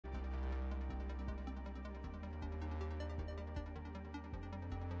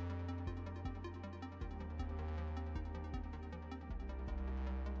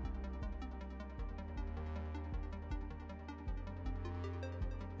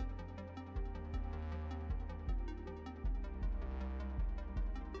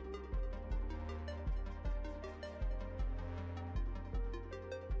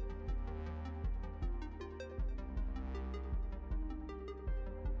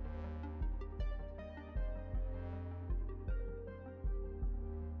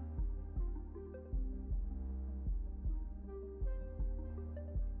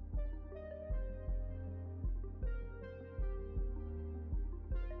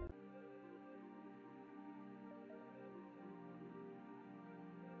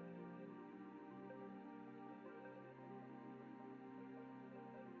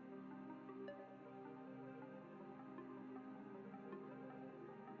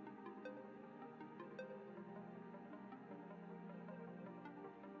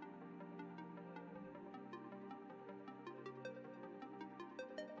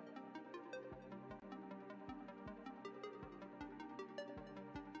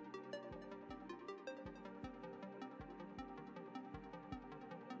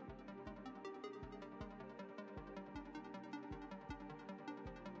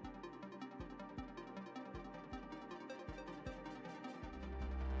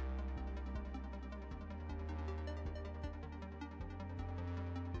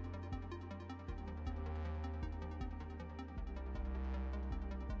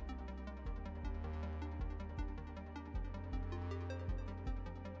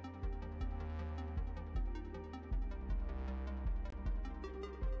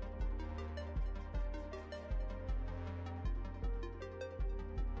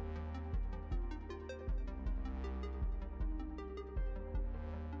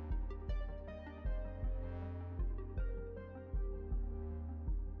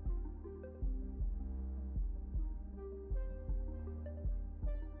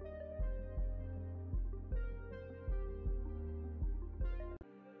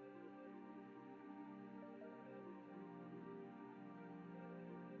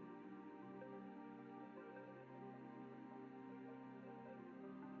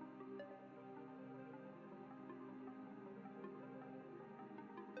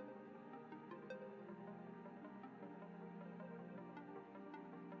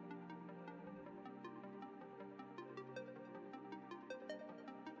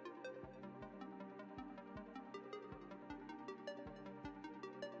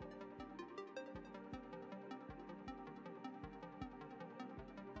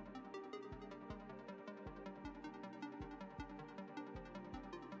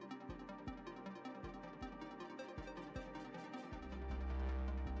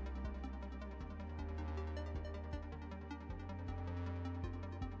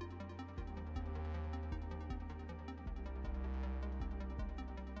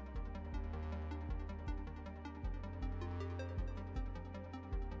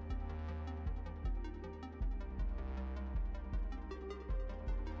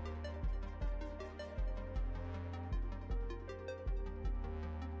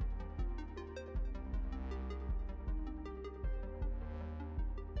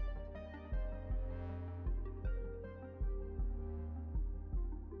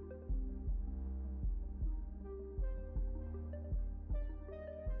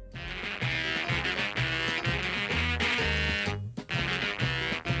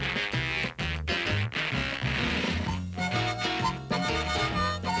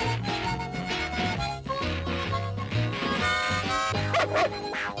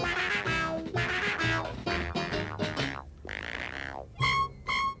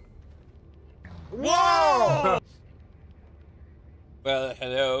Whoa! Well,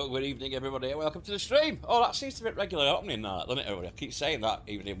 hello, good evening, everybody, and welcome to the stream. Oh, that seems to be regularly happening now, doesn't it, everybody? I keep saying that,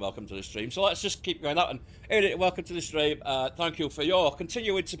 evening, welcome to the stream. So let's just keep going that, and evening, welcome to the stream. Thank you for your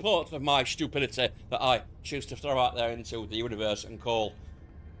continuing support of my stupidity that I choose to throw out there into the universe and call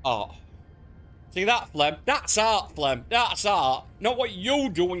art. See that, Flem? That's art, Flem. That's art. Not what you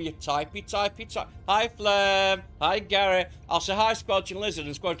do when you typey. Hi, Flem. Hi, Gary. I'll say hi, Squelching Lizard,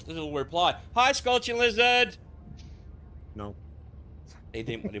 and Squelching Lizard will reply. Hi, Squelching Lizard. No. He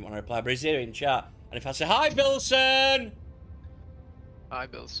didn't want to reply, but he's here in chat. And if I say hi, Bilson. Hi,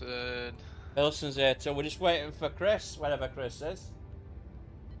 Bilson. Bilson's here too. We're just waiting for Chris, wherever Chris is.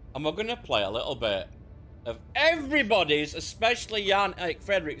 And we're going to play a little bit of everybody's, especially Jan, Eric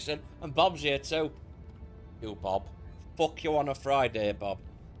Fredrickson, and Bob's here too. You, Bob. Fuck you on a Friday, Bob.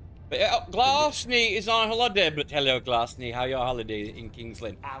 But Glassney is on holiday, but hello, Glassney. How your holiday in King's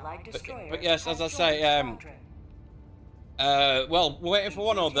Lynn? But yes, as I say, well, we're waiting for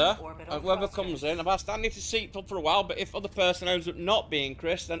one other, and whoever comes in, I've asked Andy to seat fill for a while, but if other person ends up not being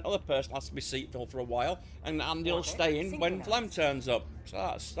Chris, then other person has to be seat fill for a while, and Andy will stay in when Flem turns up. So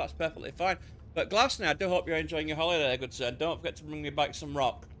that's perfectly fine. But Glassney, I do hope you're enjoying your holiday, good sir. Don't forget to bring me back some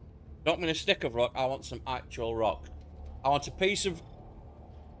rock. Don't mean a stick of rock, I want some actual rock. I want a piece of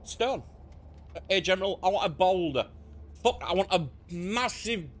stone. Hey, General, I want a boulder. Fuck, I want a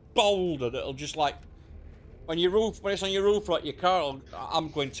massive boulder that'll just like... When it's on your roof, like your car, I'm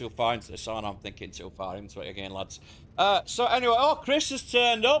going too far into this, and I'm thinking too far into it again, lads. So anyway, oh, Chris has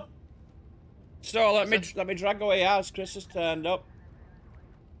turned up. So let me drag away as Chris has turned up.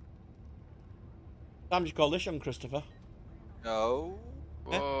 Time you call this, young Christopher? No.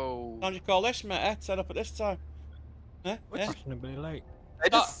 Whoa. Time you call this, mate? Turn up at this time. What's gonna be late?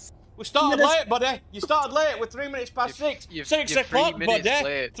 We started late, buddy. You started late. We're 3 minutes past 6. 6 o'clock, buddy.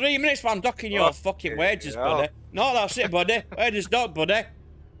 Late. 3 minutes, I'm docking your fucking wages, buddy. No, that's it, buddy. Wages docked, buddy.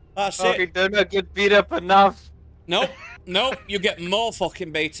 That's it. Do not get beat up enough. Nope. Nope. You get more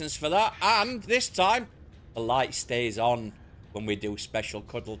fucking beatings for that. And this time, the light stays on when we do special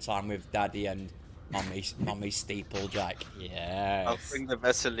cuddle time with Daddy and Mommy Steeplejack. Yes. I'll bring the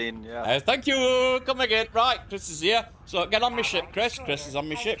Vaseline, yeah. Thank you. Come again. Right, Chris is here. So get on my ship, Chris. Chris is on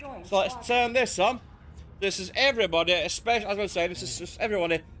my ship. So let's turn this on. This is everybody, especially, as I was saying, this is just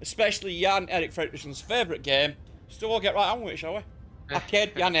everybody, especially Jan, Eric Fredrickson's favourite game. So we'll get right on with it, shall we? I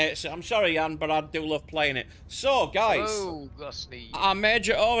kid, Jan hates it. I'm sorry, Jan, but I do love playing it. So, guys, our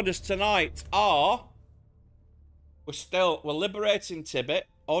major orders tonight are... We're liberating Tibet,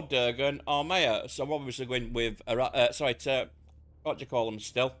 or Durgan, or Maya. So I'm obviously going with, what do you call them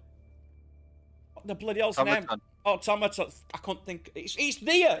still? What the bloody hell's name? Automaton. I can't think. It's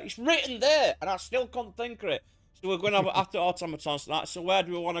there. It's written there, and I still can't think of it. So we're going to have after automatons tonight. So where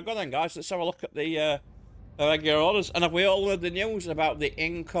do we want to go then, guys? Let's have a look at the regular orders. And have we all heard the news about the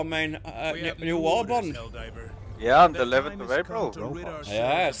incoming new war bond? Yeah, on the 11th of April.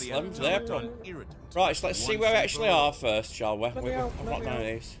 Yes, 11th of April. Right, so let's see where we actually are first, shall we? I've not done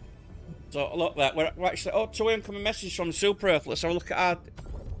these. So look there, we're actually up to incoming message from Super Earth. Let's have a look at our...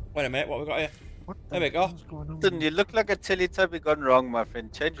 Wait a minute, what have we got here? There we go. You look like a Teletubby gone wrong, my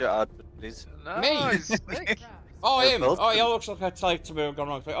friend. Change your outfit, please. Nice. Me? Oh, him. Oh, he looks like a Teletubby gone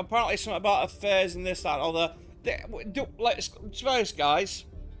wrong. Apparently something about affairs and this, that, and all that. Let's be honest, guys.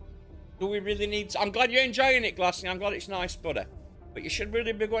 Do we really need to... I'm glad you're enjoying it, Glassy. I'm glad it's nice, buddy. But you should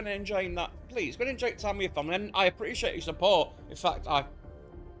really be going and enjoying that. Please, go and enjoy time with your family. And I appreciate your support. In fact, I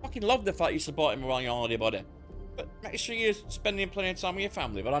fucking love the fact you're supporting me while you're on holiday, buddy. But make sure you're spending plenty of time with your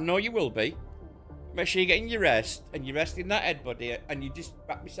family. But I know you will be. Make sure you're getting your rest. And you're resting that head, buddy. And you just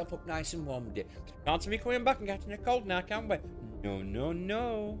wrap yourself up nice and warm, buddy. Can't be coming back and catching a cold now, can we? No, no,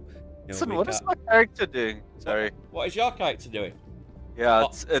 no. Listen, what is my character doing? Sorry. What is your character doing? Yeah,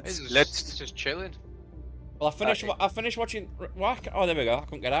 it's just chilling. Well, I finished watching. Oh, there we go. I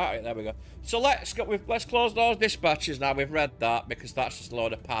couldn't get out of it. There we go. So let's close those dispatches now. We've read that because that's just a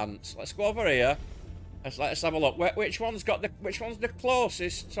load of pants. Let's go over here. Let's have a look. Which one's the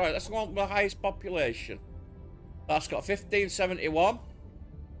closest? Sorry, that's the one with the highest population. That's got 1571.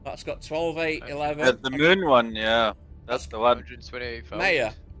 That's got 12811. The moon one, yeah. That's the one.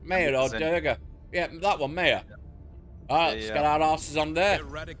 128,000. Mayor or Durga. Yeah, that one, Mayor. Alright, let's get our asses on there.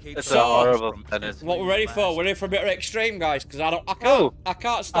 It's a horrible planet. What we're ready for? We're ready for a bit of extreme, guys, because I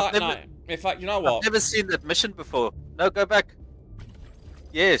can't start tonight. In fact, you know what? I've never seen that mission before. No, go back.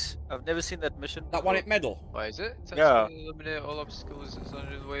 Yes, I've never seen that mission before. That one at medal? Why is it? Yeah. Eliminate all obstacles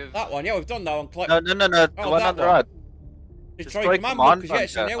under the way of... That one, yeah, we've done that one. No. The one on the right. Destroy command bunkers, yeah,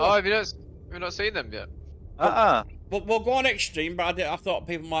 it's a new one. Oh, have you not seen them yet? we'll go on extreme, but I thought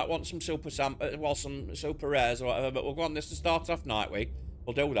people might want some some super rares or whatever. But we'll go on this to start off night week.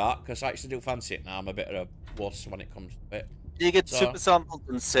 We'll do that because I actually do fancy it now. I'm a bit of a wuss when it comes to it. You get super samples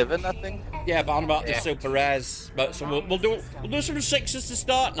in 7, I think. Yeah, but I'm about the super rares. But so we'll do some 6s to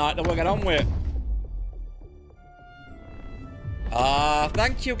start night. Then we'll get on with it.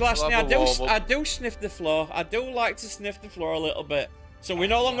 Thank you, Glassney. I do sniff the floor. I do like to sniff the floor a little bit. So we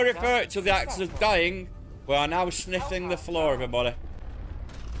no longer refer to the act of dying. We are now sniffing the floor, everybody.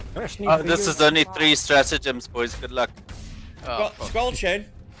 This is only 3 stratagems, boys. Good luck. Skull chain.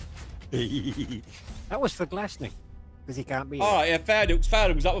 That was for Glassney. Because he can't be here. Oh, yeah, fair dues.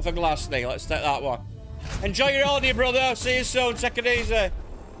 That was for Glassney. Let's take that one. Enjoy your holiday, brother. See you soon. Take it easy.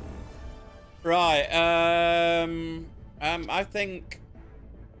 Right, I think...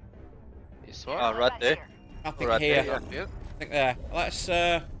 This one? Oh, right there. I think right here. There, yeah. I think there. Let's,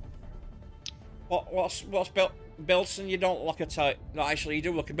 what's Bilson? You don't look a tight... No, actually, you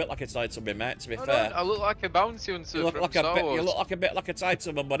do look a bit like a Titan, mate, to be fair. I look like a bounty hunter you look from like Star Wars. You look like a bit like a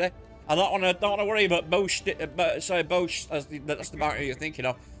Titan, buddy. I don't want to worry about Bosch, that's the bounty you're thinking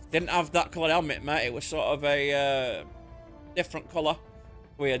of. Didn't have that coloured helmet, mate. It was sort of a different colour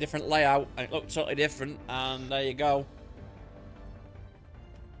with a different layout, and it looked totally different. And there you go.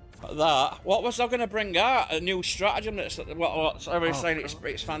 That. What was I going to bring out? A new stratagem. That's what everybody's saying.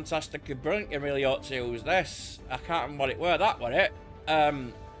 It's fantastic and brilliant. You really ought to use this. I can't remember what it were. That were it.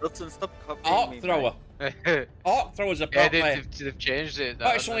 Wilson, stop copying Arc me, thrower. mate. Arc throwers Yeah, apparently. they've changed it.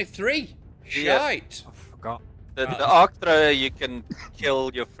 Oh, it's only 3. Yeah. Shite. I forgot. The arc thrower you can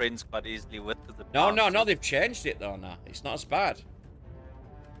kill your friends quite easily with. No, they've changed it though now. It's not as bad.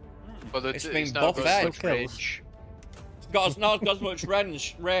 But It's been it's not buff got edge. such range. It's got not as much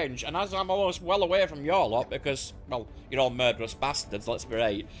range, and as I'm always well away from your lot because, well, you're all murderous bastards, let's be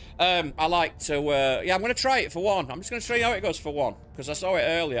right. I like to, yeah, I'm going to try it for one. I'm just going to show you how it goes for one, because I saw it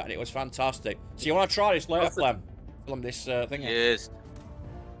earlier and it was fantastic. So you want to try this later, Flem? Film this thing. Yes.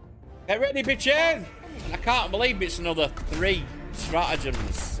 Get ready, bitches! I can't believe it's another 3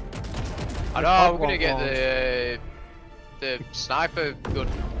 stratagems. I know, we're going to get the sniper gun.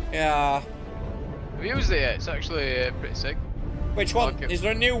 Yeah. Have you used it yet? It's actually pretty sick. Which one? Like it. Is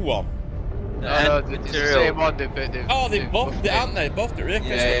there a new one? No, it's the same one. They've buffed it, haven't they? They buffed it, really.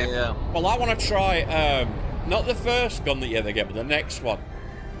 Yeah. Well, I want to try, not the first gun that you ever get, but the next one.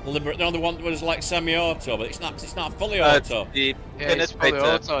 No, the one that was like semi-auto, but it's not fully auto. It's fully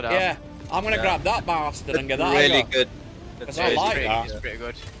auto now. Yeah, I'm gonna grab that bastard and get that. Really good. Because I like that. It's pretty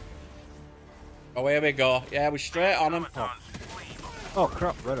good. Oh, here we go. Yeah, we're straight on them. Oh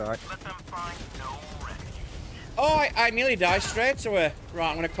crap, right. Oh, I nearly died straight away. Right,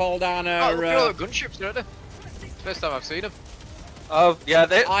 I'm gonna call down our... look at all the gunships already. First time I've seen them. Oh, yeah,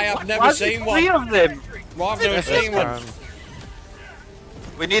 I have never seen one. 3 of them. Well, I've never seen one.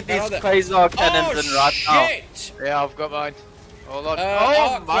 We need these quasar cannons in right now. Shit! Yeah, I've got mine. Hold on.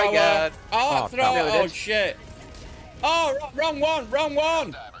 Oh my god. Arc thrower. Oh shit. Oh, wrong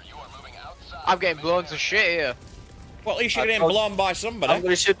one. I'm getting blown to shit here. Well, at least you're getting blown by somebody. I'm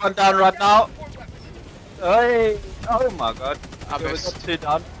gonna shoot one down right now. Hey! Oh my god. I got missed. 2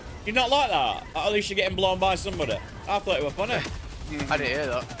 down. You're not like that. At least you're getting blown by somebody. I thought it was funny. I didn't hear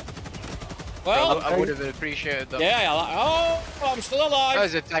that. Well, I would have appreciated that. yeah, oh, I'm still alive.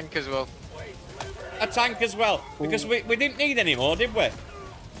 There's a tank as well. A tank as well. Because we didn't need any more, did we?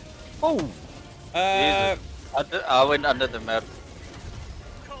 Oh! I went under the map.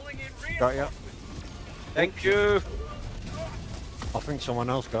 Got you. Thank you. I think someone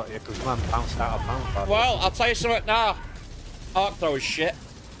else got you because man bounced out of pound. Well, I'll tell you something now. Arc thrower's shit.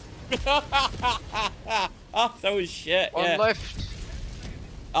 Arc thrower's shit, One left.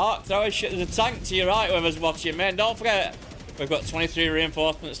 Arc thrower's shit. There's a tank to your right with us watching, man. Don't forget, we've got 23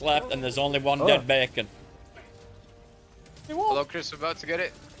 reinforcements left and there's only 1 dead bacon. Hello, Chris, I'm about to get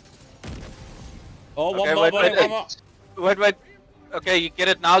it. Oh, Okay, one more. Wait. Okay, you get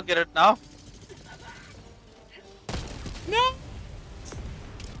it now, No!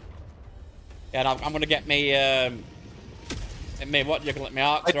 Yeah, I'm gonna get me, what, you can let me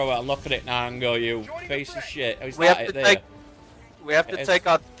arc thrower and look at it now and go, you piece of shit. We have to take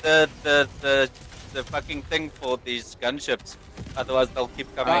out the fucking thing for these gunships, otherwise they'll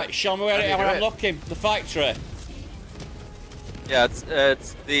keep coming. Right, show me where I'm looking. The factory. Yeah,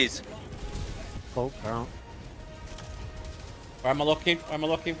 it's these. Oh, down. Where am I looking?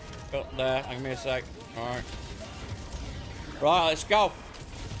 Up there. Give me a sec. Alright. Right, let's go.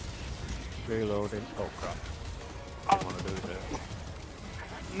 Reloading. Oh crap. I don't want to do that.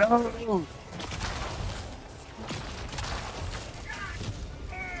 No! No.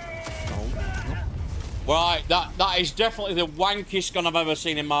 Right, that is definitely the wankiest gun I've ever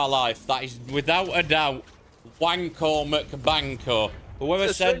seen in my life. That is without a doubt Wanko McBanko.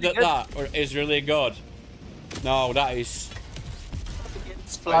 Whoever said really that is really good. No, that is.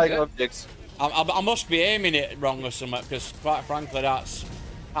 It's flying objects. I must be aiming it wrong or something, because quite frankly, that's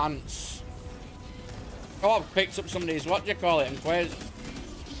pants. Oh, I've picked up some of these. What do you call it? And quiz.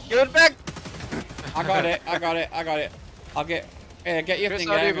 Give it back. I got it. I got it. I got it. I'll get. Here, get your Chris, thing.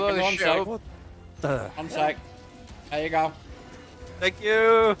 how do you Game. blow One this sec. shit One sec. There you go. Thank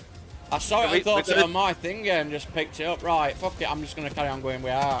you. I saw it We and thought got it it. on my thing and just picked it up. Right, fuck it. I'm just gonna carry on going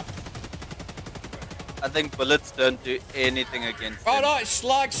with that. I think bullets don't do anything against them. Alright,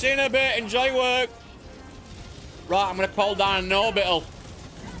 slag, see you in a bit. Enjoy work. Right, I'm gonna call down an orbital.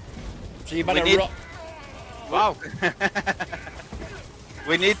 So you better run. Wow.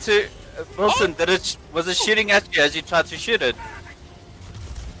 We need to. Wilson, was it shooting at you as you tried to shoot it?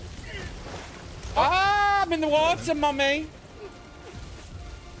 Ah, I'm in the water, mummy.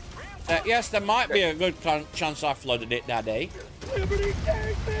 Yes, there might be a good chance I flooded it, Daddy.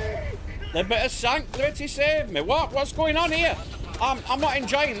 Liberty sank. Liberty saved me. What's going on here? I'm not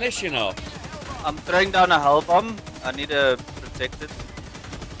enjoying this, you know. I'm throwing down a hell bomb. I need to protect it.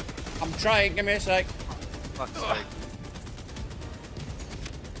 I'm trying. Give me a sec. Fuck's sake.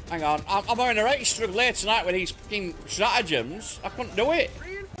 Hang on. I'm having a right struggle late tonight with these fucking stratagems. I couldn't do it.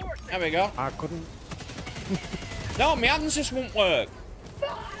 There we go. I couldn't. No, my hands just won't work.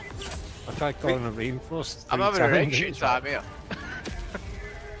 I tried calling a reinforced. I'm having a right shit time here.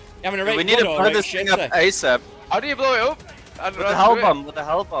 Having a right We need to good or blow right this shit, thing up eh? ASAP. How do you blow it up? With the hell bomb. With the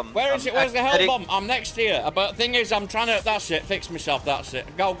hell bomb. Where is it? Where's the hell activating- bomb? I'm next to you. But the thing is, I'm trying to. That's it. Fix myself. That's it.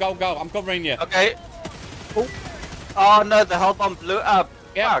 Go, go, go. I'm covering you. Okay. Oh no, the hell bomb blew up.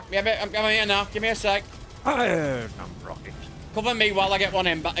 Yeah, Fuck. yeah, I'm coming here now. Give me a sec. I'm rocket. Cover me while I get one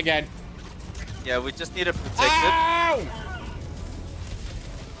in back again. Yeah, we just need to protect it. Ow!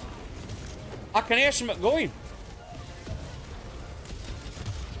 I can hear something going.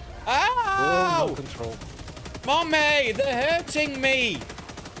 Oh, Ow! no control. Mommy, they're hurting me.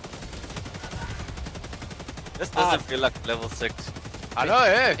 This doesn't feel like level 6. I know,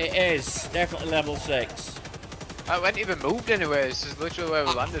 yeah. It is definitely level 6. I went even moved anyway. This is literally where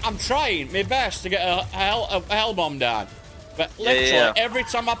we landed. I'm trying my best to get a hell bomb down. But literally, every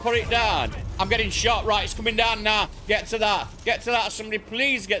time I put it down, I'm getting shot. Right, it's coming down now. Get to that. Get to that. Somebody,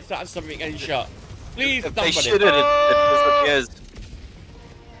 please get to that. Somebody getting shot. Please, If they somebody. shoot it disappears.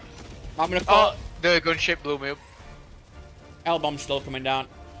 I'm gonna call. Oh, the gunship blew me up. Hell bomb's still coming down.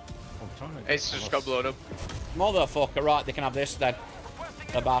 I'm trying to get It's just got blown up. Motherfucker, right, they can have this then.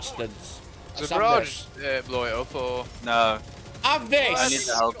 The bastards. So Let's have barrage this. blow it up or? No, Have I need this!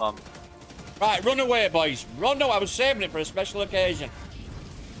 the hell bomb. Right, run away, boys. Run away. I was saving it for a special occasion.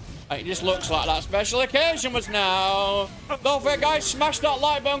 It just looks like that special occasion was now. Don't forget, guys, smash that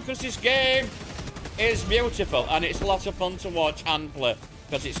like button because this game is beautiful and it's a lot of fun to watch and play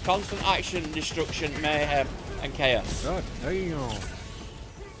because it's constant action, destruction, mayhem, and chaos. God damn.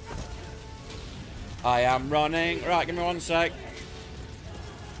 I am running. Right, give me one sec.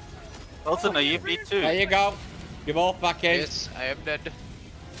 Wilson, are you B2? There you go. You're both back in. Yes, I am dead.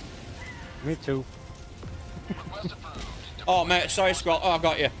 Me too. Oh, mate, sorry, Scott. Oh, I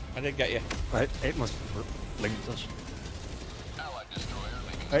got you. I did get you. Right, it must have linked us.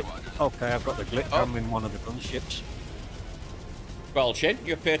 Right, okay, I've got the glitch. I'm in one of the gunships. Well, Chin,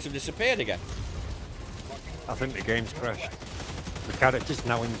 you appear to have disappeared again. I think the game's crashed. The character's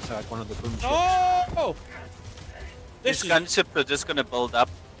now inside one of the gunships. Oh! These gunships are just gonna build up.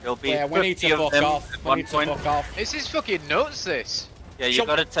 There'll be Yeah, we need 50 to of fuck them off. at We one need to point. fuck off. This is fucking nuts, this. Yeah, you Shall-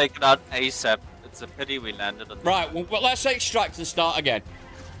 gotta take it out ASAP. It's a pity we landed on Right, well, let's extract and start again.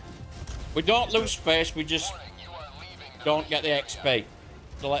 We don't lose space, we just don't get the XP.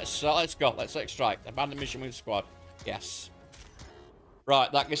 So let's go. Let's extract. Abandon mission with squad. Yes.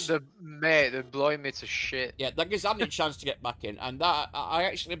 Right, that gives Mate, they're blowing me to shit. that gives Andy a chance to get back in, and that I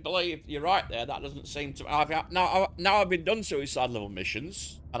actually believe you're right there. That doesn't seem to. Now I've been done suicide level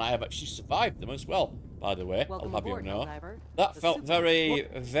missions, and I have actually survived them as well. By the way, I'll have you know. That felt very,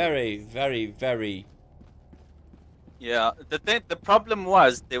 very, very, very. Yeah, the problem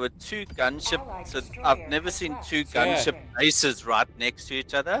was there were two gunships. So I've never seen two gunship bases right next to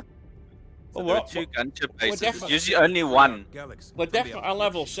each other. So Well, there were we're- two gunship we're bases. definitely- It's usually only one. We're definitely on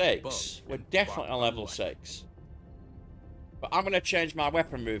level 6. We're definitely on level 6. But I'm going to change my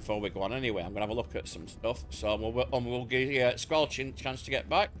weapon move before we go on anyway. I'm going to have a look at some stuff. So we'll give Squelch a chance to get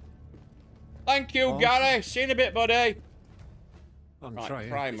back. Thank you, Gary. See you in a bit, buddy. I'm Right, trying.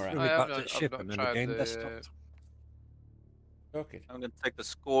 primary. It's really I back haven't- to I've ship not and then tried again the- desktop. Okay. I'm gonna take the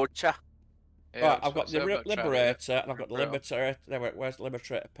Scorcher. Yeah, Right, I've got the Liberator, and I've got the Bro. Liberator. Where's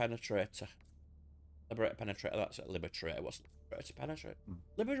Liberator Penetrator? Liberator Penetrator, that's it. Liberator. What's Liberator Penetrator?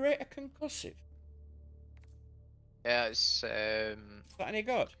 Liberator Concussive. Yeah, it's Is that any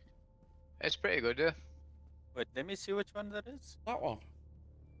good? it's pretty good, yeah. Wait, let me see which one that is. That one.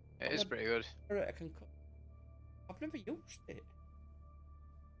 It is pretty good. Liberator Concussive. I've never used it.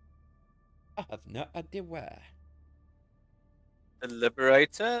 I have no idea where. The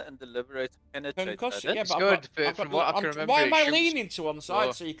Liberator and the Liberator Penetrator. Concussive, yeah, It's but good, I've but got, from what I can remember, why it am I shoots leaning to one side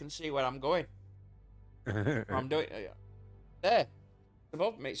low. so you can see where I'm going? I'm doing there.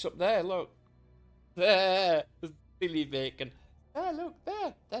 Above me, it's up there. Look, there. Billy Bacon. There, look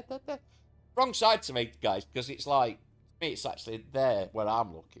there. There. Wrong side to me, guys, because it's like to me, it's actually there where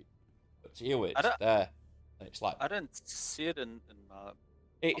I'm looking, but to you, it's there. And it's like I don't see it in my.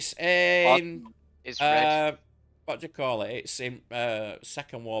 it's in. It's red. What do you call it? It's in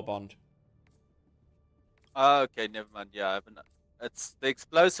Second War Bond. Oh, okay, never mind. Yeah, I haven't. It's the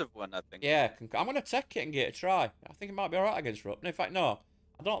explosive one, I think. Yeah, I'm gonna take it and give it a try. I think it might be alright against Rup. In fact, no,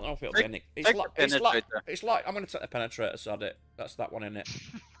 I don't know if it'll be any. It's like I'm gonna take the penetrator. Sod it. That's that one in it.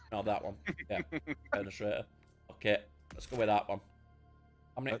 No, that one. Yeah, penetrator. Okay, let's go with that one.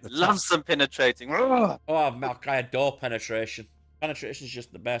 Love some penetrating. Oh, I adore penetration. Penetration is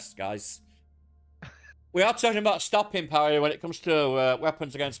just the best, guys. We are talking about stopping power when it comes to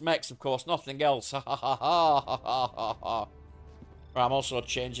weapons against mechs, of course, nothing else. Right, I'm also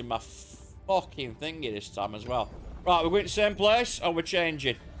changing my fucking thingy this time as well. Right, we're going to the same place, or we're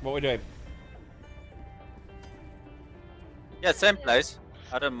changing? What are we doing? Yeah, same place.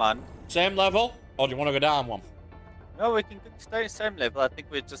 I don't mind. Same level, or do you want to go down one? No, we can stay same level. I think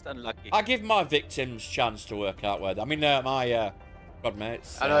we're just unlucky. I give my victims chance to work out where. I mean, my god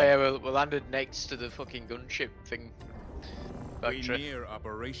mates. I know, yeah, we landed next to the fucking gunship thing. Factory. Near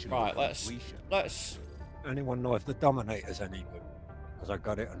operation Right, let's. Anyone know if the Dominator's any good? Because I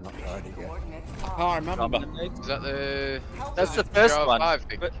got it and not tried it yet. I can't remember. Is that the? That's the the first Jar one. 5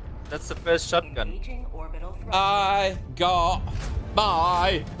 thing? But that's the first shotgun. I got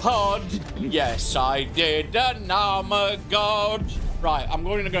my pod. Yes, I did, and I'm a god. Right, I'm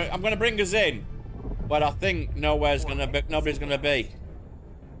gonna bring us in where I think nobody's gonna be.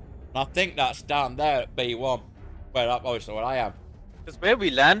 And I think that's down there at B1, where I am. Because where we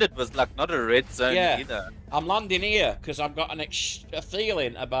landed was like not a red zone either. I'm landing here because I've got a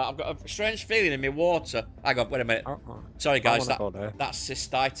feeling about. I've got a strange feeling in my water. Hang on, wait a minute. Sorry, guys. That's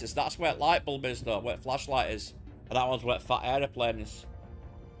cystitis. That's where light bulb is, though. Where flashlight is. And that one's where fat aeroplane is.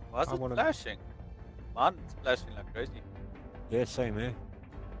 Why is it flashing? Mine's flashing like crazy. Yeah, same here.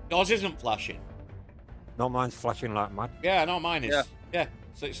 Yours isn't flashing. No, mine's flashing like mad. Yeah, no, mine is. Yeah,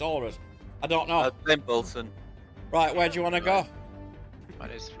 so it's all of us. I don't know. Blame Bolson. Right, where do you want to go?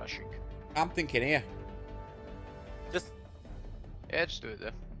 Mine is flashing. I'm thinking here. Yeah, just do it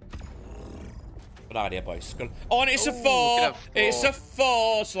there. Good idea, boys. Good. Oh, and it's a 4. It's a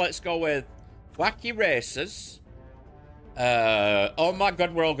 4. So let's go with wacky racers. Oh my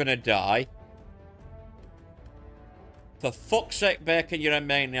god, we're all gonna die. For fuck's sake, Bacon, you're a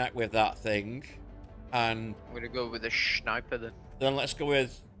maniac with that thing. And I'm gonna go with the sniper then. then let's go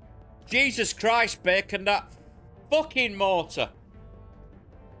with Jesus Christ, Bacon, that fucking mortar.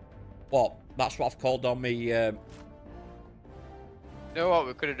 What? That's what I've called on me. You know what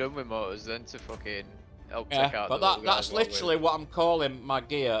we could have done with motors then to fucking help take out but the that's literally what I'm calling my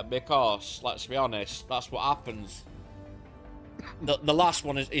gear because, let's be honest, that's what happens. The last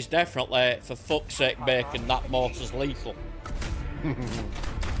one is definitely, for fuck's sake, Bacon, that mortar's lethal.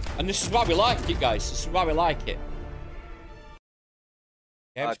 And this is why we like it, guys. This is why we like it.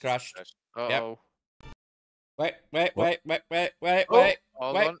 Game's crashed. Uh-oh. Wait.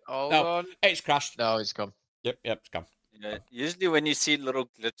 Hold on. It's crashed. No, it's gone. Yep, it's gone. Yeah, usually when you see little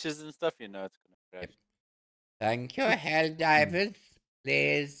glitches and stuff, you know it's gonna crash. Thank you, Helldivers.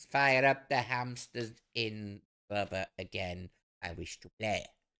 Please fire up the hamsters in rubber again. I wish to play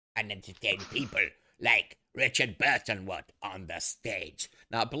and entertain people like Richard Burton would on the stage.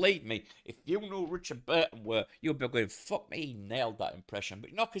 Now, believe me, if you knew Richard Burton were, you'd be going, fuck me, he nailed that impression.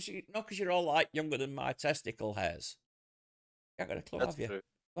 But not because you're all like younger than my testicle hairs. You haven't got a clue, have you? True. You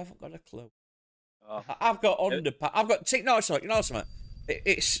haven't got a clue. Oh. I've got underpants. I've got. No, you know something.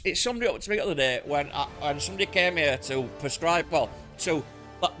 It's somebody up to me the other day when somebody came here to prescribe. Well, to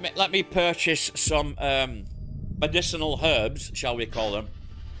let me purchase some medicinal herbs, shall we call them?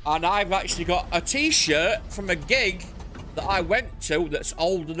 And I've actually got a T-shirt from a gig that I went to that's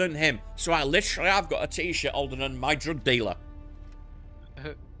older than him. So I've got a T-shirt older than my drug dealer.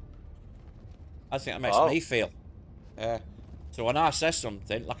 I think that makes me feel. Yeah. So when I say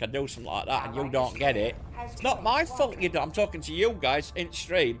something, like I do something like that, and you don't get it, it's not my fault you don't. I'm talking to you guys in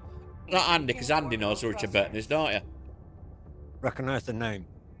stream. Not Andy, because Andy knows who Richard Burton is, don't you? Recognise the name.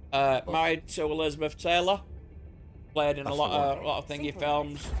 Married to Elizabeth Taylor. Played in a lot of thingy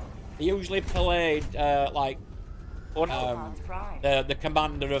films. He usually played like the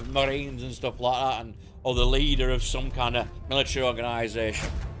commander of Marines and stuff like that, and or the leader of some kind of military organisation.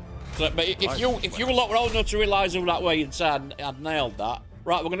 So, but if you lot were old enough to realise who that way, you'd say I'd nailed that.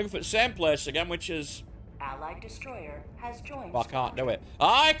 Right, we're going to go for the same place again, which is. Allied destroyer has joined. Well, I can't do it.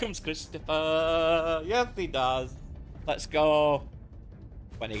 Here comes Christopher. Yes, he does. Let's go.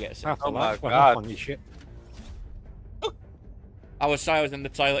 When he gets it. Oh my God. On your ship. I was in the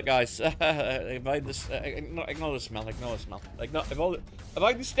toilet, guys. Avoid this. Ignore the smell. Ignore the smell.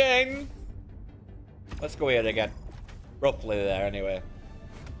 Avoid the stain. Let's go here again. Roughly there, anyway.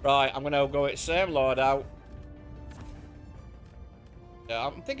 Right, I'm gonna go with same loadout.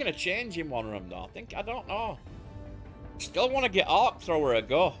 I'm thinking of changing one of them though. I don't know. Still want to get arc thrower a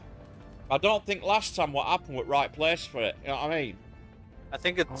go. I don't think last time what happened was right place for it. You know what I mean? I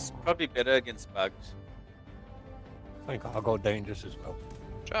think it's probably better against bugs. I think I'll go dangerous as well.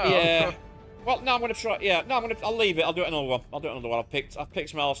 Yeah. Well, no, I'm gonna try. Yeah, no, I'll leave it. I'll do another one. I've picked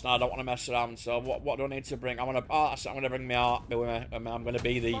something else now. I don't want to mess around. So what do I need to bring? I'm gonna bring my art. I'm gonna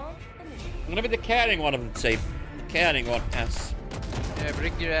be the caring one of the team. The caring one. Yes. Yeah,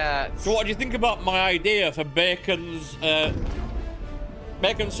 bring your ass. So what do you think about my idea for Bacon's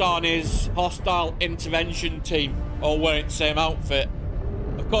on his hostile intervention team, all wearing the same outfit?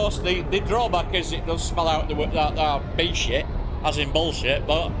 Of course, the drawback is it does spell out that B shit, as in bullshit,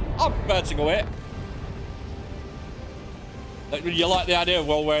 but I'm prepared to go it. Like, you like the idea of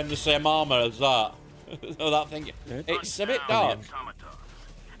all wearing the same armour as that? That thing, it's a bit dark.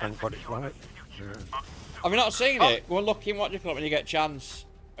 And what it's like. Have you not seen it? Go and look in what you call it when you get a chance.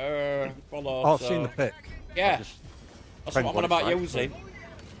 Follow. I've seen the pic. Yeah. That's what I'm on about using.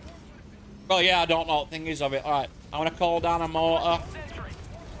 Well, yeah, I don't know what the thing is of it. Alright, I'm going to call down a mortar.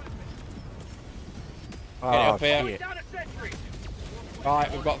 Get it up here.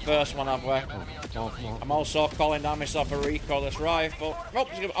 Right, we've got first one, have we? I'm also calling down myself a recoilless rifle. Oh,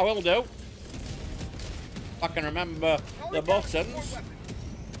 I will do. If I can remember the buttons.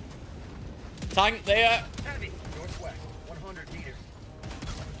 Tank there.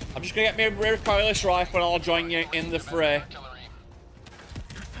 I'm just going to get me a recoilless rifle and I'll join you in the fray.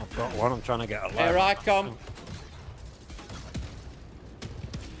 I've got one, I'm trying to get a Here I come.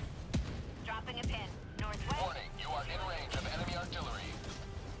 Dropping a pin. Northwest. Warning, you are in range of enemy artillery.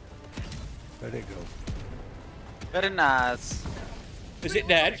 Where'd it go? Very nice. Is it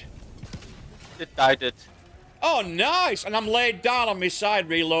dead? It died it. Oh, nice! And I'm laid down on my side,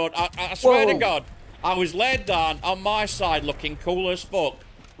 reload. I swear to God, I was laid down on my side looking cool as fuck,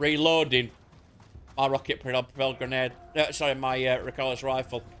 reloading my rocket-propelled grenade. Sorry, my recoilless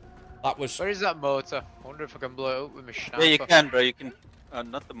rifle. That was... Where is that motor? I wonder if I can blow it up with my sniper. Yeah, you can, bro. You can...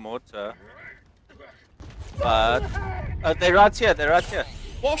 not the mortar. But... they're right here. They're right here.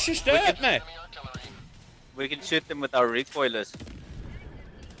 What's just hurt me? We can shoot them with our recoilless.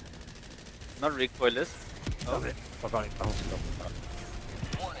 Not recoilless. Oh, forgot it bounced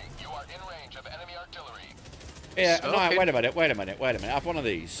off. Warning, you are in range of enemy artillery. Yeah, So, no, okay. wait a minute. I have one of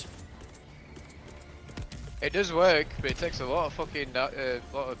these. It does work, but it takes a lot of fucking lot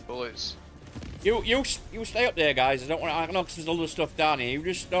of bullets. You stay up there, guys. I don't want. I know 'cause there's other stuff down here. You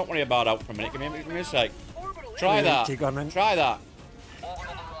just don't worry about out for a minute. Give me a sec. Try that. Try that.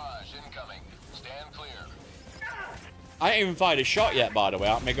 Orbital barrage incoming. Stand clear. I ain't even fired a shot yet, by the way.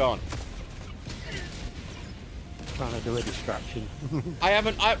 Out me gone. Trying to do a distraction.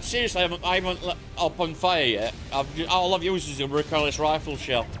 Seriously, I haven't up on fire yet. All I've used is a recoilless rifle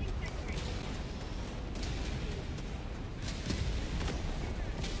shell.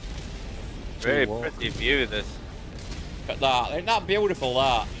 Very pretty view, this. Look at that. Ain't that beautiful,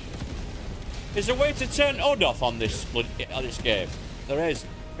 that? Is there a way to turn HUD off on this game? There is.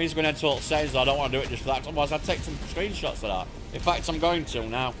 It means going to total settings. I don't want to do it just for that. Otherwise, I'd take some screenshots of that. In fact, I'm going to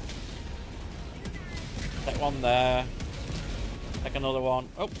now. Take one there. Take another one.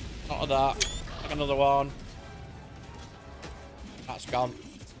 Oh, not of that. Take another one. That's gone.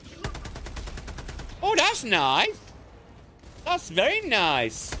 Oh, that's nice. That's very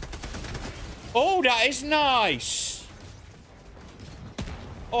nice. Oh, that is nice.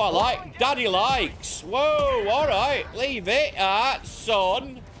 Oh, I like. Daddy likes. Whoa, all right. Leave it,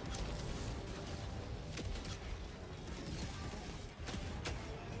 son.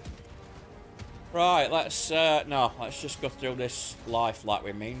 Right, let's just go through this life like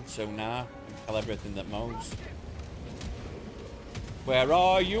we mean to now and kill everything that moves. Where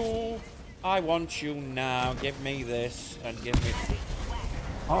are you? I want you now. Give me this and give me...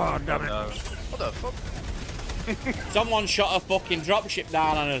 Oh, damn it. What the fuck? Someone shot a fucking dropship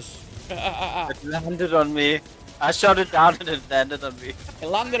down on us. It landed on me. I shot it down and it landed on me. It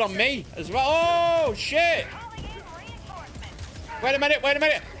landed on me as well. Oh, shit. Wait a minute, wait a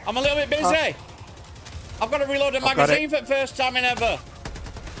minute. I'm a little bit busy. I've got to reload a magazine for the first time in ever.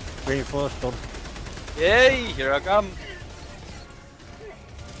 Reinforced done. Yay, here I come.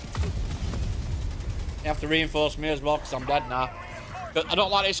 You have to reinforce me as well because I'm dead now. But I don't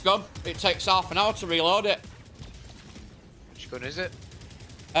like this gun. It takes half an hour to reload it. Which gun is it?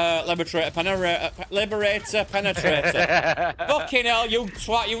 Liberator penetrator. Fucking hell, you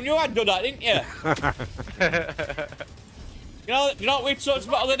twat! You knew I'd do that, didn't you? You know what we talked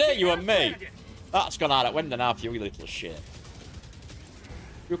about the other day, you and me. That's gone out of window now for you little shit.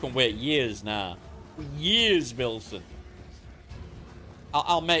 You can wait years now. Years, Bilson.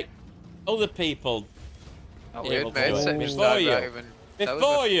 I'll make other people able to do it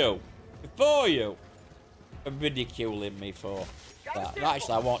before you are ridiculing me for that.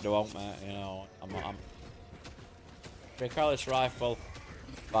 Actually, I won't do it, mate. You know, I'm Reckless rifle,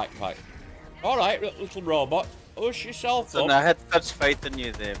 backpack. All right, little robot, push yourself up. I had such faith in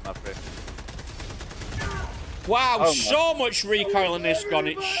you there, my friend. Wow, oh, so much recoil in this gun,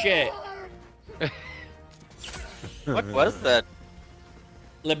 it's shit. What was that?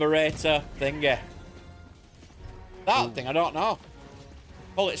 Liberator thingy. That thing, I don't know.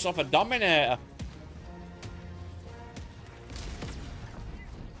 Pull it's off a Dominator.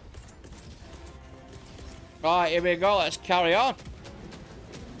 Right, here we go, let's carry on.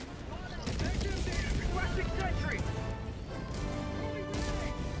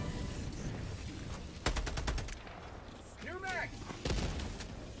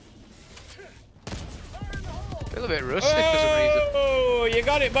 Feel a bit rusty for some reason. Oh, you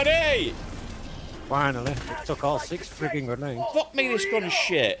got it, buddy! Finally, it took all 6 frigging grenades. Fuck me, this gun's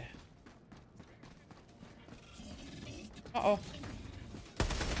shit. Uh-oh.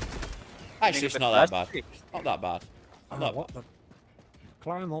 Actually, it's not that bad. Not that bad. Oh, what the?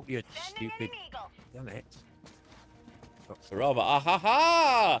 Climb up, you stupid. Damn it. The robot. Ah ha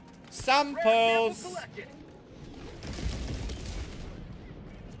ha! Samples!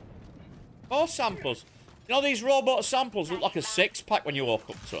 More samples. You know, these robot samples look like a 6-pack when you walk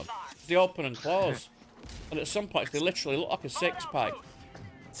up to them. They open and close. And at some points, they literally look like a 6-pack.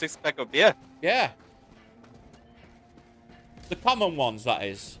 6-pack of beer? Yeah. The common ones, that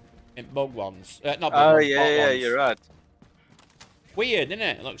is. In bug ones. Not bug ones, yeah, ones. You're right. Weird, isn't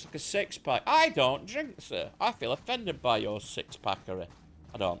it? It looks like a 6-pack. I don't drink, sir. I feel offended by your 6-packery.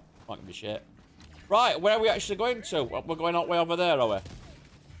 I don't. Not gonna be shit. Right, where are we actually going to? We're going all the way over there, are we?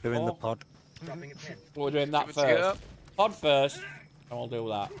 Doing the pod. We're doing that first. Pod first, and we'll do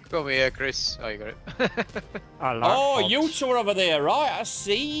that. Come here, Chris. Oh, you got it. I like oh, pods. you two are over there, right? I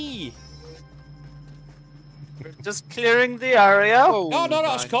see. Just clearing the area. Oh, No,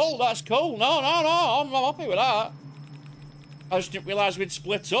 that's nice. cool. That's cool. No. I'm happy with that. I just didn't realise we'd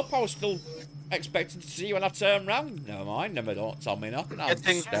split up. I was still expecting to see you when I turned round. Never mind. Never don't tell me nothing.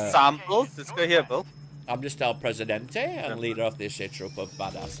 Getting samples. Let's go here, Bill. I'm just El Presidente and leader of this troop of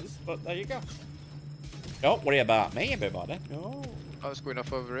badasses. But there you go. Don't worry about me, everybody. No. I was going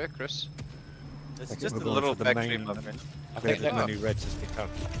off over here, Chris. It's just a little factory, my friend. I think There's many reds as they can.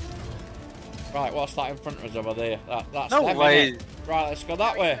 Right, what's that in front of us over there? That's No them, way. innit? Right, let's go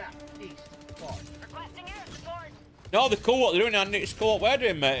that way. No, they're cool what they're doing, and it's cool what we're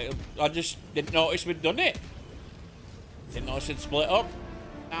doing, mate. I just didn't notice we'd done it. Didn't notice it'd split up.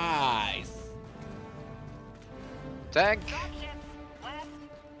 Nice. Tank.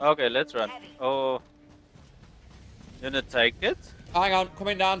 Okay, let's run. Oh. You gonna take it? Hang on,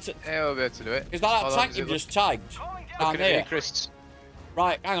 coming down to... Yeah, we'll be able to do it. Is that How that long tank does it you've look? just tagged? Down Looking at here? you, Chris.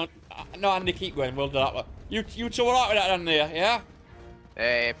 Right, hang on. No, Andy, keep going. We'll do that one. You two alright with that down there,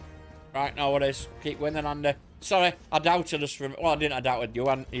 yeah? Right, no worries. Keep going then, Andy. Sorry, I doubted us from... Well, I didn't. I doubted you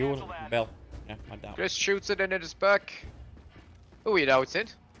and you, Bill. Yeah, I doubted. Chris shoots it in his back. Who are you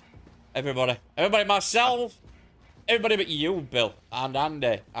doubted? Everybody. Everybody, myself. Everybody but you, Bill. And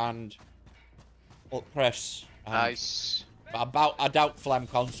Andy. And... Well, Chris. And Nice. I doubt Flem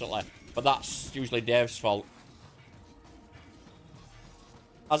constantly. But that's usually Dave's fault.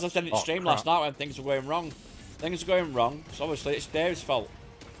 As I said in stream last night when things were going wrong. Things are going wrong, so obviously it's Dave's fault.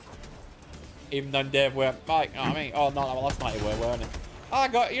 Even then Dave went, right, you know what I mean? Oh, no, last night he weren't he? I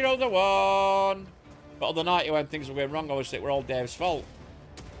got you the one. But other night when things were going wrong, obviously it were all Dave's fault.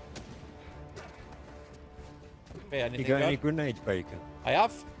 You got any grenades, Bacon? I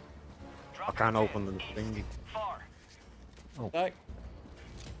have. I can't open the thingy. Like,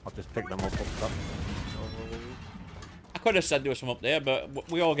 I'll just pick them up top. I could have said there was some up there, but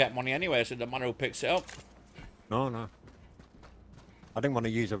we all get money anyway, so it doesn't matter who picks it up. No, no. I didn't want to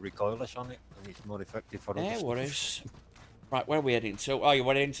use a recoilless on it, and it's more effective for other Yeah, stuff. worries. Right, where are we heading to? Oh, you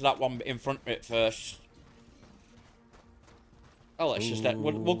went into that one in front of it first. Oh, let's just...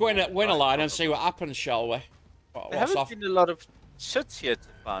 We'll go in a line and see what happens, shall we? There What's haven't off? been a lot of shits here to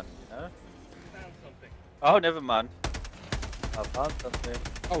find, you know? Oh, never mind. I found something.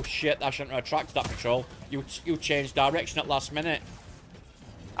 Oh shit, I shouldn't have attracted that patrol. You changed direction at last minute.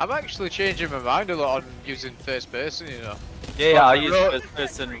 I'm actually changing my mind a lot on using first person, you know. Yeah, I use first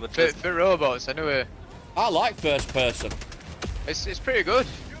person with this. For robots, anyway. I like first person. It's pretty good.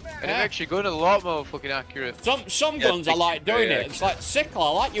 And it makes your gun a lot more fucking accurate. Some Yeah, guns I like doing very it. It's like sickle.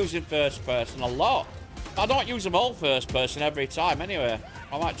 I like using first person a lot. I don't use them all first person every time anyway.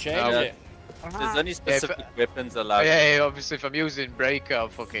 I might change it. There's only specific weapons allowed. Yeah, obviously if I'm using breaker, I'll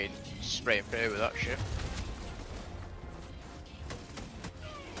fucking spray and pray with that shit.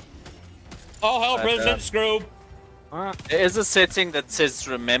 Oh hell, President Scroob! There is a setting that says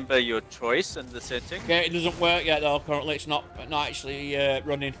remember your choice in the setting. Yeah, it doesn't work yet though. Currently, it's not actually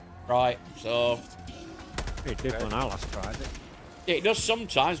running right. So It did when I last tried it. it does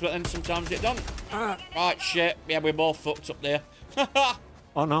sometimes, but then sometimes it doesn't. Right, shit. Yeah, we're both fucked up there.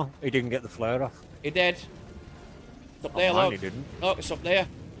 Oh no, he didn't get the flare off. He did. It's up there, Mine look. he didn't. Look, it's up there.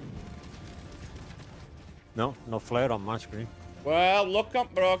 No, no flare on my screen. Well, look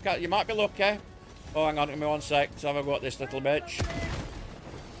up, bro. You might be lucky. Oh, hang on, give me 1 sec. Let's have a go at this little bitch.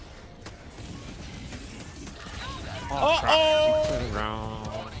 Uh-oh! Turn around.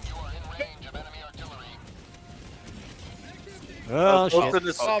 Oh, Oh, shit.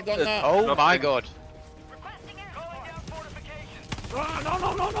 Oh, I've done that. Oh my god.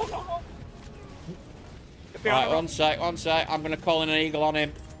 Right, 1 sec, 1 sec. I'm going to call in an eagle on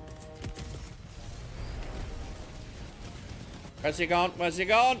him. Where's he gone? Where's he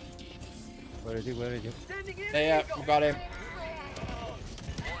gone? Where is he? Where is he? There, we got him.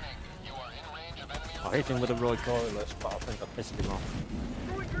 I hit him with a recoilless, but I think I pissed him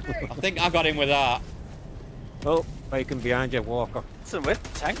off. I think I got him with that. Oh, bacon behind you, Walker. It's a wet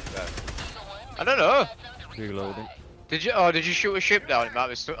tank though. I don't know. Reloading. Did you shoot a ship down? It might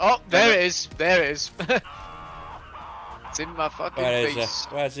be oh, there it is. There it is. It's in my fucking Where is face.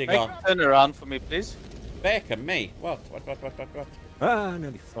 he? Where's he Make gone? him turn around for me, please. Bacon, me? What? Ah,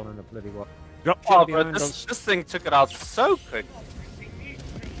 nearly fell in the bloody water. Drop Oh, ship bro, behind us. this thing took it out so quick.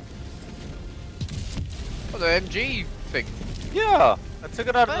 Oh, the MG thing. Yeah, I took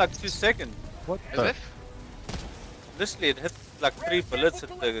it out in like 2 seconds. What As the? if. Literally, it hit like 3 bullets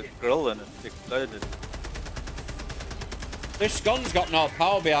at the grill and it exploded. This gun's got no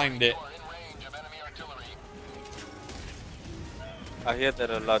power behind it. I hear that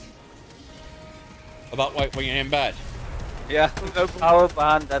a lot. About like when you're in bed. Yeah, no power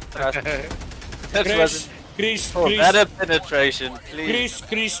behind that thrust. That wasn't. Grease, Oh, grease, better penetration, please.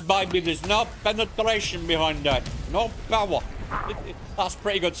 grease, baby. There's no penetration behind that. No power. That's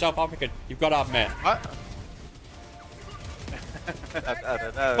pretty good South African. You've got to admit. What? I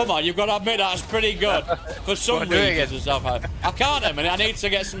don't know. Come on, you've got to admit that's pretty good. For some Go on, do it reasons in South Africa. I can't a minute. I need to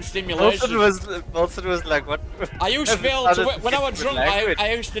get some stimulation. Wilson was like, what? I used to be able to, when I was drunk, Language.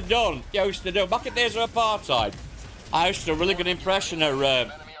 I used to do, back in days of apartheid, I used to do a really good impression of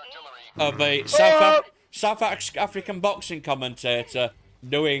a South African boxing commentator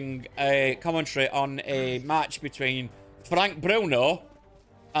doing a commentary on a match between Frank Bruno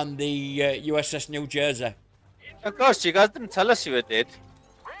and the USS New Jersey. Oh gosh, you guys didn't tell us you were dead.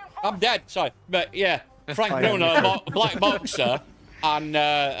 I'm dead, sorry. But yeah, Frank Bruno, a black boxer, and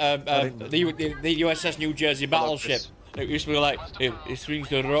the USS New Jersey battleship. It used to be like, he swings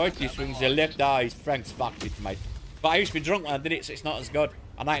the right, he swings the left. He's Frank's fucked it, mate. But I used to be drunk when I did it, so it's not as good.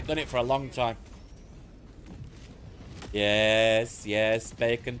 And I ain't done it for a long time. Yes, yes,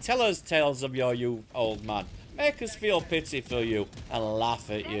 Bacon. Tell us tales of your youth, old man. Make us feel pity for you and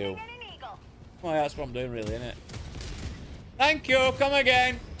laugh at you. Well, that's what I'm doing, really, isn't it? Thank you. Come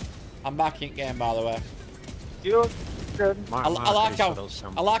again. I'm back in game, by the way. You're good. I like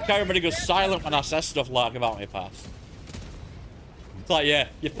how everybody goes silent when I say stuff like about my past. It's like, yeah,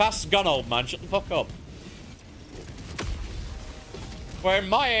 your past's gone, old man. Shut the fuck up. We're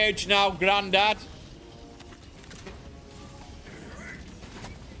my age now, Grandad.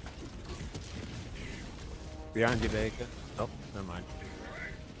 Behind you, Baker. Oh, never mind.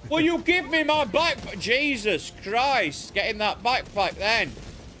 Will you give me my backpack? Jesus Christ. Get in that backpack then.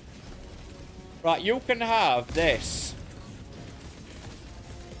 Right, you can have this.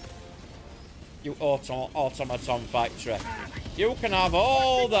 You automaton factory. You can have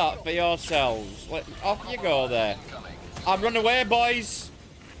all that for yourselves. Off you go there. I've run away, boys.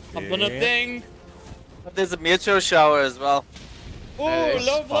 I've done a thing. There's a meteor shower as well. Oh,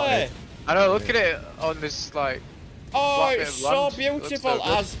 lovely. I know, look at it on this, like... Oh, it's so land. beautiful It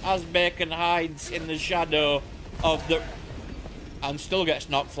looks as Bacon hides in the shadow of the... And still gets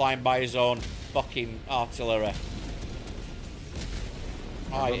knocked flying by his own fucking artillery.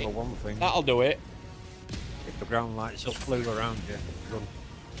 I remember one thing. That'll do it. If the ground lights up blue around you, run.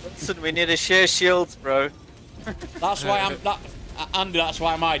 Listen, we need to share shields, bro. That's why Andy, that's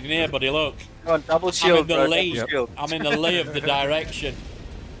why I'm hiding here, buddy, look. Go on, double shield, I'm in the bro. lee. Double shield. I'm in the lee of the direction.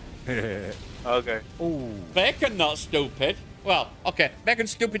 Okay. Ooh. Bacon not stupid. Well, okay,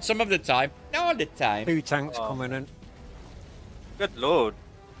 Bacon's stupid some of the time. Not all the time. 2 tanks coming in. Good lord.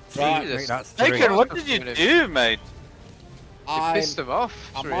 Right. Jesus. Make that 3. Bacon, what did you do, mate? You pissed them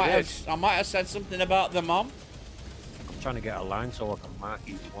off. I That's what might have said something about the mom. I'm trying to get a line so I can mark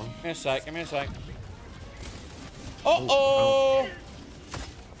each one. Give me a sec, give me a sec. Uh-oh!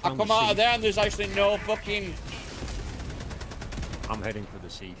 I found come the out of seat. there and there's actually no fucking... I'm heading for the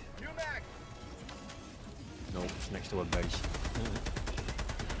sea. No, it's next to a base.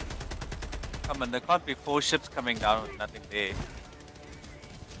 Come on, there can't be 4 ships coming down with nothing there.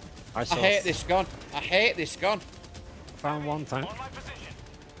 I hate this gun. I hate this gun. Found one tank.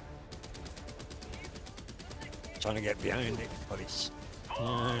 Trying to get behind it, but it's...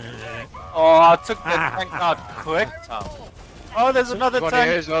 Oh, I took that tank out quick, Tom. Oh, there's another One here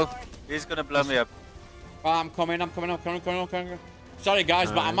tank. as well. He's gonna blow me up. Oh, I'm coming. Sorry guys,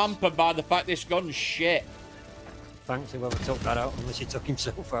 but I'm Nice. hampered by the fact this gun's shit. Thanks whoever took that out, unless he took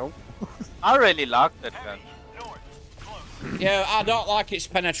himself out. I really like that gun. Yeah, I don't like its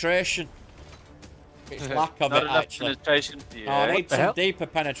penetration. Its lack of Not it, enough actually. penetration for you. Oh, I eh? need the some hell? deeper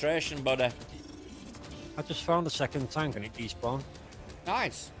penetration, buddy. I just found the second tank and it despawned.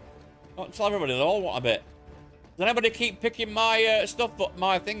 Nice. Don't tell everybody, they all want a bit. Does anybody keep picking my stuff up,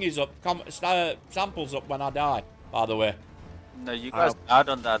 my thingies up, samples up when I die, by the way? No, you guys died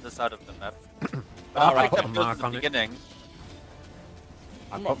on the other side of the map. But All I right. picked Put a up yours mark at the on it. beginning.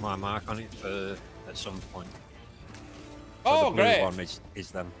 I put my mark on it for at some point. So Oh, the blue great. one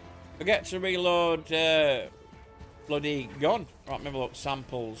is them. Forget to reload bloody gun. Right, remember, look,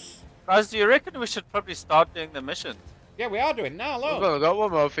 samples. Guys, do you reckon we should probably start doing the mission? Yeah, we are doing now, We've look. only got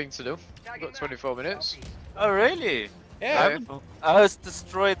one more thing to do. We've got 24 minutes. Oh, really? Yeah. Oh, it's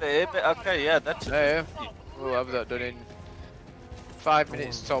destroy the air. Okay, yeah, that should Yeah, be easy. We'll have that done in 5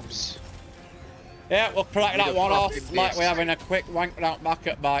 minutes tops. Yeah, we'll crack that Need a one off fucking like beast. we're having a quick wank out back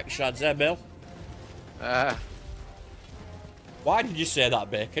at bike shads, eh, Bill? Why did you say that,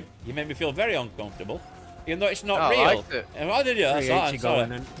 Bacon? You made me feel very uncomfortable. Even though it's not No, I real. liked it. Why did you? That's all right, 380 sorry.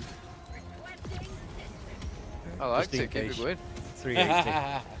 going in. I liked Just in it, keep it case. going.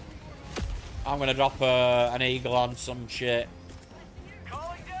 380. I'm gonna drop an eagle on some shit.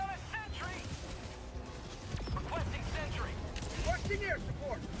 Calling down a sentry. Requesting sentry. Requesting air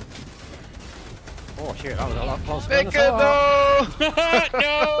support. Oh shit, that was a lot closer than I Bacon, thought. no!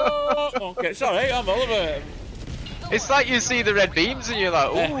 No! Okay, sorry, I'm all of it. It's like you see the red beams and you're like,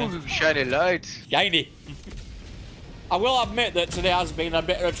 ooh, shiny light. Shiny. I will admit that today has been a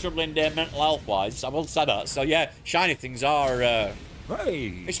bit of a troubling day mental health wise. I will say that. So yeah, shiny things are.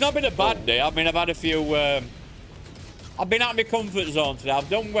 Hey! It's not been a bad day. I mean, I've had a few. I've been out of my comfort zone today. I've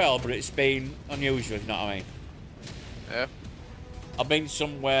done well, but it's been unusual. You know what I mean? Yeah. I've been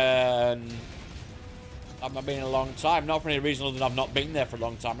somewhere. And I've not been in a long time. Not for any reason other than I've not been there for a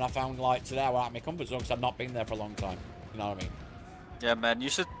long time. And I found like today I was out of my comfort zone because I've not been there for a long time. You know what I mean? Yeah, man, you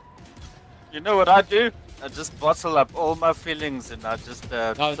should. You know what I do? I just bottle up all my feelings and I just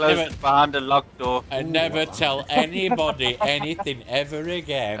close never- it behind a locked door. And never tell anybody anything ever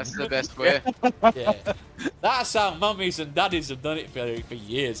again. That's the best way. Yeah. That's how mummies and daddies have done it for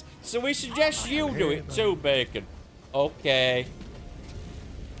years. So we suggest you do it too, Bacon. Okay.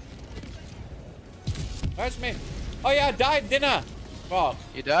 Where's me? Oh yeah, I died, didn't I? Fuck.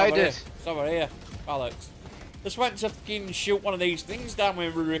 You died Over it. here. It's over here, Alex. Just went to fucking shoot one of these things down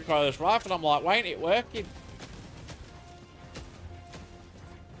with a recoilless rifle and I'm like, why ain't it working?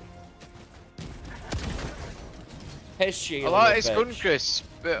 Piss shield. I like you this gun, bitch. Chris,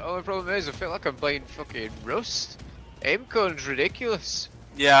 but the only problem is I feel like I'm playing fucking Rust. Aim gun's ridiculous.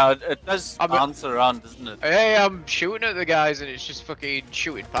 Yeah, it does I'm a- bounce around, doesn't it? Hey, I'm shooting at the guys and it's just fucking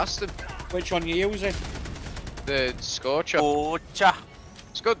shooting past them. Which one you using? The Scorcher. Oh, cha.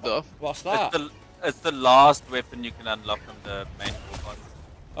 It's good though. What's that? It's the last weapon you can unlock from the main weapon.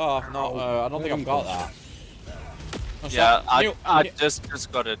 Oh, no, I don't think I've got that. What's Yeah, that? I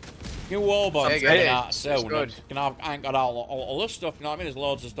just got it. New warbonds Yeah, coming it. out It's soon. good. And I ain't got all this stuff, you know what I mean? There's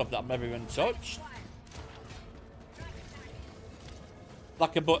loads of stuff that I've never even touched.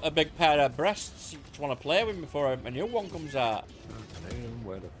 Like a big pair of breasts you just want to play with before a new one comes out.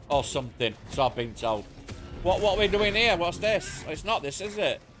 Or something, so I've been told. What are we doing here? What's this? It's not this, is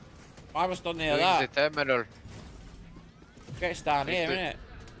it? Why have I stood near that? The terminal. It's down here, isn't it?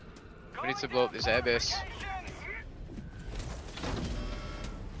 We need to blow up this airbase.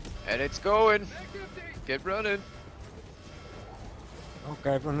 And it's going. Get running.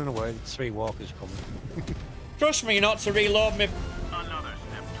 Okay, running away. 3 walkers coming. Trust me not to reload me. Another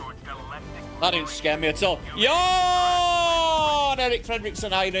step towards galactic. That didn't scare me at all. Yawn! Eric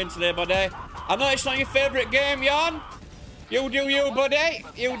Fredrickson, how you doing today, buddy? I know it's not your favourite game, Yawn. You do you, buddy.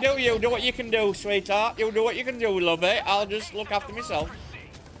 You do you. Do what you can do, sweetheart. You do what you can do, love it. I'll just look after myself.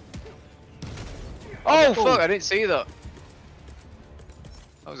 Oh, fuck, I didn't see that.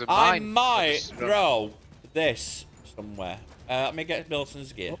 That was a I mine. might throw this somewhere. Let me get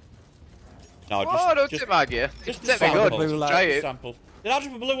Bilson's gear. No, Oh, don't take my gear. just Take a me gun. sample. Blue light. Try it. Sample. Did I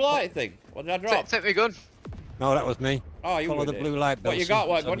drop a blue light thing? What did I drop? Take me gun. No, that was me. Oh, you Follow would the blue light. What you got?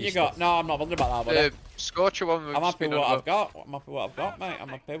 What you got? No, I'm not bothered about that, The buddy. Scorcher one. I'm happy with what I've got. I'm happy with what I've got, mate. I'm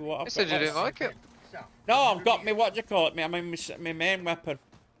happy with what I've I said got. you didn't like it. No, I've got me, what do you call it? I mean, my main weapon.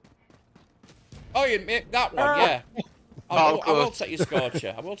 Oh, that one, yeah. I will take your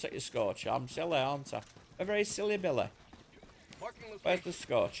Scorcher. I will take your Scorcher. I'm silly, aren't I? A very silly Billy. Where's the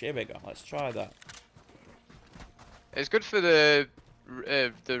Scorcher? Here we go. Let's try that. It's good for the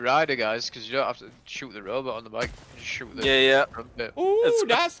rider guys because you don't have to shoot the robot on the bike. You just shoot the Yeah. front bit. Ooh, It's good.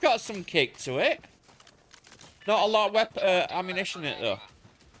 that's got some kick to it. Not a lot of ammunition in it, though.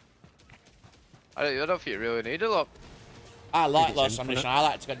 I don't think you really need a lot. I like it's lots of infinite. ammunition. I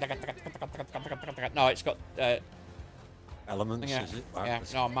like to go... No, it's got... Elements, yeah, is it? yeah,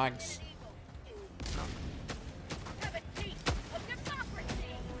 no, mags.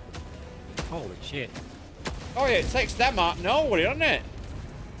 Holy shit. Oh, yeah, it takes them out. No worry, doesn't it?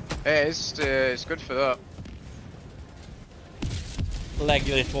 Hey, it's good for that.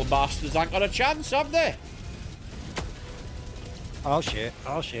 Leggy little bastards ain't got a chance, have they? Oh shit,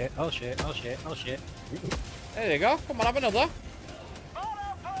 oh shit, oh shit, oh shit, oh shit. There you go. Come on, have another.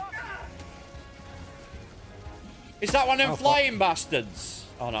 Is that one of them flying bastards?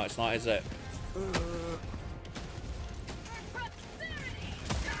 Oh, no, it's not, is it?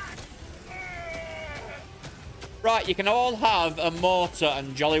 Right, you can all have a mortar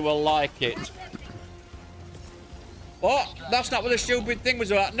and Jolly will like it. What? That's not what the stupid thing was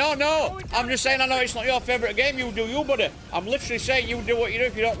about. No, I'm just saying I know it's not your favourite game. You do you, buddy. I'm literally saying you do what you do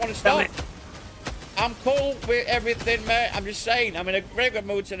if you don't want to stop. I'm cool with everything, mate. I'm just saying, I'm in a very good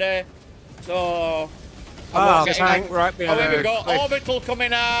mood today. So... Oh, tank right behind. Oh, here we go. Orbital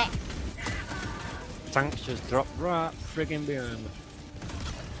coming out. Tank's just dropped right friggin' behind me.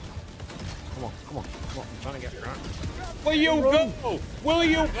 Come on, come on, come on. I'm trying to get right. Will you go? Will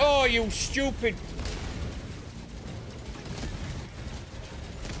you? Oh, you stupid.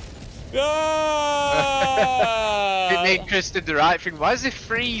 Ah! It made Chris did the right thing. Why is there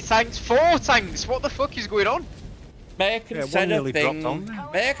 3 tanks, 4 tanks? What the fuck is going on? Make and said a thing.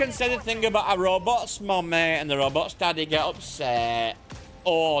 Make and said a thing about a robot's mummy and the robot's daddy get upset.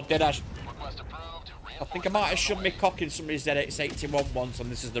 Or did I? I think I might have shoved me cock in somebody's ZX81 once, and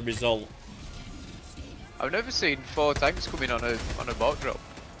this is the result. I've never seen 4 tanks coming on a boat drop.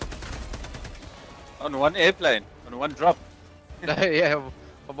 On one airplane, on one drop. Yeah,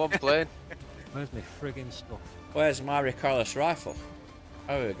 on one plane. Where's my friggin' stuff? Where's my recoilless rifle?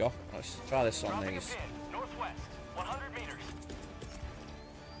 Oh, here we go. Let's try this on these. Northwest, 100 meters.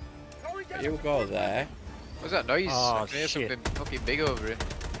 You go there. What's that noise? Oh, I can hear shit. something fucking big over here.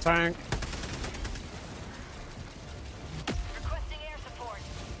 Tank. Requesting air support.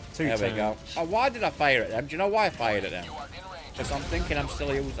 2 There tanks. we go. Oh, why did I fire at them? Do you know why I fired at them? Because I'm thinking I'm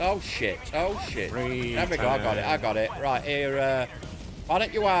still using... Oh, shit. Oh, shit. 3 There we go. I got it. I got it. Right, here, why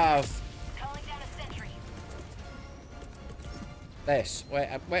don't you have Calling down a sentry. this? Wait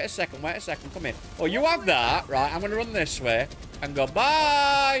a second. Wait a second. Come in. Oh, you have that. Right, I'm going to run this way and go,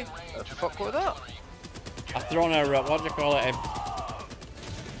 bye. What the fuck was that? I've thrown a, what do you call it?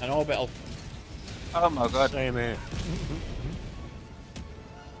 An orbital. Oh my god. Same here.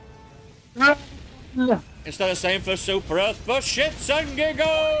 Instead of saying for Super Earth, for shits and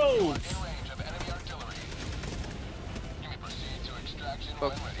giggles.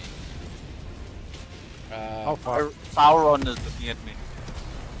 Fuck. How far? Sauron is looking at me.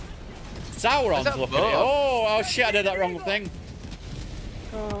 Sauron's that looking at it. boat? Oh shit, I did that wrong thing.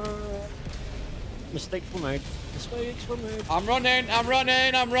 Mistakes were made. Mistakes were made. I'm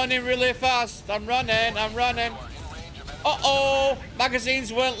running really fast. I'm running. Uh-oh!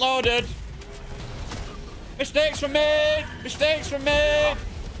 Magazines weren't loaded. Mistakes were made.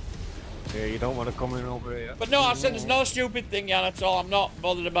 Yeah, you don't want to come in over here. But no, I said there's no stupid thing yet at all. I'm not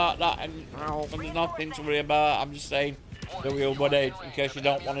bothered about that, and there's nothing to worry about. I'm just saying that we would in case you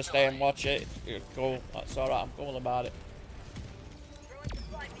don't want to stay and watch it. You're cool. That's alright. I'm cool about it.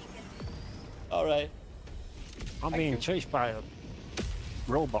 Alright. I'm being chased by a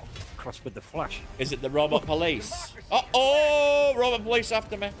robot crossed with the Flash. Is it the robot police? Uh-oh! Robot police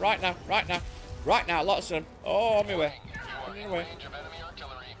after me. Right now. Lots of them. Oh, on my way.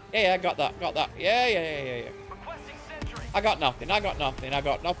 Yeah, I got that. Yeah. I got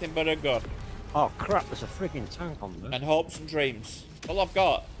nothing but a gun. Oh crap, there's a frigging tank on there. And hopes and dreams. All I've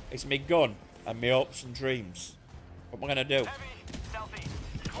got is me gun and me hopes and dreams. What am I gonna do?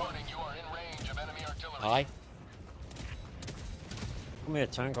 Hi. Come here,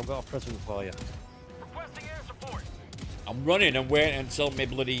 tank, I've got a present for you. I'm running and waiting until me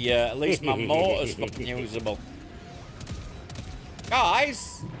bloody, at least my motor's fucking usable.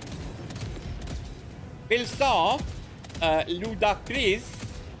 Guys! Wilson, Ludacris.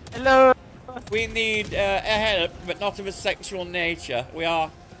 Hello. We need a help, but not of a sexual nature. We are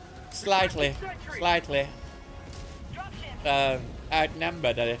slightly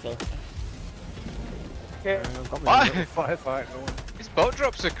outnumbered a little. Okay. What? Firefight. These boat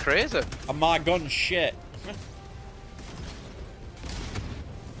drops are crazy. And my gun's shit.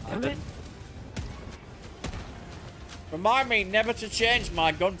 Damn it. Remind me never to change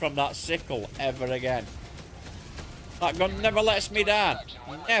my gun from that sickle ever again. That gun never lets me down.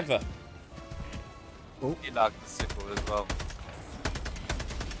 Never. You like the sickle as well.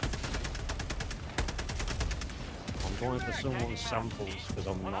 I'm going for someone's samples because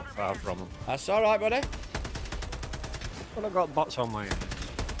I'm not far from them. That's alright, buddy. But I've got bots on my end.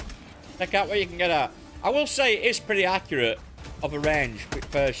 Check out where you can get at. I will say it's pretty accurate of a range with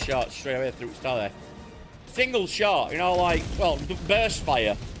first shot straight away through Starlight. Single shot, you know, like, well, burst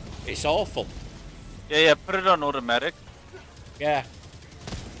fire. It's awful. Yeah, put it on automatic. Yeah.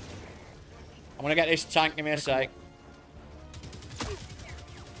 I'm gonna get this tank, give me a sec.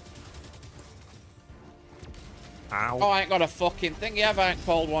 Ow. Oh, I ain't got a fucking thing yet. I ain't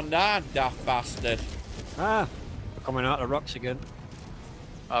called one down, daft bastard. Ah, they're coming out of the rocks again.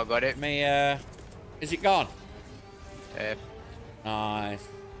 Oh, got it. Me, is it gone? Yeah. Nice.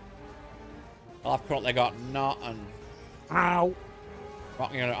 Well, I've currently got nothing. Ow.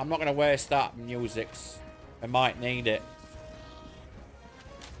 I'm not gonna waste that musics. I might need it.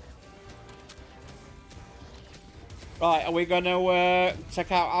 Right, are we gonna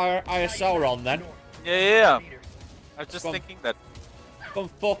take out our ISO on then? Yeah. I was just thinking that. Come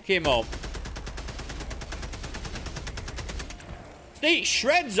fuck him up. See,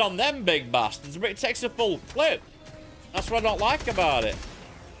 shreds on them big bastards, but it takes a full clip. That's what I don't like about it.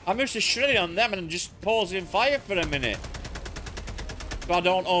 I'm used to shredding on them and just pausing fire for a minute. So I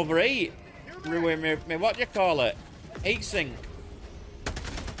don't overeat. Ruin me, what do you call it? Heat sink.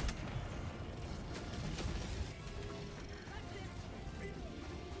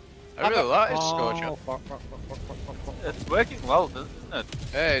 I really like this scorcher. It's working well, doesn't it?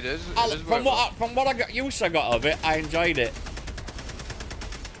 Yeah, it is. From what I got use I got of it, I enjoyed it.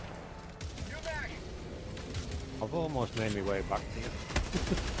 I've almost made my way back to you.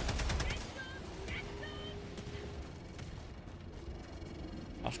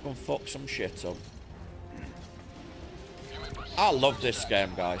 Let's go and fuck some shit up. I love this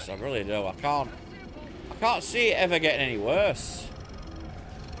game, guys. I really do. I can't see it ever getting any worse.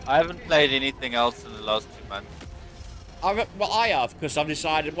 I haven't played anything else in the last 2 months. Well, I have, because I've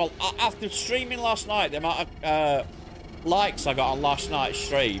decided, well, after streaming last night, the amount of likes I got on last night's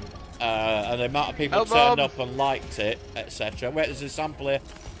stream, and the amount of people turned up and liked it, etc. Wait, there's a sample here.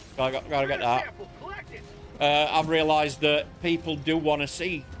 Gotta get that. I've realised that people do want to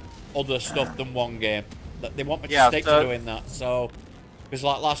see other stuff than one game. That they want me to stick to doing that. So, because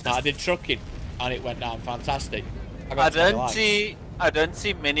like last night I did trucking, and it went down fantastic. I don't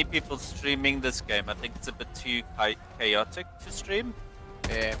see many people streaming this game. I think it's a bit too chaotic to stream.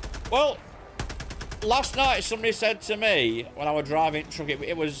 Yeah. Well, last night somebody said to me when I was driving trucking,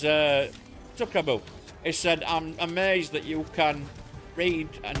 it was Tuckaboo. He said, "I'm amazed that you can read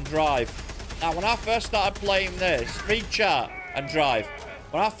and drive." Now, when I first started playing this, read chat and drive.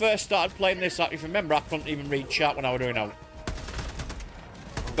 When I first started playing this, if you remember, I couldn't even read chat when I was doing it.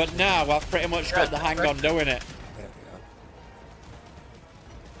 But now I've pretty much got the hang on doing it.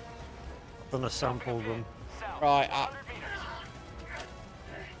 Done a sample run. Right.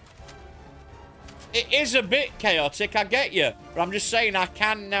 It is a bit chaotic, I get you. But I'm just saying I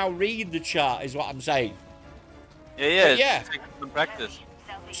can now read the chart, is what I'm saying. Yeah. Take some practice.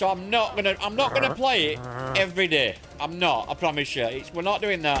 So I'm not gonna play it every day. I'm not, I promise you. We're not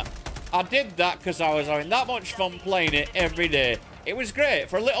doing that. I did that because I was having that much fun playing it every day. It was great.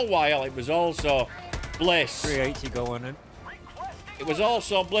 For a little while, it was also bliss. 380 going in. It was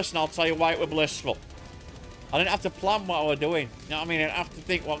also bliss, and I'll tell you why it was blissful. I didn't have to plan what I was doing. You know what I mean? I didn't have to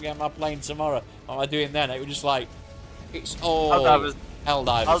think what game am I playing tomorrow. What am I doing then? It was just like, it's all...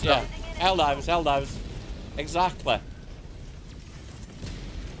 Helldivers, yeah. Helldivers. Exactly.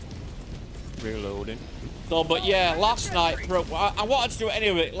 Reloading. So, but yeah, last night, I wanted to do it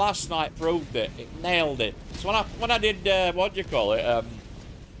anyway. Last night proved it. It nailed it. So when I did, what do you call it?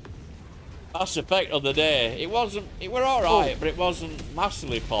 Mass Effect the other day, it were alright, but it wasn't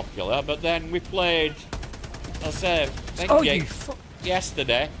massively popular. But then we played, I think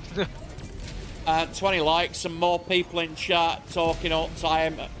yesterday. 20 likes and more people in chat talking all the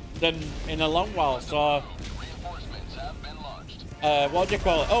time than in a long while. So, what do you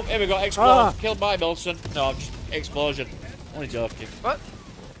call it? Oh, here we go. Explosion. Killed by Wilson. No, just explosion. Only joking. What?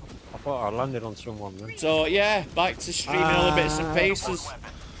 I thought I landed on someone then. So yeah, back to streaming all the bits and pieces.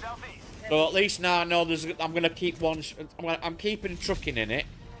 So at least now I know I'm gonna keep one. I'm keeping trucking in it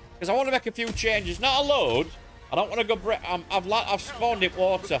because I want to make a few changes. Not a load. I don't want to go. I've spawned it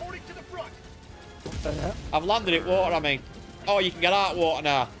water. I've landed it water. I mean, oh, you can get out water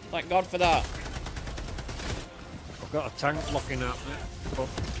now. Thank God for that. I've got a tank looking at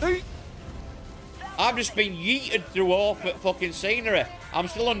me. I've just been yeeted through off at fucking scenery. I'm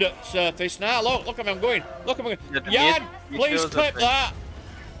still under surface now. Look at me, I'm going. Look at me. Yan, please clip that.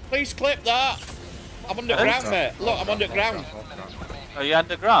 Please clip that. I'm underground, mate. Look, I'm underground. Are you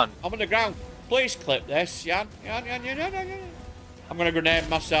underground? I'm underground. Please clip this, Yan. I'm gonna grenade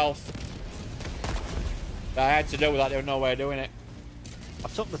myself. I had to do that. There was no way of doing it. I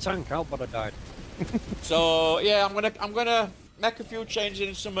took the tank out, but I died. So yeah, I'm gonna make a few changes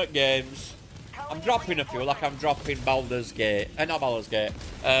in some games. I'm dropping a few, like I'm dropping Baldur's Gate, not Baldur's Gate.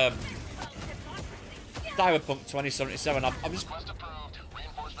 Cyberpunk 2077.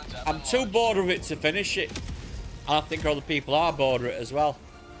 I'm too bored of it to finish it, and I think other people are bored of it as well.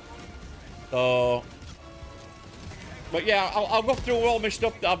 So, but yeah, I'll go through all my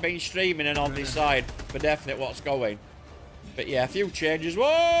stuff that I've been streaming and I'll decide for definite what's going. But yeah, a few changes.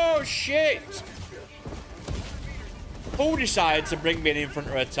 Whoa, shit! Who decided to bring me in front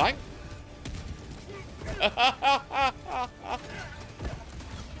of a tank?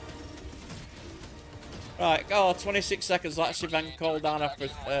 Right, 26 seconds. Let's see if I can call down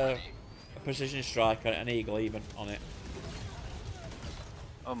a precision strike and an eagle even on it.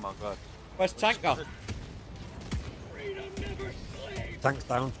 Oh my god. Where's the tank gone? Tank's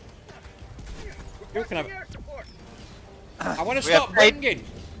down. You can have... I want to stop bringing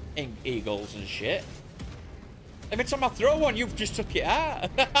eagles and shit. Every time I throw one, you've just took it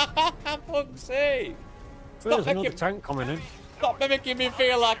out. Fuck's sake. There's another tank coming in. Stop making me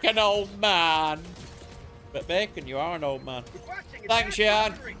feel like an old man. But Bacon, you are an old man. Thanks,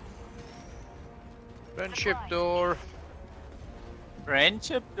 Jan. Friendship door.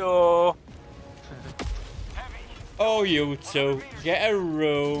 Friendship door. Oh, you two. Get a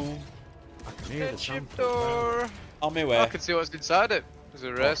room. I can hear the Friendship sample. door. On my way. I can see what's inside it. There's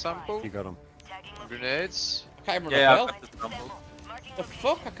a rare sample. You got him. Grenades. I can't even Yeah, run I've uphill. got the sample. The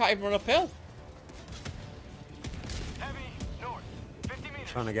fuck? I can't even run uphill. Heavy, north, 50 meters.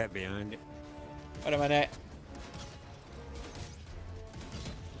 Trying to get behind it. Wait a minute.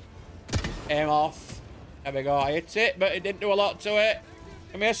 Aim off. There we go. I hit it, but it didn't do a lot to it.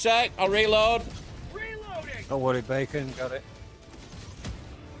 Give me a sec. I'll reload. Reloading. Don't worry, Bacon. Got it.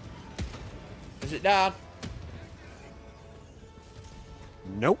 Is it down?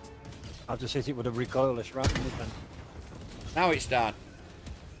 Nope. I just hit it with a recoilless right in the tank. Now it's down.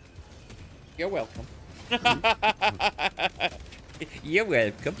 You're welcome. You're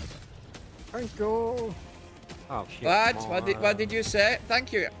welcome. Thank you. Oh shit. What did you say?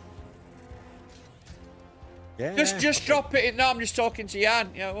 Thank you. Yeah. Just drop it in. No, I'm just talking to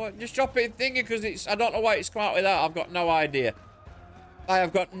Jan. You know, just drop it in thingy because it's. I don't know why it's come out with that. I've got no idea. I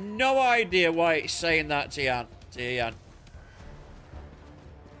have got no idea why it's saying that to Jan.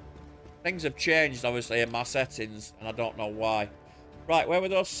 Things have changed, obviously, in my settings, and I don't know why. Right, where were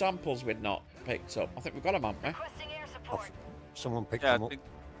those samples we'd not picked up? I think we've got them, haven't we? Requesting air support. Someone picked Yeah, them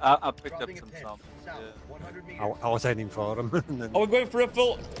I up. think I picked up some samples. Yeah. I was heading for them. And then Are we going for a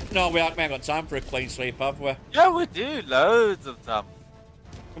full... No, we haven't got time for a clean sweep, have we? Yeah, we do loads of them.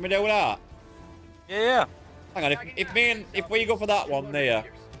 Can we do that? Yeah. Hang on, if we go for that one there,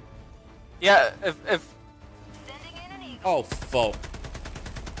 Yeah, if Sending in an eagle. Oh, fuck.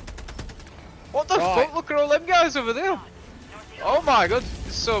 What the Right. fuck? Look at all them guys over there. Oh my god,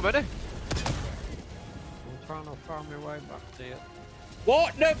 there's so many. I'm trying to find my way back to you.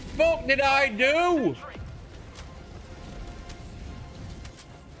 What the fuck did I do?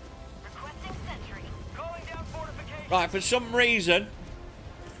 Requesting sentry. Calling down fortification. Right, for some reason,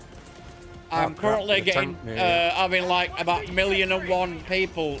 I'm Oh, crap, currently the getting, tank near having like about 1,000,001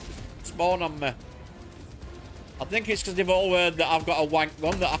 people spawn on me. I think it's because they've all heard that I've got a wank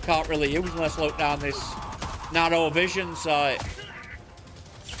gun that I can't really use unless I look down this narrow vision sight.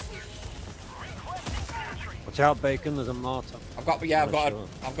 Watch out, Bacon, there's a mortar. I've got, yeah, I've got, Sure.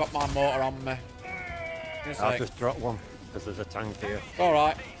 I've got my mortar on me. Just I'll like, just drop one, because there's a tank here. all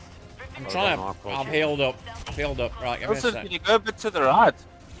right. I'm Oh, trying. no, I've got I'm you. healed up. I'm healed up. Right, give me a also, sec. can you go a bit to the right?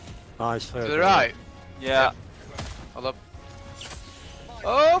 Nice. To the right. Yeah. Hold up.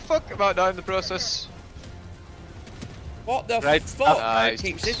 Oh fuck, I might die in the process. What the Right fuck? stuff. Nice.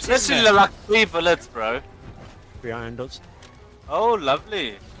 Keeps hitting Literally me. like 3 bullets, bro. Behind us. Oh,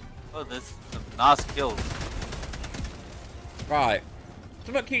 lovely. Oh, there's some nice kills. Right.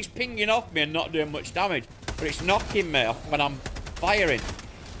 Something keeps pinging off me and not doing much damage, but it's knocking me off when I'm firing.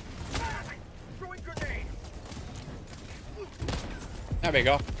 Throwing grenade. There we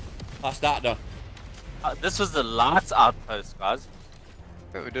go. That's that done. This was the lights outpost, guys.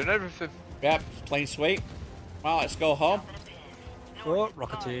 Wait, we're doing everything. Yep, plain sweet. Right, let's go home. Oh,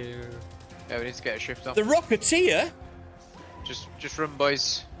 Rocketeer. Yeah, we need to get a shift on. The Rocketeer? Just run,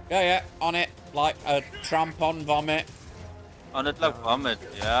 boys. Yeah, yeah, on it. Like a tramp on vomit. On it like vomit,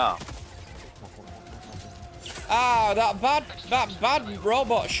 yeah. Ah, that bad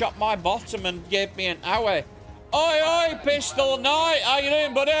robot shot my bottom and gave me an Owie. Oi, oi, Pistol Knight, how you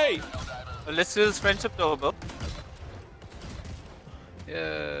doing, buddy? Well, let's do this friendship doorbell.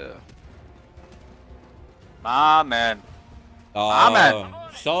 Yeah. My man. Oh, man.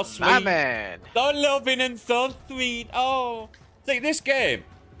 so sweet. My man. So loving and so sweet. Oh, see this game.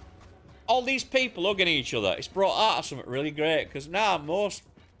 All these people hugging each other. It's brought out something really great because now most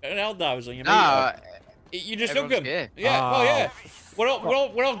Helldivers on your Nah, meet, you just hug them. everyone's gay. Yeah, well, yeah.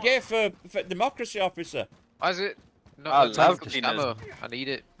 Oh. We're all gay for democracy, officer. why is it I not the love tank of penis. ammo? I need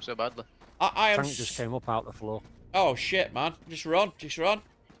it so badly. I am. Tank just came up out the floor. Oh shit, man! Just run, just run.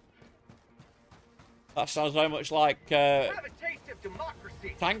 That sounds very much like Have a taste of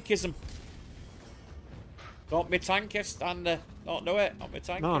democracy. tankism. Don't be tankist, and don't do it. Don't be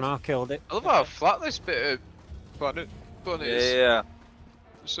tankist. No, I killed it. I love how flat this bit of planet is. Yeah.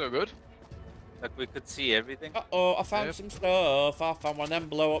 It's so good. Like we could see everything. Uh-oh, I found Yep. some stuff. I found one of them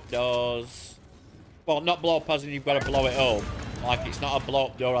blow-up doors. Well, not blow-up as in you've got to blow it up. Like, it's not a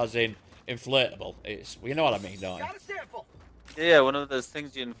blow-up door as in inflatable. It's, well, you know what I mean, don't you? Got a sample. Yeah, one of those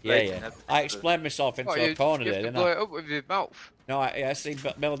things you Yeah, inflate. yeah. and have to- I explained myself into Oh, a you corner have there, to didn't blow I? it up with your mouth. No, yeah, see,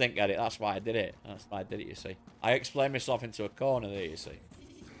 but Bill didn't get it. That's why I did it. That's why I did it, you see. I explained myself into a corner there, you see.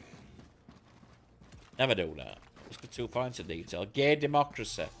 Never do that. Let's go too far into detail. Gay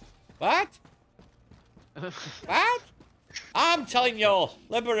democracy. What? What? I'm telling your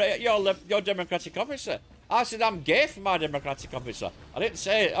your democratic officer. I said I'm gay for my democratic officer. I didn't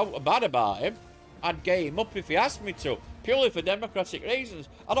say bad about him. I'd gay him up if he asked me to, purely for democratic reasons.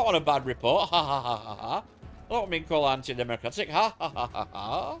 I don't want a bad report. Ha ha ha ha ha. I don't mean call anti-democratic. Ha ha ha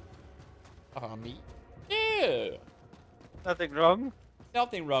ha ha. Me? No. Nothing wrong.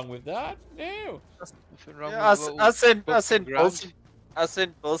 Nothing wrong with that. No. Nothing wrong Yeah, with I send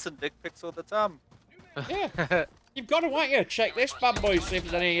ground. Wilson dick pics all the time. Yeah. You've got to, want you, check this bad boy, see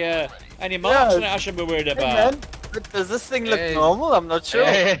if there's any marks in it I should be worried Hey, about. man, does this thing look Hey. normal? I'm not sure.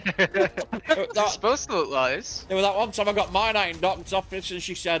 It's supposed to look like this. There was that one time I got mine out in Doc's office and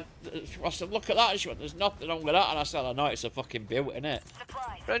she said, I said, look at that. And she went, there's nothing wrong with that. And I said, I know, it's a fucking built, innit?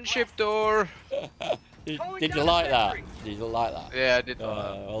 Supplies. Friendship door. Did you like that? Did you like that? Yeah, I did like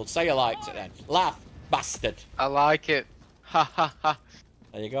Well, say you liked it then. Laugh, bastard. that. I like it. Ha ha ha.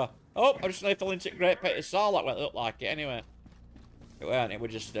 There you go. Oh, I just fell into a great bit of saw. That went look like it anyway. It weren't. It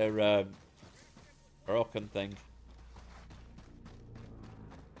was just a broken thing.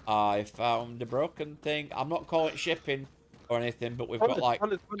 I found a broken thing. I'm not calling it shipping or anything, but we've got like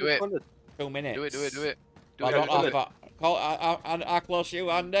Do it. 2 minutes. Do it, do it, do it. Do I it, don't do have it. that. How close are you,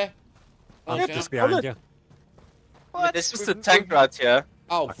 Andy? I'm Close just enough? behind you. What? There's just a We've- tank right here.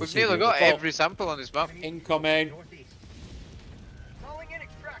 Oh, can We've see nearly the got other- every sample on this map. incoming. Northeast. Calling in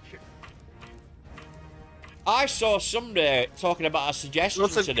extraction. I saw somebody talking about a suggestion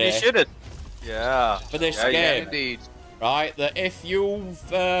Wilson, can you today shoot it? Yeah. for this Yeah, yeah. game, Indeed. right? That if you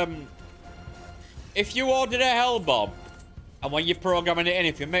ordered a hell bomb And when you're programming it in,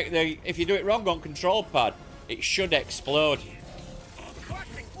 if you do it wrong on control pad, it should explode.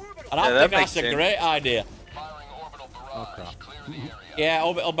 And I think that's a great idea. Oh crap. Yeah,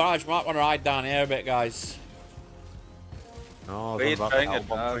 orbital barrage might want to ride down here a bit, guys. No, Where you about trying the it?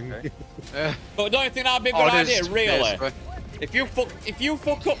 album Okay. thing. But don't you think that'd be a good idea, really? If you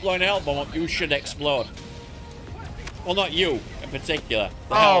fuck up blowing album up, you should explode. Well, not you in particular.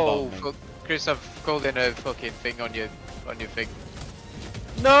 The Oh, Hellbound. fuck. Chris, I've called in a fucking thing on your thing.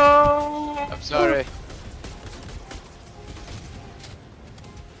 No! I'm sorry.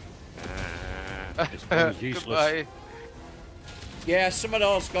 This one's useless. Goodbye. Yeah, some of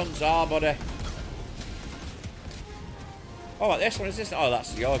those guns are, buddy. Oh, what, this one is this? Oh,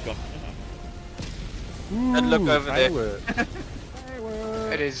 that's your gun. And look over there.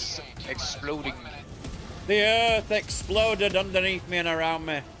 Fireworks. It is exploding. The earth exploded underneath me and around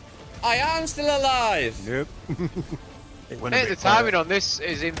me. I am still alive. Nope. It went a Hey, bit the timing quiet. on this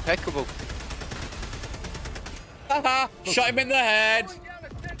is impeccable. Haha, shot him in the head.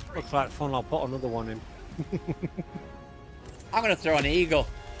 Looks like fun. I'll put another one in. I'm gonna throw an eagle.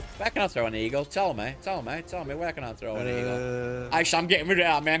 Where can I throw an eagle? Tell me, where can I throw an eagle? Actually, I'm getting rid of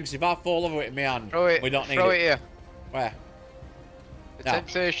that, man, because if I fall over it in my hand, Throw it. we don't need throw it it. here. Where? The No.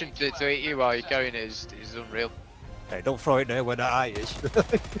 temptation to hit you while you're carrying it is unreal. Hey, don't throw it there where the eye is.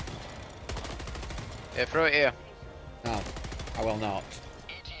 Yeah, throw it here. No, I will not.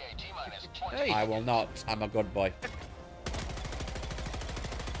 Hey. I will not. I'm a good boy.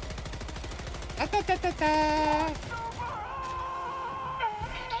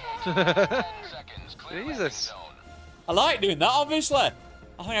 Jesus. I like doing that, obviously.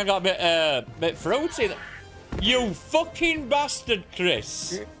 I think I got a bit fruity. You fucking bastard,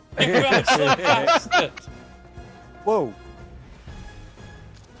 Chris. You absolute bastard. Whoa.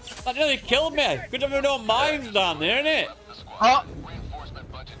 That nearly killed me. Could have no mines down there, innit? Oh.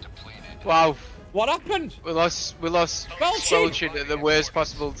 Wow. What happened? We lost Well, Squelching at the worst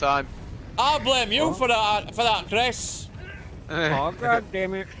possible time. I'll blame you for that, Chris. Oh, god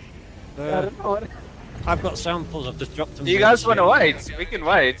damn it. I've got samples. I've just dropped them. Do you guys want to wait? We can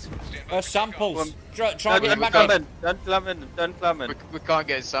wait. Samples. Try Don't getting back climb in. in. Don't climb in. Don't climb in. We can't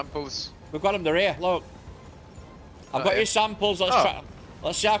get samples. We've got them, they're here, look. I've got yeah. your samples,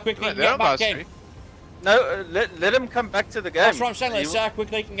 let's see how quickly you can They're get on back my in. screen. No, let him come back to the game. That's what I'm saying, let's You- see how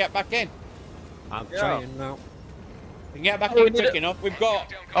quickly you can get back in. I'm Yeah. trying now. We can get back Oh, we in need quick it. enough. We've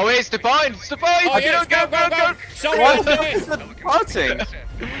got... Oh, it's the point! It's the point! Oh, yes, go. Sorry, Why I'll do is it. it parting?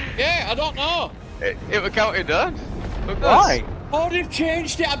 Yeah, I don't know. It was counting down. Look at Why? Oh, they've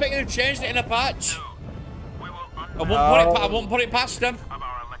changed it. I bet they've changed it in a patch. I won't put it past them.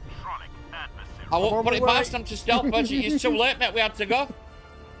 I won't put it past them to stealth punch it. It's too late, mate. We had to go.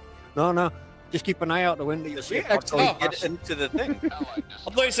 No. Just keep an eye out the window. You'll see We it pop actually going get past. into the thing.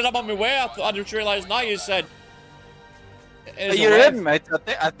 I thought you said I'm on my way. I just realised now you said... Here's a You're wave. in, mate.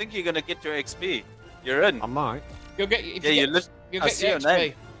 I think you're gonna get your XP. You're in. I might. You'll get... If Yeah, you you get, I see your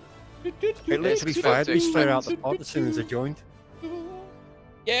name. It literally fired me straight out the pod as soon as I joined.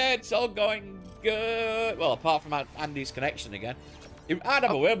 Yeah, it's all going good. Well, apart from Andy's connection again. I'd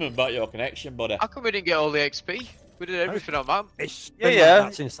have a word about your connection, buddy. How come we didn't get all the XP? We did everything on map. It's Yeah, been yeah. like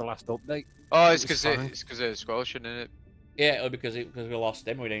that since the last update. Oh, it's It was because fine. of Squelching, innit? Yeah, it was because we lost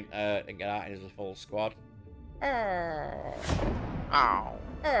him. We didn't get out as a full squad. Ow.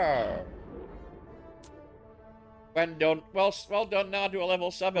 When done. Well done. Now do a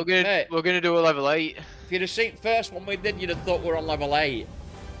level 7. We're Mate, gonna do a level 8. if you'd have seen first one we did, you'd have thought we were on level 8.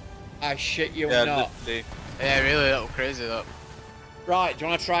 I shit you Yeah, not. literally. Yeah, really, that was crazy, that. Right, do you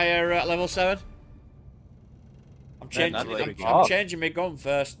want to try level 7? I'm changing. that's really I'm good. changing my gun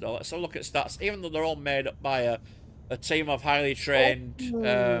first, though. Let's have a look at stats. Even though they're all made up by a team of highly trained,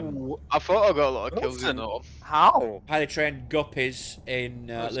 I thought I got a lot of kills Wilson. in that one. How? highly trained guppies in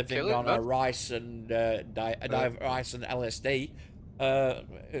That's living killing, on man. rice and rice and LSD.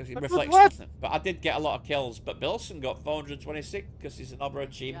 It reflects what? nothing. But I did get a lot of kills. But Bilson got 426 because he's an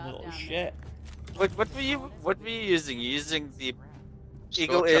overachieving little shit. What were you using? Using the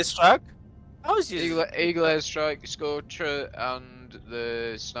Eagle Scorcher. airstrike? I was using Eagle airstrike, Scorcher, and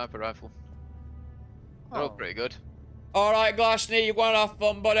the sniper rifle. They're all pretty good. All right, Glassney, you're going to have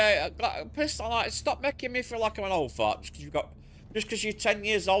fun, buddy. Pistol, like, stop making me feel like I'm an old fart just because you're 10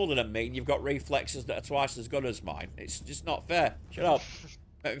 years older than me and you've got reflexes that are twice as good as mine. It's just not fair. Shut up.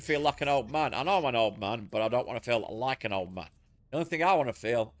 Make me feel like an old man. I know I'm an old man, but I don't want to feel like an old man. The only thing I want to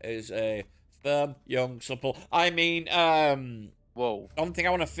feel is a firm, young, supple. I mean, Whoa. the only thing I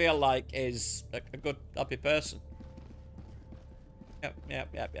want to feel like is a good, happy person. Yep.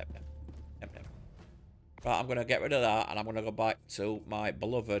 Right, I'm going to get rid of that, and I'm going to go back to my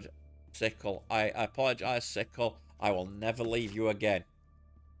beloved Sickle. I apologise, Sickle. I will never leave you again.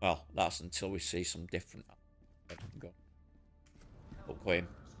 Well, that's until we see some different... Go. Queen.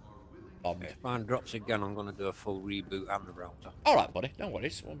 Bombed. If mine drops again, I'm going to do a full reboot and the router. Alright, buddy. No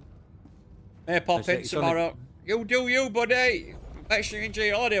worries. May pop in tomorrow. You do you, buddy. Make sure you enjoy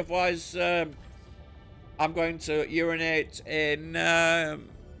your audio, otherwise I'm going to urinate in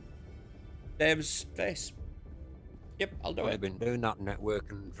Dave's face. Yep, I'll do it. I've been doing that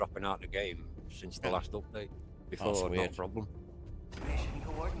network and dropping out the game since the last update. Before, no problem. Mission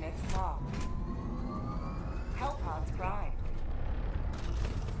coordinates locked. Hellpods primed.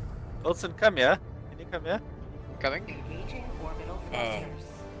 Wilson, come here. Can you come here? Coming. Engaging orbital filters.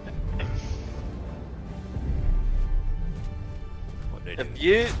 If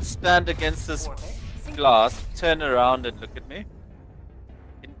you stand against this glass, turn around and look at me.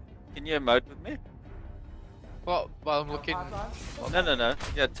 Can you emote with me? What? While I'm looking. No.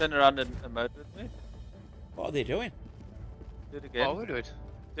 Yeah, turn around and emote with me. What are they doing? Do it again. Oh, we do it.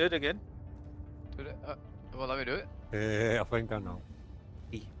 Do it again. Do it. Well, let me do it. I think I know.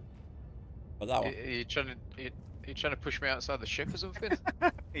 But that one. Are you trying to push me outside the ship or something?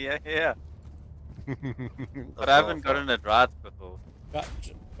 Yeah. But I haven't gotten it right before. What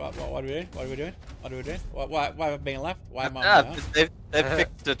are we doing? What are we doing? What are we doing? Why am I being left? Why am I Yeah, they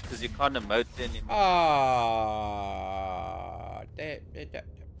fixed it because you can't emote anymore.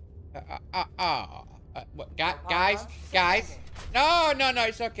 Guys. No,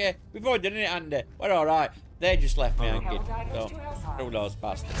 it's okay. We've already done it, Andy. We're alright. They just left me hanging. So, screw those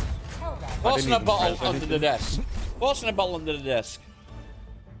bastards. What's in a bottle under the desk? What's in a bottle under the desk?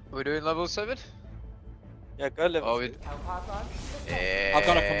 Are we doing level 7? Yeah, go level. Oh, I've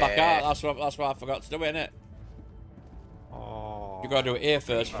got to come back out. That's what I forgot to do, innit? Oh. You got to do it here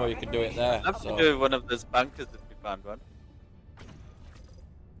first before you can do it there. I'll have to do one of those bunkers if we find one.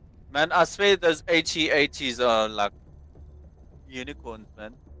 Man, I swear those HE80s are like unicorns,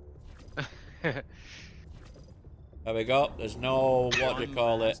 man. There we go. There's no, what do you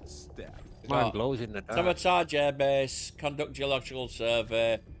call it? Mine blows in the dark. Sabotage airbase, conduct geological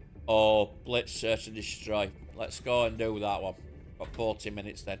survey, or blitz search and destroy. Let's go and do that one. Got 40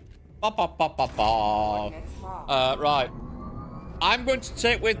 minutes then. Right. I'm going to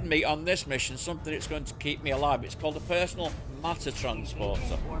take with me on this mission something that's going to keep me alive. It's called a personal matter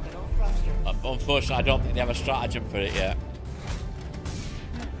transporter. Unfortunately, I don't think they have a stratagem for it yet.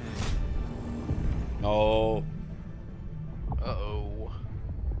 No. Uh-oh.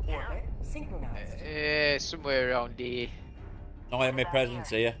 Orbit synchronized. Somewhere around here. No enemy presence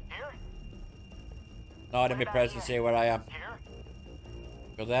here. No enemy presence here where I am.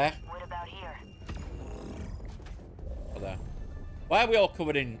 Go there. What about here? Go there. Why are we all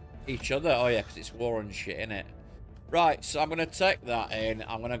covered in each other? Oh yeah, because it's war and shit, innit? Right, so I'm going to take that in.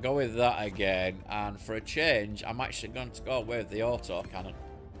 I'm going to go with that again. And for a change, I'm actually going to go with the autocannon.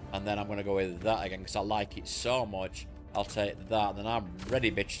 And then I'm going to go with that again because I like it so much. I'll take that and then I'm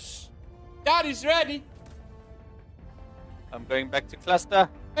ready, bitches. Daddy's ready. I'm going back to cluster.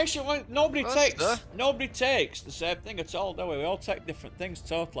 Actually, nobody takes the same thing at all, do we? We all take different things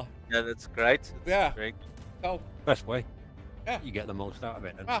totally. Yeah, that's great. That's Yeah. great. Go. Best way. Yeah. You get the most out of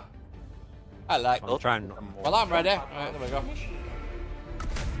it. Then. Ah. I like I'm it. trying not more. Well, I'm ready. Right, there we go.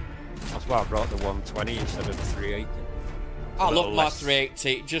 That's why I brought the 120 instead of the 380. I love my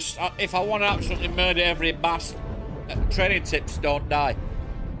 380. Just if I want to absolutely murder every bastard, training tips don't die.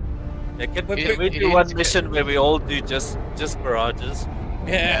 Yeah, can we do one mission where we all do just barrages?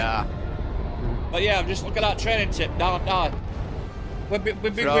 Yeah. But yeah, just look at that training tip. Don't die. We've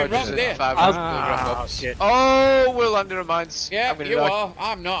been going wrong there. Shit. Oh, we're under mines. Yeah, you are.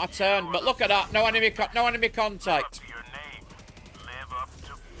 I'm not. I turned. But look at that. No enemy contact.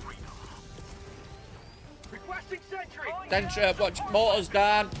 Requesting sentry. Then watch motors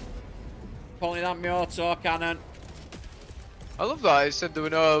down. Pulling out my auto cannon. I love that. It said there were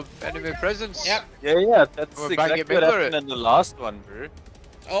no enemy presence. Yep. Yeah. That's We're exactly banging what into happened in the last one, bro.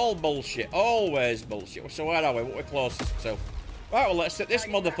 All bullshit. Always bullshit. So where are we? What we're closest to? Right, well, let's hit this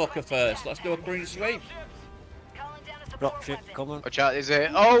motherfucker first. Let's do a clean sweep. Dropship coming. Watch out, is it?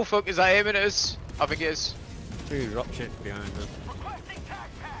 Oh, fuck, is that aiming at us? I think it is. 2 dropships behind us.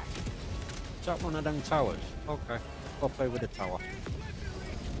 Is that one of them towers? Okay. Go play with the tower.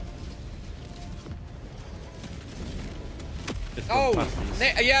 Oh,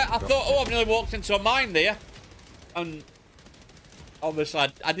 yeah, I thought, I've nearly walked into a mine there. And obviously,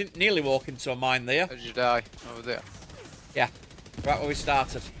 I didn't nearly walk into a mine there. How did you die? Over there. Yeah, right where we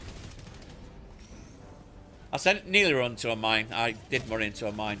started. I said nearly run to a mine. I did run into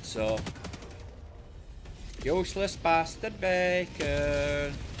a mine, so... Useless bastard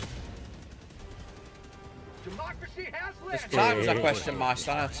bacon. Democracy has There's landed. times I question my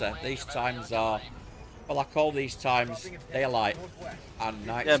sanity. These times are, well, I call these times daylight and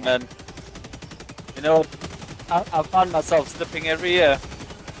night Yeah, time. man. You know, I found myself slipping every year.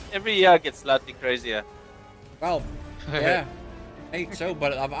 Every year gets slightly crazier. Well, yeah, me too.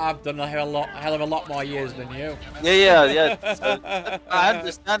 But I've done a hell of a lot more years than you. Yeah. So, I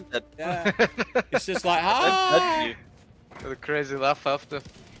understand that. Yeah, it's just like Don't judge you. With a crazy laugh after.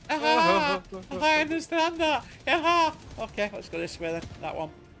 I understand that. Okay, let's go this way then. That one.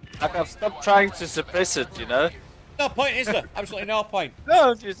 Like I've stopped trying to suppress it, you know. No point, is there? Absolutely no point. No,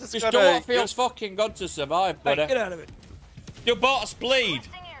 you just Just gotta. do what feels fucking good to survive, buddy. Get out of it. Your bots bleed.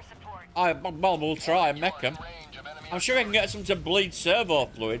 Requesting air support. Well, we'll try and make them. I'm sure I can get some to bleed servo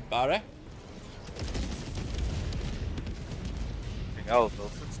fluid, Barry. Oh,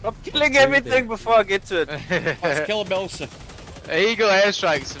 Wilson, stop killing everything before I get to it. Let's kill Bilson. Eagle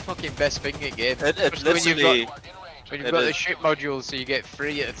airstrike is the fucking best thing in the game. It Especially literally. when you've it got the is. ship modules, so you get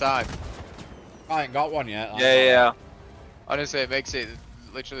 3 at a time. I ain't got one yet. Yeah. Honestly, it makes it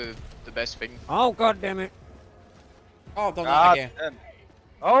literally the best thing. Oh, god damn it. Oh, I've done that God again. damn.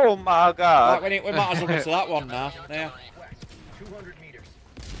 Oh my god. Right, we might as well go to that one now. Yeah. West, 200 meters.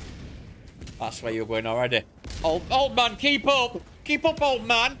 That's where you're going already. Old man, keep up! Keep up, old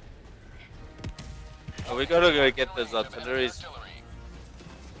man! Oh, we gotta go get those artilleries.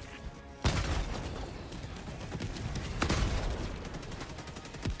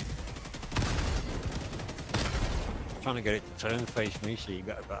 Trying to get it to turn face me so you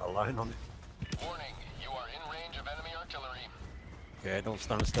get a better line on it. Warning, you are in range of enemy artillery. Yeah, don't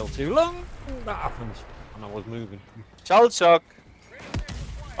stand still too long. That happens. And I was moving. Shell shock.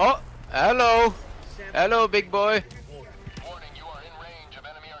 Oh, hello. Hello, big boy. Warning, you are in range of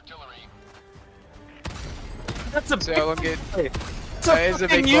enemy artillery. That's a See how long big it. It's That a is a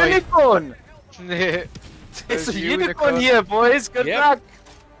fucking big boy. unicorn. It's It's a unicorn here, boys. Good Yep. luck.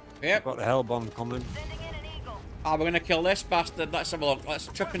 Yep. Got the hell bomb coming. Sending in an eagle. Oh, we're gonna kill this bastard. Let's have a look. Let's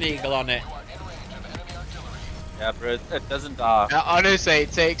chuck an eagle on it. You are in range of enemy artillery. Yeah, bro. It doesn't die. Honestly,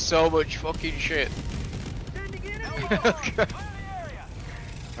 it takes so much fucking shit. Sending in an eagle.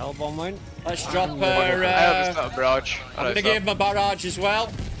 Hell bomb went. Let's drop I hope it's her. not a barrage. I'm gonna give him a barrage as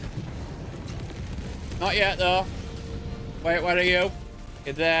well. Not yet though. Wait, where are you?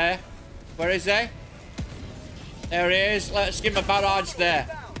 You're there. Where is he? There he is. Let's give him a barrage there.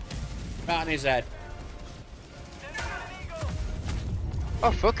 Right on his head. Oh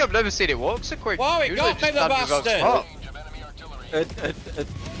fuck! I've never seen it walk so quick. Whoa, it Usually got me, just the stands on bastard. spot. Range of enemy artillery.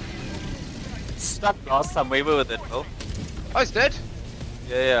 It stuck last time we were with it, Phil. Oh, it's dead.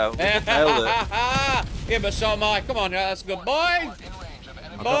 Yeah. We nailed it. Yeah, but so am I. Come on, yeah, that's good, boy. In range of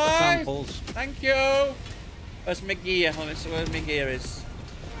enemy I got the Boys. samples. Thank you. Where's my gear? Let me see where my gear is.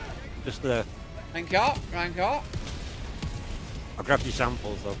 Just there. Rank up, rank up. I grabbed your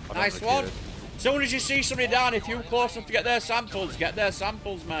samples though. I don't Nice know if one. you- As soon as you see somebody down, if you're close enough to get their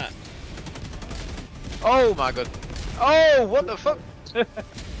samples, mate. Oh my god. Oh, what the fuck?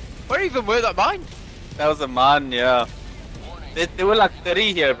 Where even were that mine? That was a man, yeah. There were like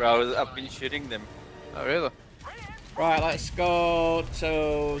 30 here, bro. I've been shooting them. Oh really? Right, let's go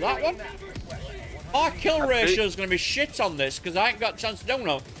to that one. Our kill ratio is going to be shit on this because I ain't got a chance to do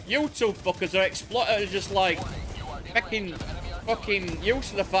no. You two fuckers are just like fucking used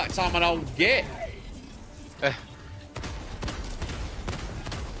to the fact I'm an old git.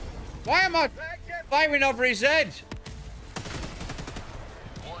 Why am I firing over his head?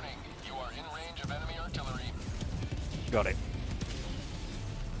 Warning, you are in range of enemy artillery. Got it.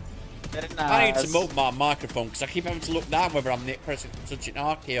 Very I need to nice. move my microphone because I keep having to look down whether I'm pressing touching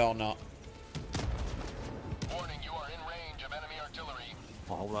R key or not. Warning, you are in range of enemy artillery.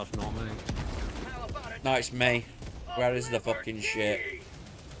 Oh, that's not me. No, it's me. Where is the fucking shit?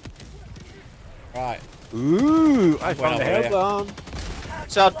 Right. Ooh, I Went found the over hell here. bomb.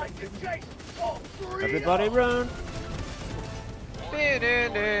 Shot. Everybody run.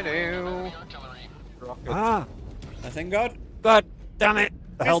 Artillery. Ah, Nothing good? god damn it.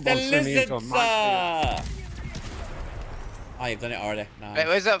 The hell Mr. bomb sent me into a Lizard, minefield. sir! Oh, you've done it already. Nice. Wait,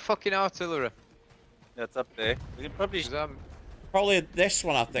 where's that fucking artillery? That's up there. We can probably. Is that- Probably this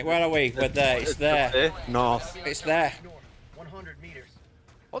one, I think. Where are we? We're there. It's up there. North. It's there. North, 100 meters.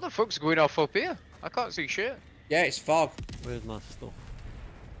 What the fuck's going off up here? I can't see shit. Yeah, it's fog. Where's my stuff?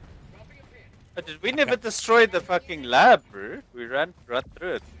 But did we never destroy the fucking lab, bro? We ran right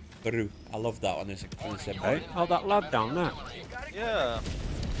through it. Brew. I love that one. It's a Hey, oh, that lad down there. Yeah.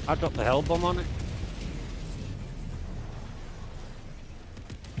 I dropped the hell bomb on it.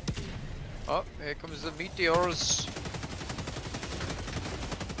 Oh, here comes the meteors.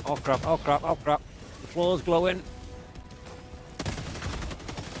 Oh crap, oh crap, oh crap. The floor's glowing.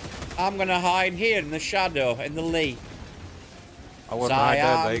 I'm gonna hide here in the shadow, in the lee. I wouldn't I hide there,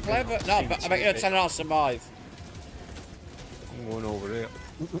 am Bacon. clever. No, but I bet you're 10 I'll survive. I'm going over here.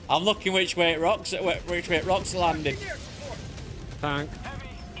 I'm looking which way it rocks landing. Tank.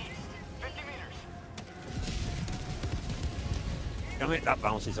 Damn it, that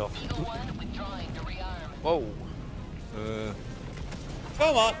bounces off. Whoa.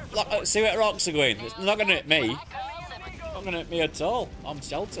 Come on, look, see where rocks are going. It's not gonna hit me. Not gonna hit me at all. I'm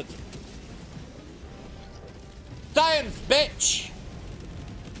sheltered. Science, bitch!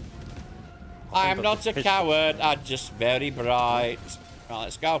 I am not a coward, I'm just very bright. Right,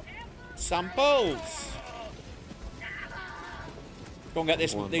 let's go. Samples! Go and get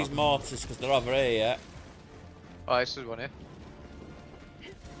these mortars, because they're over here, yeah. Oh, this is one here.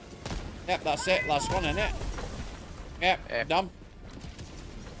 Yep, that's it. Last one, innit? Yep, done.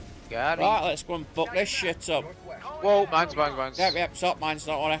 Got it. Right, let's go and fuck this shit up. Whoa, mines. Yep, stop mines,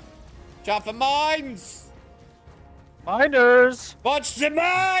 don't worry. Chat for mines! Miners! What's the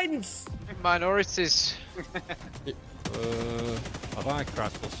mines? Minorities. Have I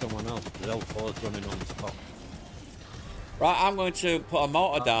crashed with someone else? Because L4's running on the spot. Right, I'm going to put a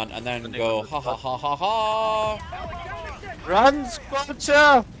motor down and then go ha ha ha ha ha. Run,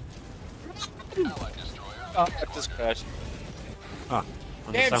 Squatcher! Oh, I just crashed. Ah,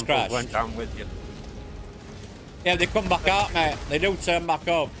 and the Game's samples crashed. went down with you. Yeah, they come back out, mate. They do turn back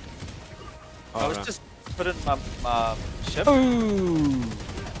up. I was Alright. just putting my ship. Ooh!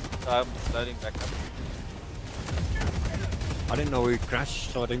 So I'm loading back up. I didn't know he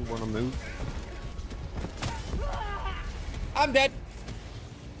crashed, so I didn't want to move. I'm dead.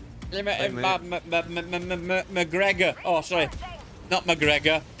 McGregor. Oh, sorry. Not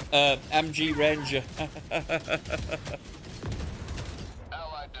McGregor. MG Ranger.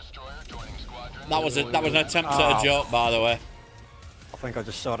 That was an attempt at a joke, by the way. I think I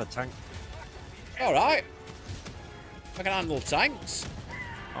just saw the tank. All right. I can handle tanks.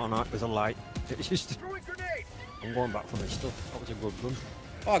 Oh no, it was a light. It's just... I'm going back for my stuff. That was a good run.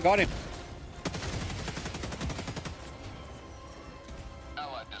 Oh, I got him.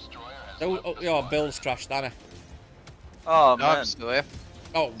 Oh, your Bill's crashed, Danny. Oh No, man, I'm still here.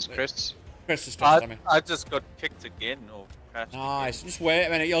 Oh, It's Chris. Chris has crashed, Danny. I just got kicked again or crashed. Nice. Just wait a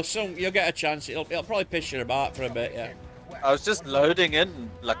minute. You'll get a chance. It'll probably piss you about for a bit, yeah. I was just loading in,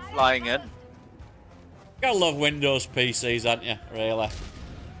 like flying in. Gotta love Windows PCs, aren't you? Really.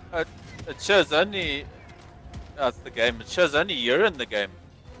 It shows only. That's the game. It shows only you're in the game.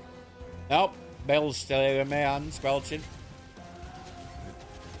 Nope. Bill's still here with me and squelching.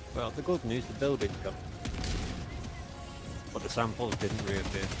 Well, the good news, the building got. But the samples didn't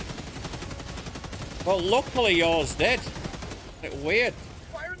reappear. Well, luckily yours did. Bit weird.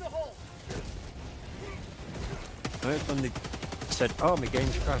 Fire in the hole. I heard when they said, oh, my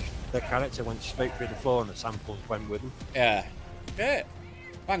game's crashed, the character went straight through the floor and the samples went with him. Yeah. Great.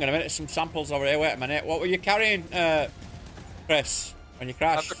 Hang on a minute. Some samples over here. Wait a minute. What were you carrying, Chris, when you I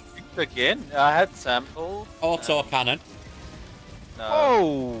crashed? got kicked again. I had samples. Auto cannon. No.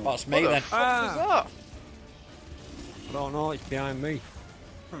 Oh! That's me then. What was that? I don't know, it's behind me.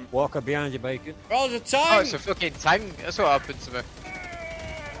 Walker behind you, Bacon. Oh, there's a Oh, tank! it's a fucking tank. That's what happened to me.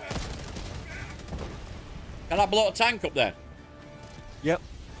 Can I blow a tank up then? Yep.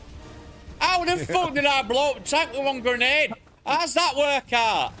 How the fuck did I blow up a tank with one grenade? How's that work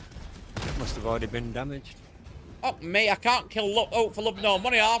out? It must have already been damaged. Oh, me, I can't kill Hope for Love No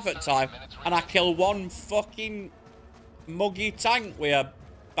Money half at the time. And I kill one fucking muggy tank with a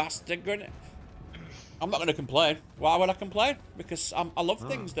bastard grenade. I'm not going to complain. Why would I complain? Because I love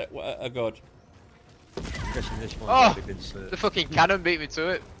things that are good. I'm guessing this one's Oh! already been searched. The fucking cannon beat me to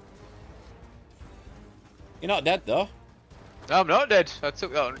it. You're not dead, though. No, I'm not dead. I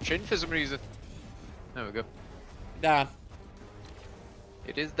took that on the chin for some reason. There we go. Down.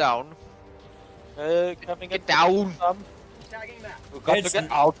 It is down. Coming Get in. down. Tagging map. We've got It's- to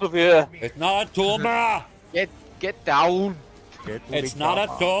get out of here. It's not a Toma! Get down. It's not a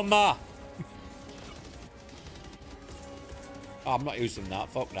Toma! Oh, I'm not using that.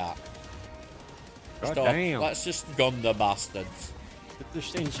 Fuck that. God Stop. damn. Let's just gun the bastards.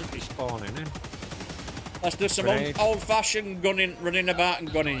 This thing's just respawning, eh? Let's do some Grenade. old-fashioned gunning, running about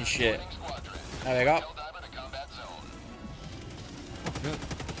and gunning shit. There we go. Yeah.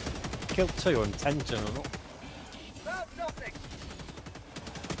 Killed 2 and 10 turn up. Found something.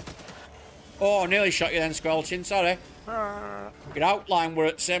 Oh, I nearly shot you then, Squelching. Sorry. Your outline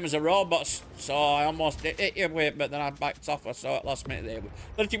were the same as a robot's, so I almost hit you with it, but then I backed off. I saw it last minute there.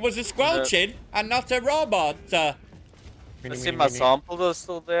 But it was a squelching and not a robot. I see my samples are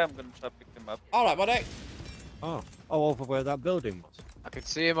still there. I'm gonna try to pick them up. All right, buddy. Oh, over where that building was. I can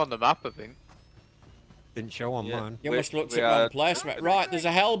see him on the map, I think. Didn't show on mine. You must look at wrong placement. Right, there's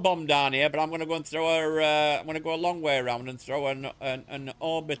a hell bomb down here, but I'm gonna go and throw a. I'm gonna go a long way around and throw an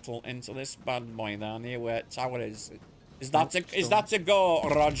orbital into this bad boy down here where tower is. Is that a go,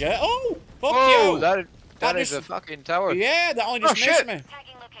 Roger? Oh, fuck you! That is a fucking tower. Yeah, that only just missed me.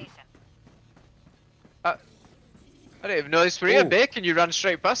 Tagging location. I didn't even know this was here. Bacon, you ran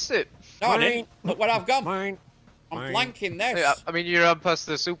straight past it. No, I didn't. Look where I've gone. Mine. I'm flanking this. Yeah, I mean, you ran past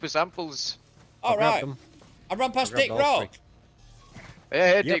the super samples. All right. I ran past Dick Rock.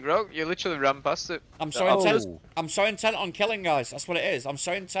 Yeah, Dick Rock. You literally ran past it. I'm so intent on killing, guys. That's what it is. I'm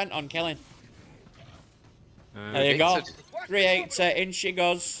so intent on killing. There you go. 380, in she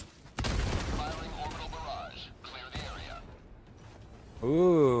goes. Firing orbital barrage. Clear the area.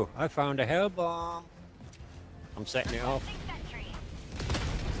 Ooh, I found a hell bomb. I'm setting it off. Sentry.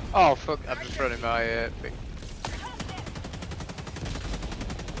 Oh fuck! I'm just running my thing.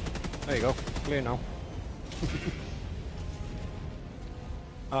 There you go. Clear now.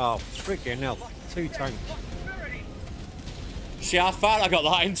 Oh, freaking hell. 2 tanks. See how far I got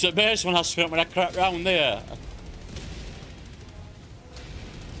that into base when I crept round there.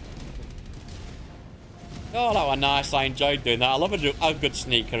 Oh, that was nice. I enjoyed doing that. I love a good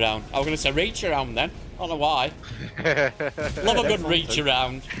sneak around. I was going to say reach around then. I don't know why. Love a good reach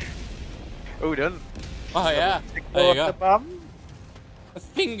around. Oh, done. Oh, yeah. There you go. Bum. A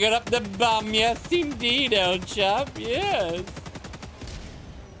finger up the bum, yes, indeed, old chap. Yes.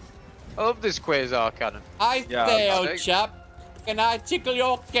 I love this quasar cannon. I say, old chap. Can I tickle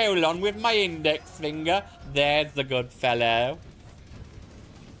your colon with my index finger? There's the good fellow.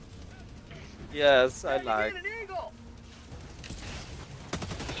 Yes, I like. An eagle.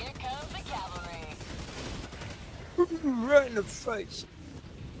 Here comes the cavalry. Right in the face.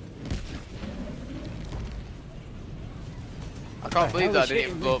 I can't believe that I didn't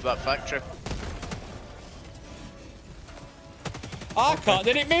even blow up that factory. I can't.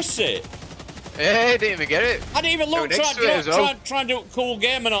 Did it miss it? Hey, didn't even get it. I didn't even look. Next to it as well. Try and do a cool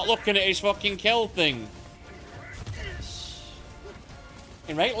game and not looking at his fucking kill thing.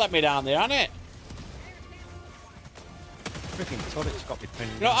 Right, let me down there, hasn't it? Freaking turret's got me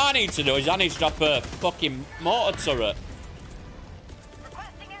pinned. You know what I need to do is I need to drop a fucking mortar turret.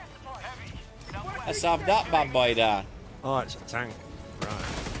 Requesting air support. Let's have that bad boy down. Oh, it's a tank.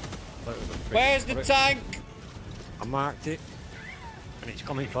 Right. Where's the tank? I marked it. And it's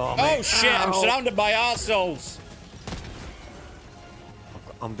coming for me. Oh shit, I'm Ow. surrounded by arseholes.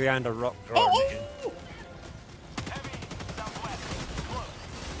 I'm behind a rock drawing it in. Oh!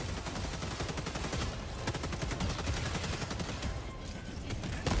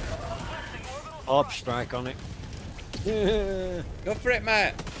 Orb strike on it. Go for it,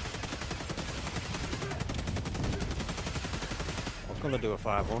 mate. I was going to do a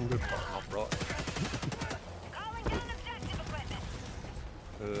 500, but I've not brought it. Calling down objective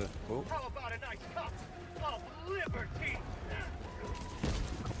equipment. Oh, How about a nice cup of liberty?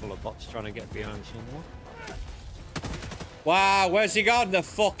 a couple of bots trying to get behind someone. Wow, where's he gone, the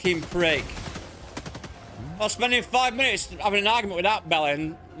fucking prick? I was spending 5 minutes having an argument with that Bella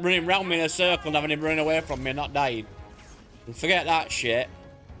and running round me in a circle and having him run away from me and not dying. And forget that shit.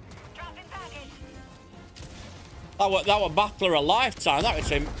 Dropping package. That was battle of a lifetime, that was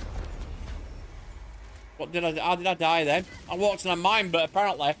him. How did I die then? I walked in a mine, but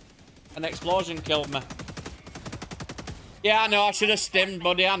apparently an explosion killed me. Yeah, I know, I should have stimmed,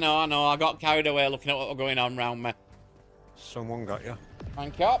 buddy, I know. I got carried away looking at what was going on around me. Someone got you.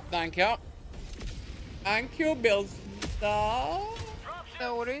 Thank you, thank you. Thank you, Bill Star.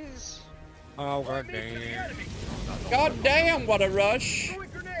 No worries. Oh, god damn. God damn, what a rush. Throwing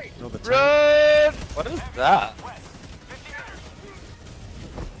grenade. Another tank. Run! What is that?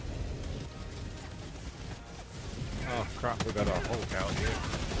 Oh crap, we got a Hulk out here.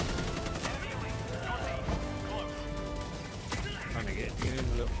 Trying to get you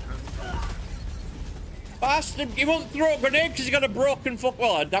in, little tank. Bastard, he won't throw a grenade because he's got a broken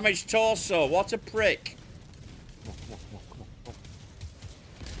a damaged torso. What a prick.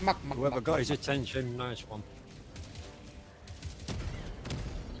 Whoever got his attention, nice one.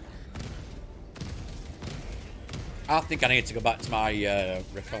 I think I need to go back to my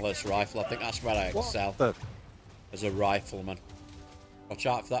recoilless rifle. I think that's where I excel as a rifleman. Watch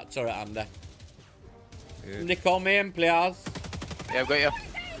out for that turret, Andy. Yeah. Somebody call me in, please. Yeah, I've got you.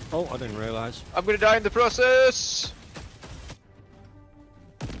 Oh, I didn't realise. I'm gonna die in the process.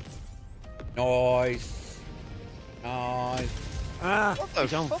 Nice. Nice. Ah, What the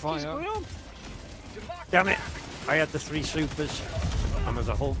he's on fuck fire. is going on? Damn it! I had the 3 supers, and there's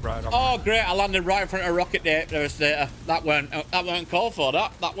a Hulk right on. Oh, great! I landed right in front of a rocket devastator. That weren't called for.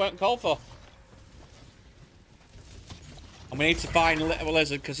 That weren't called for. And we need to find Little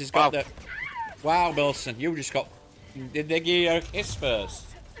Lizard because he's got the. Wow, Wilson, you just got. Did they give you a kiss first?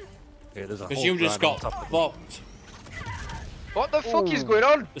 Yeah, there's a Because Hulk you just right on got top of it. fucked. What the fuck is going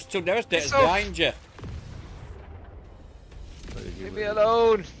on? There's 2 devastators It's up. behind you. Leave me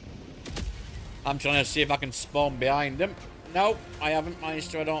alone. I'm trying to see if I can spawn behind him. Nope, I haven't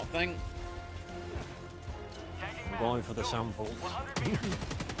managed to, I don't think. I'm going for the samples.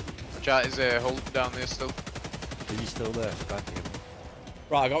 Chat is a Hulk down there still. Are you still there? Backing him.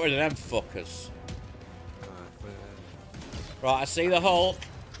 Right, I got rid of them fuckers. Right, Right, I see the Hulk.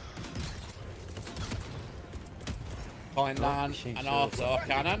 Point Oh, down machine an sword. auto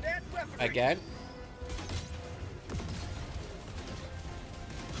cannon. Again.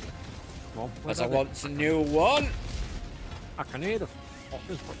 Come on, Because I where are want a new one. they? I can hear the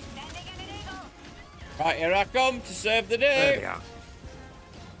fuckers. Right, here I come to save the There they day. are.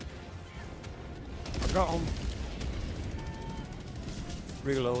 I got them.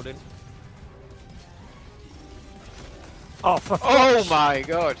 Reloading. Oh, for Oh fuck's my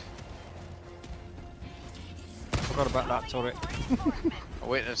god. Forgot about that turret. I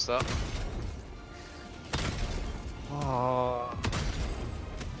witnessed that. Oh.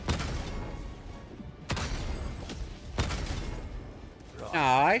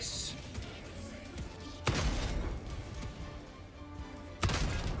 Nice.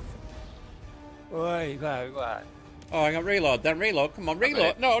 Wait. Oh, hang on, reload then, reload. Come on,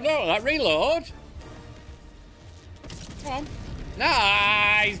 reload. No, that reload. Come on.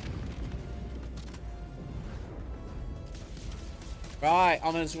 Nice. Right,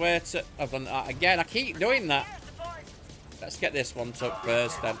 on his way to... I've done that again. I keep doing that. Let's get this one took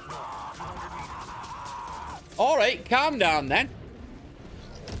first then. Alright, calm down then.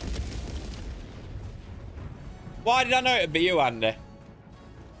 Why did I know it'd be you, Andy?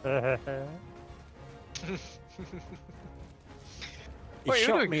 He What are you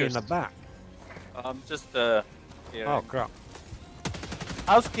shot doing, me in the Kirsten? back. Just Oh yeah. crap.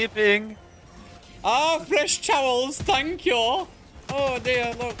 Housekeeping. Oh, fresh towels, thank you. Oh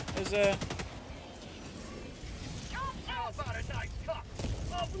dear, look, there's a... How about a nice cup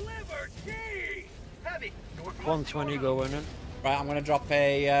of liver tea? Heavy. 120 going in. Right, I'm gonna drop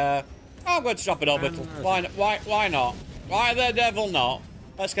a... I'm going to drop an orbital. Why not? Why the devil not?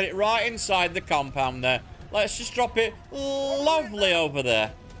 Let's get it right inside the compound there. Let's just drop it lovely over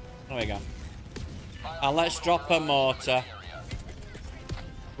there. There we go. And let's drop a mortar.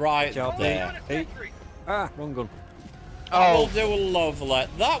 Right Job, there. Hey. Ah, wrong gun. That will Oh, do lovely.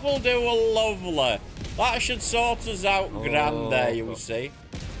 That will do lovely. That should sort us out grand there, you will see.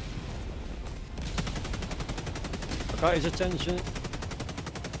 I got his attention.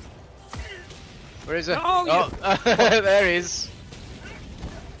 where is it? No, Oh, there he is.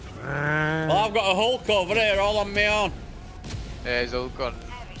 Well, I've got a Hulk over here all on my own. Yeah, he's all gone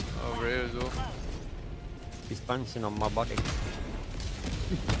over here as well. He's bouncing on my body.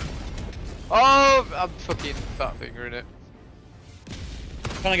 Oh, I'm fucking fat fingering it.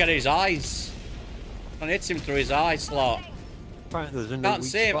 Trying to get his eyes. Trying to hit him through his eye slot. Apparently there's a new Can't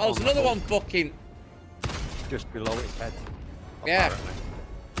weak see him. spot Oh, there's on that another one Hulk, fucking... just below its head. Yeah. Apparently.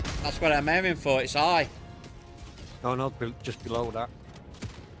 That's what I'm aiming for, its eye. No, just below that.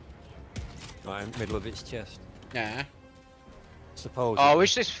 Right in the middle of its chest. Yeah. Suppose. Oh, I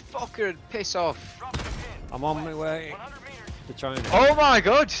wish this fucker would piss off. I'm on my way to China. Oh my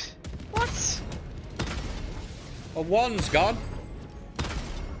god! What? Well, one's gone.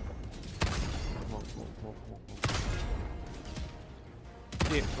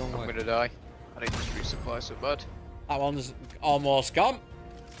 Shit, wrong I'm way. gonna die. I need this resupply so bad. That one's almost gone.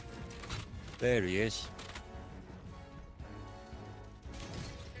 There he is.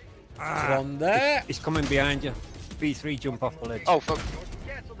 There's one there. He's coming behind you. B3, jump off the ledge. Oh fuck.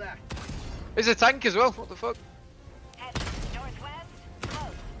 Cancel that. There's a tank as well, what the fuck? Heading northwest.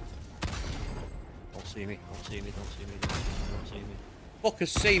 Close. Don't see me. Don't see me.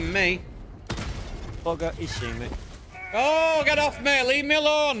 Fucker's seen me. Bugger, he's seen me. Oh, get off me! Leave me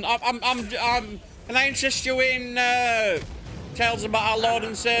alone! Can I interest you in tales about our Lord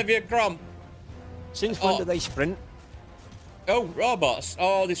and Saviour Crom? Since when Oh. do they sprint? Oh, robots!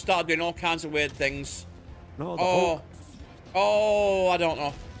 Oh, they started doing all kinds of weird things. No, the Oh, Hulk. oh, I don't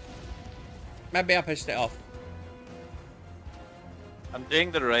know. Maybe I pissed it off. I'm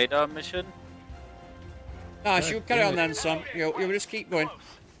doing the radar mission. Nice, you carry on then, son. You just keep going.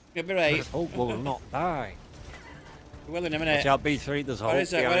 You'll be right. Hulk will not die. You will in a minute. Watch out, B3, there's a Hulk. Where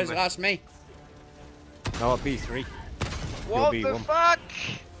is it? Where is it? That's me. No, B3. What You'll the be fuck?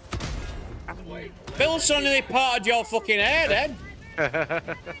 Bill suddenly parted your fucking hair then.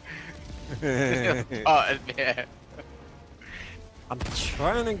 Oh, yeah. I'm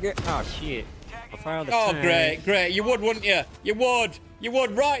trying to get. Oh shit! I found the Oh, tank. great, great. You would, wouldn't you? You would. You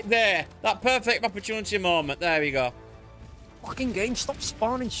would right there. That perfect opportunity moment. There we go. Fucking game, stop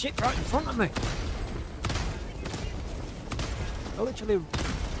spawning shit right in front of me. I literally.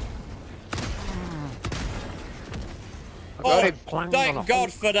 Oh, planned on a thank God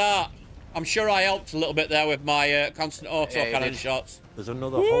Hulk. for that. I'm sure I helped a little bit there with my constant auto Yeah, you cannon did. shots. There's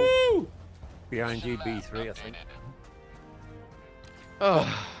another Hulk Woo! behind you, B3, I think.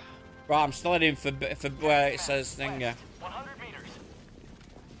 Oh. Right, I'm still heading for where it says thing. Yeah. 100 meters.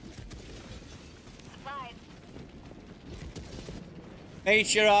 Supplies.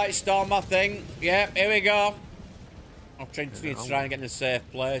 Meteorite storm, my thing. Yep, here we go. I'm trying to Yeah, try and get in a safe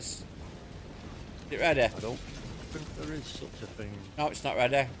place. Is it ready? I don't think there is such a thing. No, it's not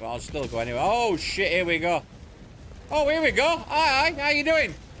ready, but I'll still go anyway. Oh shit, here we go. Oh, here we go. Hi, how you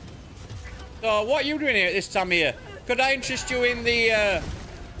doing? So, what are you doing here at this time of year? Could I interest you in the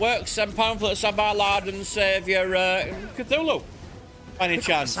works and pamphlets of our Lord and Saviour Cthulhu? By any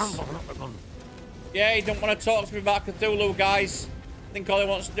chance? Yeah, he don't want to talk to me about Cthulhu, guys. I think all he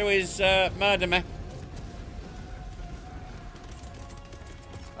wants to do is murder me.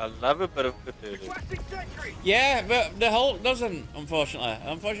 I love a bit of Cthulhu. Requesting sentry. Yeah, but the Hulk doesn't, unfortunately.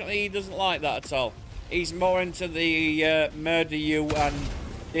 Unfortunately, he doesn't like that at all. He's more into the murder you and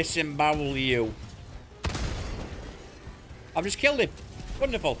disembowel you. I've just killed him.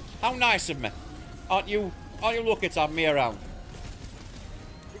 Wonderful. How nice of me. Aren't you lucky to have me around?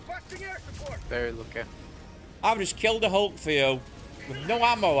 Requesting air support. Very lucky. I've just killed a Hulk for you. With no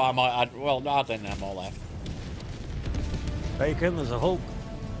ammo, I might add. Well, no, I didn't have ammo left. Bacon, there's a Hulk.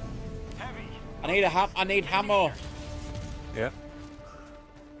 I need ammo. Yeah.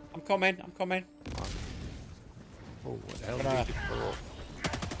 I'm coming. Oh, what the hell Gonna- did you pull up?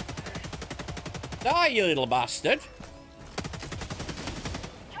 Die, you little bastard.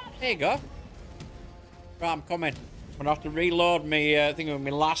 There you go. Right, I'm coming. I'm gonna have to reload me thing with my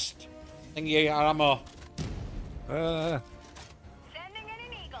last thingy ammo. Sending in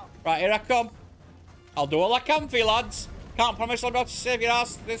an eagle. Right, here I come. I'll do all I can for you, lads. Can't promise I'll be able to save your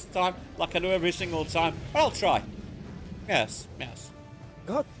ass this time, like I do every single time, but I'll try. Yes.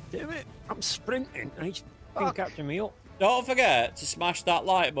 God damn it! I'm sprinting and he's been catching me up. Don't forget to smash that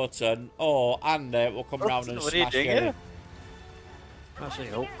like button, or Andy will come round and What are you smash doing it. here? Actually,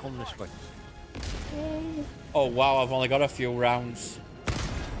 Hulk, come this way. Oh wow, I've only got a few rounds.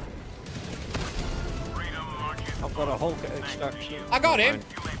 I've got a Hulk at extraction. I got him.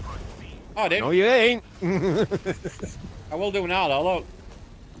 I did. No, you ain't. I will do now though, look.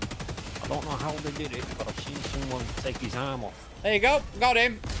 I don't know how they did it, but I've seen someone take his arm off. There you go, got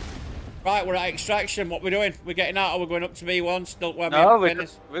him. Right, we're at extraction. What we're doing? We're getting out, or we're going up to B1? Still, where No, me we and got,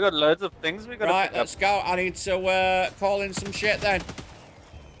 Dennis? we got loads of things we got to Right, pick let's up. go. I need to call in some shit then.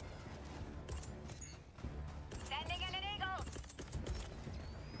 Sending in an eagle.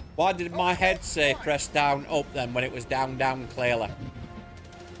 Why did my head say press down up then when it was down clearly?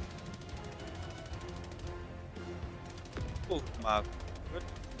 Oh, my good.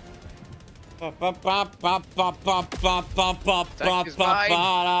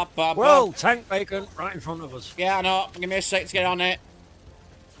 Whoa, tank bacon right in front of us. Yeah, I know. Give me a sec to get on it.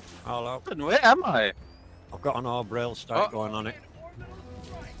 Hello. Where am I? I've got an orb rail stack going on it.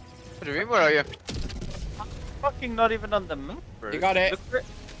 What do you mean, where are you? Fucking not even on the map, bro. You got it. Look where-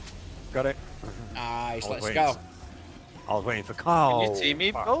 Got it. Nice, I was let's waiting go. for- I was waiting for Carl. Can you see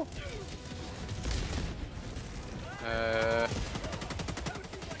me, Fuck. Bill?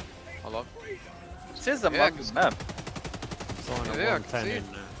 Hold on. It says I'm Yeah, on the map. Throwing a Yeah, I can 110 see in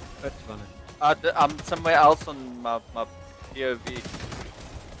it. there. That's funny. I'm somewhere else on my POV.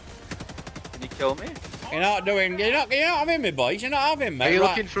 Can you kill me? You're not having me, boys. You're not having me. Are you Right.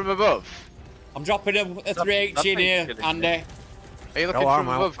 looking from above? I'm dropping a 380 in here, Nothing's killing Andy. Are you looking No, from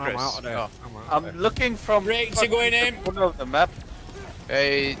I'm above, out. Chris? I'm out of there. Oh. I'm out of I'm there. looking from 380 going fucking in. the corner of the map.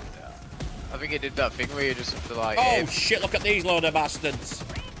 Hey, I think it did that thing where you just have to like. Oh aim. shit, look at these load of bastards.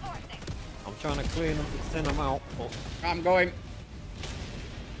 I'm trying to clean them to thin them out, but I'm going.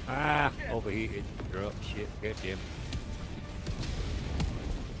 overheated. Drop shit, get him.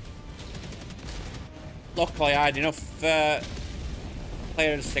 Luckily, I had enough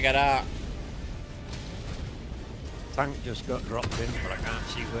clearance to get out. Tank just got dropped in, but I can't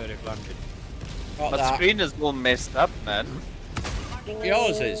see where it landed. Got My that. screen is all messed up, man.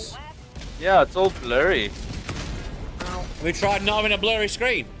 Yours is. Yeah, it's all blurry. Have we tried not having a blurry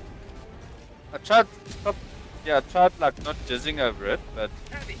screen? I tried. Yeah, I tried like not jizzing over it, but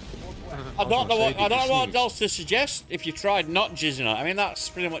I don't know what else to suggest. If you tried not jizzing on it, I mean that's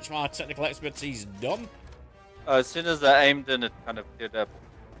pretty much my technical expertise done. as soon as I aimed in, it kind of cleared up.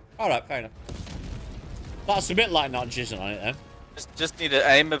 All right, fair enough. That's a bit like not jizzing on it then. Just need to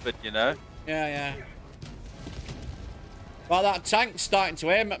aim a bit, you know. Yeah, yeah. Well, that tank's starting to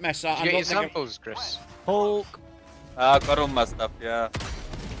aim at me. So Did you get your samples, Chris? Hulk. I got all my stuff, yeah.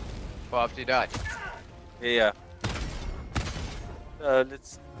 What, after you died? Yeah. So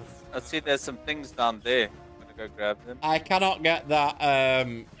let's. I see there's some things down there. I'm gonna go grab them. I cannot get that.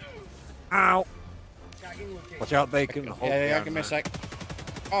 Ow. Watch out, Bacon. Hulk Yeah, give me a sec.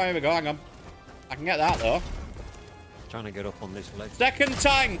 Oh, here we go. Hang on. I can get that though. Trying to get up on this ledge. Second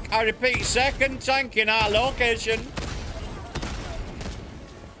tank. I repeat, second tank in our location.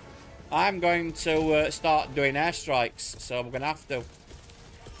 I'm going to start doing airstrikes, so I'm going to have to.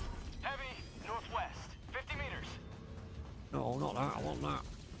 Heavy, northwest, 50 meters. No, not that. I want that.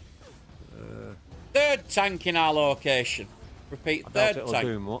 Third tank in our location. Repeat, I doubt third it'll tank.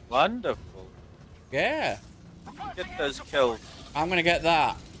 do much. Wonderful. Yeah. Get those kills. I'm going to get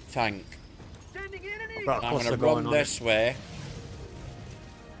that tank. Sending in an I've eagle. got a I'm going cluster to going run on this way.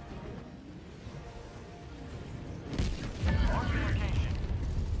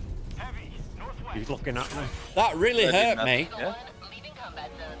 Heavy, northwest. He's looking at me. That really Ready, hurt nothing, me. Yeah? Leaving combat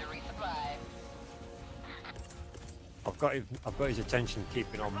zone to resupply. I've got his attention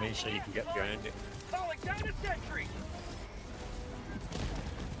keeping on me, so you can get behind it. Calling down a sentry.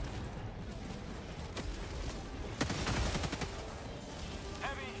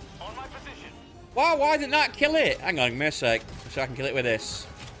 Heavy, on my position. Wow, why didn't that kill it? Hang on, give me a sec, so I can kill it with this.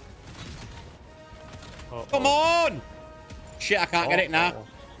 Come on! Shit, I can't get it now.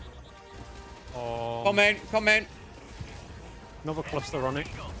 Oh. Come in, come in. Another cluster on it,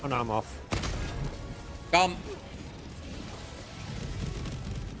 and I'm off. Come.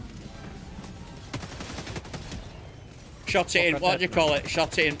 Shot it in, what do you call it?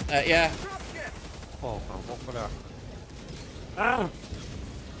 Shot it in, yeah. Oh, what for that? Ah!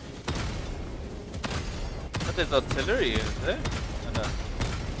 But there's artillery, is there? I know.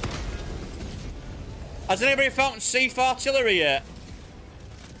 Has anybody found Sea artillery yet?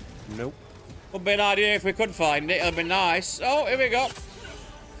 Nope. Would be an idea if we could find it, it'd be nice. Oh, here we go. Just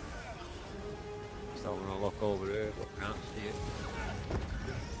having a look over here, but can't see it.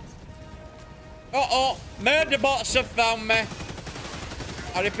 Uh-oh, murder bots have found me.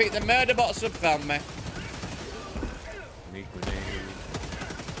 I repeat, the murder bots have found me. Need grenade.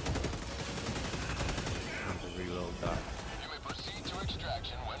 Have to reload that. You may proceed to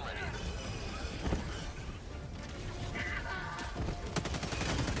extraction when ready.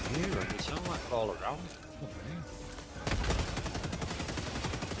 Here, they sound like all around.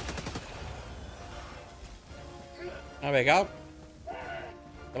 There we go.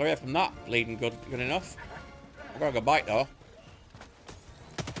 Got away from that, bleeding good enough. I've got to go bite though.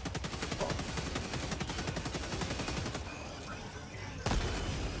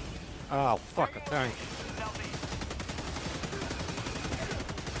 Oh, fuck a tank.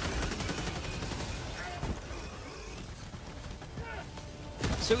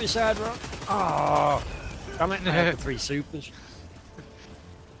 Suicide run. Oh, damn it, I had the 3 supers.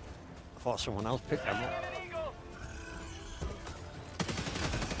 I thought someone else picked them up.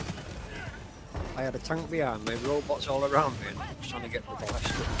 I had a tank behind me, robots all around me, and I was trying to get the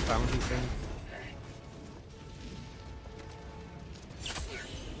last little foundy thing.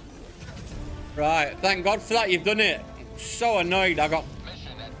 Right, thank God for that, you've done it. I'm so annoyed I got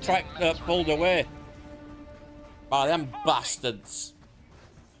pulled away by them bastards.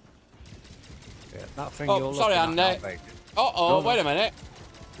 Yeah, that thing Oh, you're sorry, looking at Andy. now, Bacon. Uh-oh, No, wait a minute.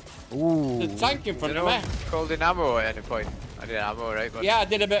 Ooh. There's a tank in front of me. Called in ammo at any point. I did ammo, right? But Yeah, I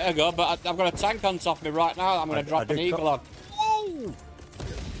did a bit ago, but I've got a tank on top of me right now that I'm going to drop I an did eagle on. Oh!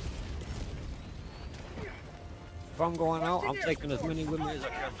 If I'm going out, I'm taking as many with me as I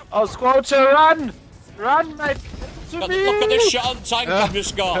can. Oh, Squelcher, run! Run, mate! To Look me! at this shot on tank I've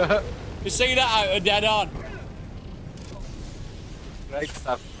just got. You see that out of dead on? Great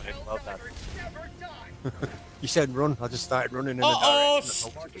stuff, mate. Well done. You said run, I just started running in Uh-oh, the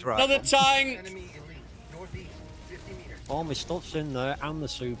direction. I hoped it was right. another tank. Enemy elite, northeast, 50 meters. All my stuff's in there and the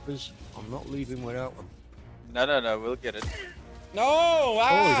supers. I'm not leaving without them. No, we'll get it. No, Oh, we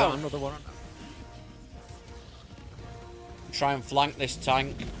got wow. another one. Try and flank this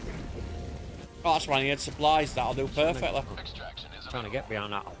tank. Oh, that's when I need supplies. That'll do perfectly. Extraction is Trying to get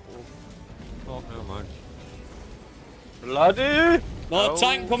behind that. Oh, never mind. Bloody! Another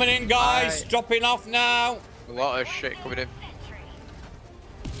tank coming in, guys. Dropping off now. A lot of shit coming in.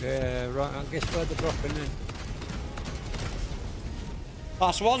 Yeah, right. I guess where they're dropping in.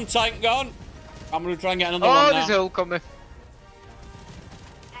 That's one tank gone. I'm going to try and get another Oh, one there's now. hill coming.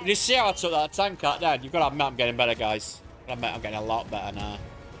 Did you see how I took that tank out, Dad? You've got to admit I'm getting better, guys. I admit I'm getting a lot better now.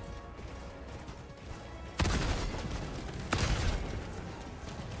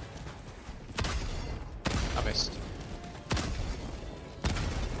 I missed.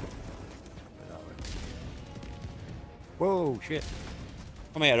 Whoa, shit.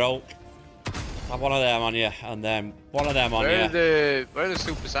 Come here, Hulk. Have one of them on you, and then one of them on Where you. are the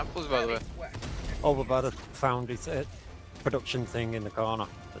super samples, by the way? Over by the foundry production thing in the corner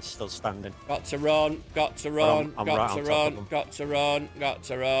that's still standing. Got to run, got to run, I'm got right to on top of run, them. got to run, got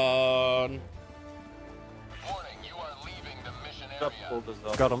to run. Warning, you are leaving the mission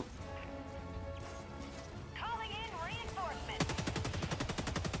area. Got him. Calling in reinforcements.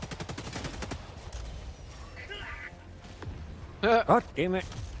 God damn it.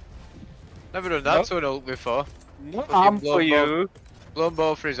 Never done that to an ult before. Arm for you. Blown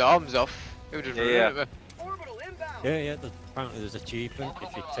both his arms off. He was just running at me. Orbital inbound. Yeah, apparently there's achievement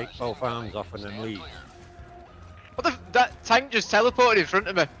if you take both arms off and then leave. What the? That tank just teleported in front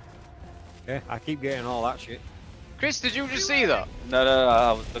of me. Yeah, I keep getting all that shit. Chris, did you just see that? No,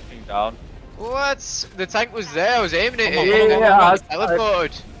 I was looking down. What? The tank was there. I was aiming at it. Yeah, It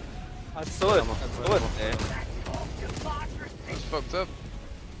teleported. I saw it. I saw it there. That's fucked up.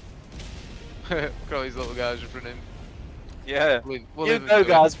 Look at all these little guys just running. Yeah. We'll You leave them go, to it.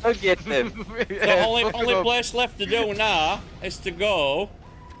 guys. Go get them. The Yeah, only fuck 'em only up. place left to do now is to go.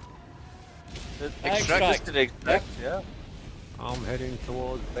 Extract. Just to extract, yeah. I'm heading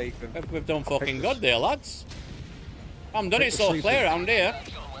towards Bacon. We've done fucking this. good there, lads. I'm done. Pick It's the all sleepers. clear around here.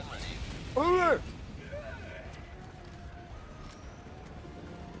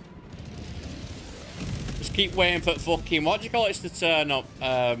 Just keep waiting for fucking what do you call it to turn up.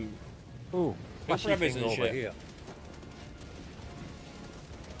 Ooh, flashy forever's thing and over shit. here.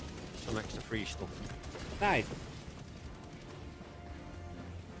 Some extra free stuff. Nice.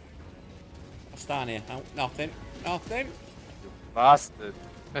 What's down here? Oh, nothing. Nothing. Bastard.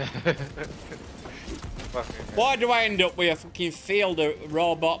 Why do I end up with a fucking field of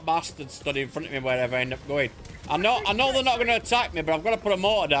robot bastards stood in front of me wherever I end up going? I know they're not going to attack me, but I've got to put a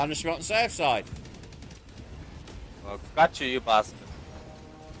mortar down just to be on the safe side. Well, gotcha, you bastard.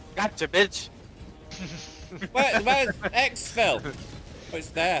 Gotcha, bitch. Where's Exfil? Oh, it's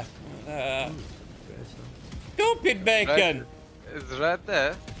there. Stupid bacon! It's right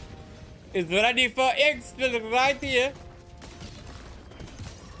there. It's ready for Exfil right here.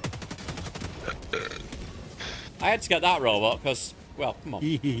 I had to get that robot because, well, come on.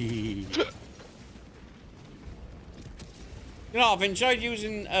 You know, I've enjoyed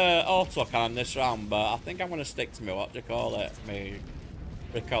using autocannon this round, but I think I'm going to stick to me, what do you call it? Me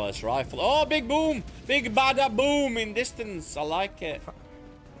reckless rifle. Oh, big boom! Big bada boom in distance. I like it.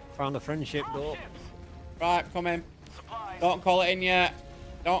 Found a friendship door. Right, come in. Don't call it in yet.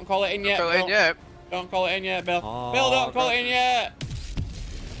 Don't call it in yet. Call it in Bill. yet. Don't call it in yet, Bill. Oh, Bill, don't call God. it in yet.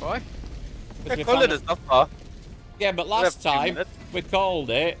 Why? Because we Call found it as not far. Yeah, but We have last 2 time minutes. we called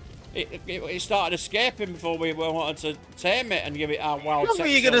it. It started escaping before we wanted to tame it and give it our wild How long are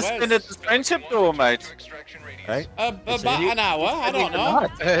you going to spend at this friendship door, mate? Hey, about an hour, I don't know.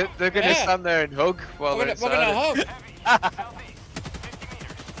 They're gonna Yeah. stand there and hug while We're they're gonna inside. hug.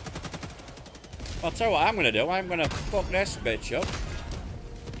 I'll tell you what I'm gonna do. I'm gonna fuck this bitch up.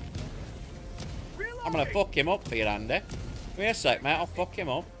 I'm gonna fuck him up for you, Andy. Give me a sec, mate. I'll fuck him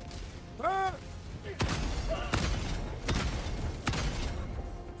up.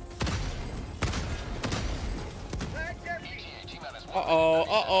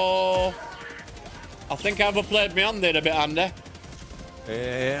 Uh-oh. I think I overplayed my hand there a bit, Andy.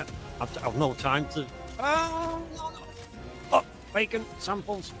 Yeah, I've no time to. Oh, bacon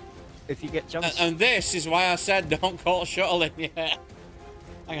samples. If you get chance. And this is why I said don't call shuttle in yet.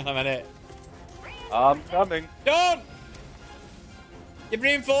 Hang on a minute. I'm coming. Don't! You've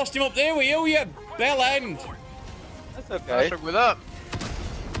reinforced him up there with you bell end. That's What's okay. wrong with that?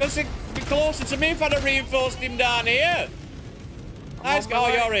 Because he'd be closer to me if I'd have reinforced him down here. Nice guy. Oh,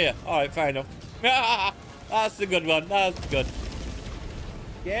 you're here. Alright, fair enough. That's the good one. That's good.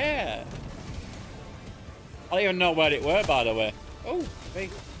 Yeah. I don't even know where it were, by the way. Oh, big.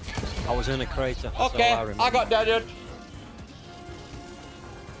 I was in a crater. That's all Okay, I remember. I got deaded.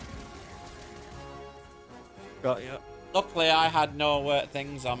 Got you. Luckily, I had no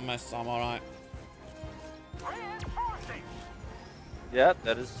things on me, so I'm alright. Yeah,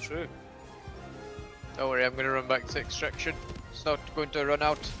 that is true. Don't worry, I'm gonna run back to extraction. It's not going to run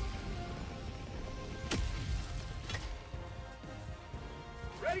out.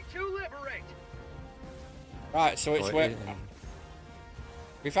 Ready to liberate. Right, so it's where...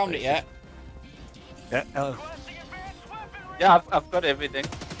 We found it yet? Yeah, Requesting advanced weaponry. Yeah, I've got everything.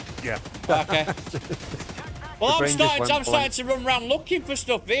 yeah. Okay. Well, I'm brain just starting went blank. to run around looking for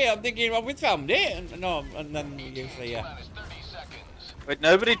stuff here. I'm thinking, well, we found it. And then you say, yeah. Minus 30 seconds. Wait,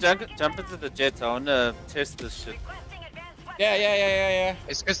 nobody jump into the jet. I wanna test this shit. Requesting advanced weapon. Yeah.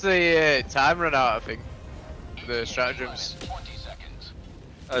 It's because the time ran out, I think. The stratagems. 20 seconds.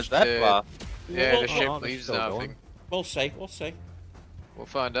 Oh, is that why? Yeah, Well, the ship oh, they're leaves still now, I going. think. We'll see. We'll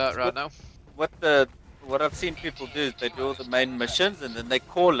find out right now. What I've seen people do is they do all the main missions and then they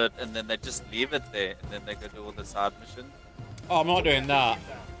call it and then they just leave it there and then they go do all the side missions. Oh, I'm not doing that.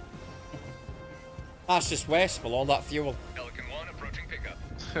 That's just wasteful, all that fuel. Pelican 1 approaching pickup.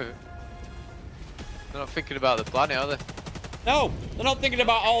 They're not thinking about the planet, are they? No, they're not thinking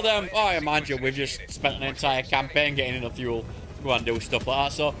about all them. Oh, I mind you, we've just spent an entire campaign getting enough fuel to go and do stuff like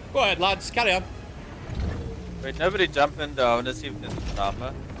that. So, go ahead, lads, carry on. Wait, nobody jump in though. I wanna see if there's a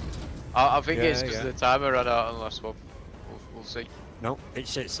timer. I think Yeah, it's because yeah. the timer ran out on the last one. We'll see. No, it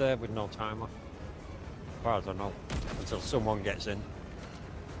sits there with no timer. As far as I know. Until someone gets in.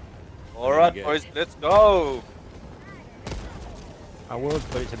 Alright, Yeah. boys, let's go! I would,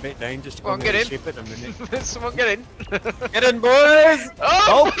 but it's a bit dangerous to Come on, go near get the in. ship at the minute. Someone get in. Get in, boys!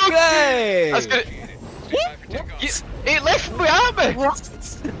 Oh! Okay! I was gonna... It left my army! What?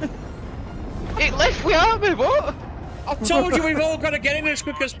 It left my army, what? I told you we've all got to get in as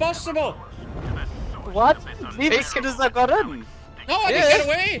quick as possible. What? Leave as soon as I got in. No, I didn't get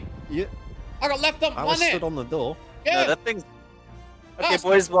away. Yeah, I got left on I was planet. stood on the door. Yeah. No, that thing's... Okay, That's-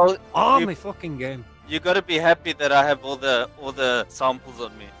 boys, well, Army fucking game. you gotta be happy that I have all the samples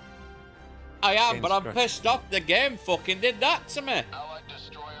on me. I am, Game's but I'm crashed. pissed off. The game fucking did that to me. Allied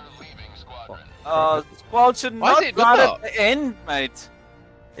destroyer leaving squadron. Squad should Why is not it run not? at the end, mate.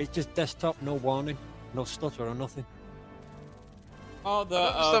 It's just desktop, no warning, no stutter or nothing. Oh, the. I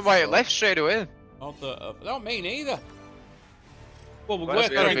don't understand why it left straight away. Oh, the. No, me neither. Well, we Well, were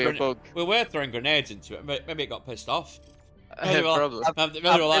that's gotta throwing be a bug. we were throwing grenades into it. Maybe it got pissed off. Maybe we're Probably. like, I've maybe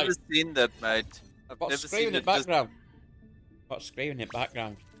we're like, never seen that, mate. I've what's never screaming seen in it the just... background? What's screaming in the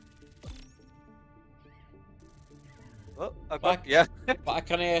background? Oh, I got... Like- Yeah. But I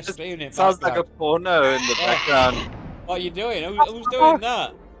can hear screaming in the Sounds like a background. porno in the background. What are you doing? Who's doing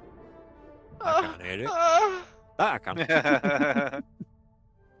that? I can't hear it. Ah. That I can.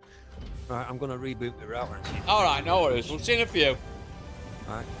 Right, I'm gonna reboot the router and see. All right, no worries. We'll see in a few.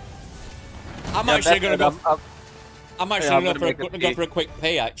 Right. I'm Yeah, actually gonna go. I'm I'm actually I'm gonna, gonna go, make a go pee. for a quick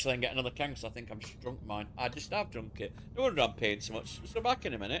pee actually and get another can because I think I'm drunk mine. I just have drunk it. No wonder I'm peeing so much. So back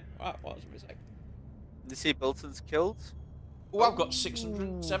in a minute. Right, what was it? You see Bilton's killed? Oh, I've got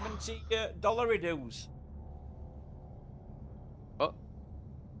 $670 dues.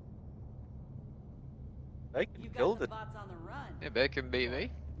 Bacon You got killed the it. bots on the run. Yeah, Bacon beat me.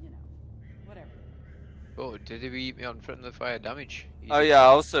 You know, whatever. Oh, did he beat me on friendly fire damage? Oh yeah, I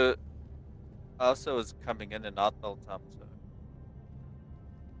also was coming in and out the whole time, so...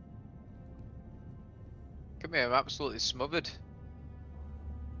 Come here, I'm absolutely smothered.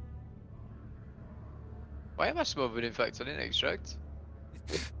 Why am I smothered? In fact, I didn't extract.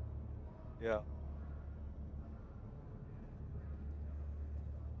 Yeah.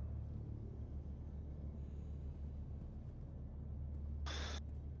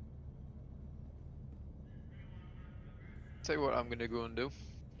 Tell you what I'm gonna go and do.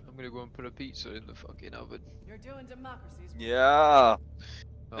 I'm gonna go and put a pizza in the fucking oven. You're doing democracies. Yeah.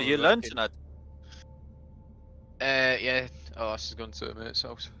 I'll Are you be back lunch in- tonight? Yeah. Oh, this is going to a mate's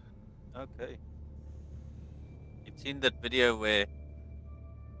house. Okay. You've seen that video where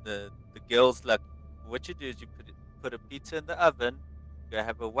the girl's like, what you do is you put a pizza in the oven, go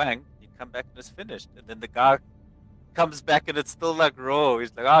have a wang, you come back and it's finished, and then the guy comes back and it's still like raw.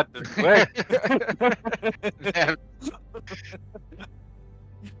 He's like, oh, it didn't work. Damn.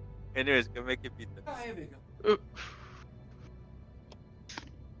 Anyways, go make your pizza. Here we go.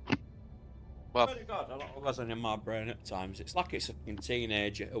 Well, Swear to God, a lot of wasn't in my brain at times. It's like it's a fucking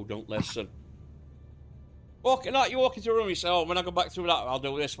teenager who don't listen. Walking like you walk into a room, you say, "Oh, when I go back through that, I'll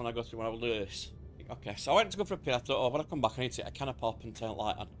do this. When I go through, I'll do this." Okay, so I went to go for a pee. I thought, "Oh, when I come back, I need to get a can of pop and turn the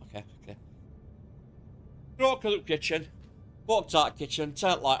light on." Okay. Walked to the kitchen, walked out the kitchen,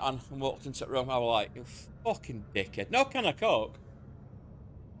 turned the light on, and walked into the room. I was like, "You fucking dickhead! No can of coke."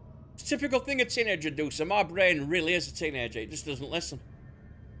 It's a typical thing a teenager do. So my brain really is a teenager. It just doesn't listen.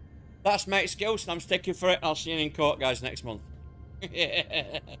 That's my excuse, and I'm sticking for it. I'll see you in court, guys, next month.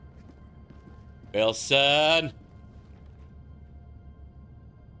 Wilson!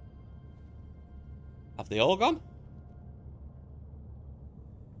 Have they all gone?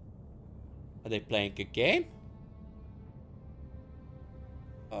 Are they playing a game?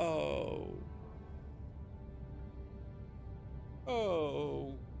 Oh.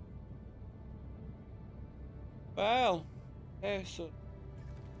 Oh. Well. Okay, so.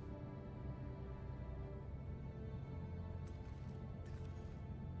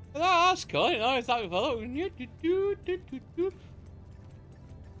 Oh, that's cool. No, it's not following.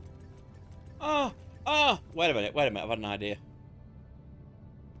 Oh, wait a minute, I've had an idea.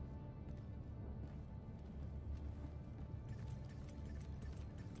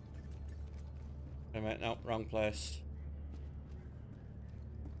 Wait a minute, no, wrong place.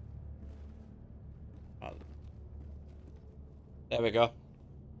 Oh. There we go.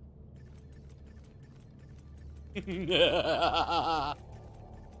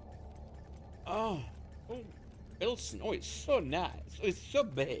 Oh, Wilson, oh, it's so nice. Oh, it's so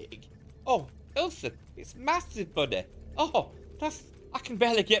big. Oh, Wilson, it's massive, buddy. Oh, I can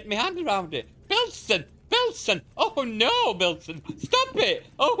barely get my hand around it. Wilson, oh no, Wilson, stop it.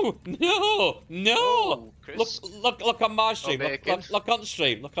 Oh, no. Oh, Chris. Look on my stream. Oh, look on the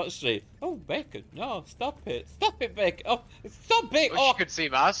stream. Oh, bacon, no, stop it, bacon. Oh, it's so big. Wish you could see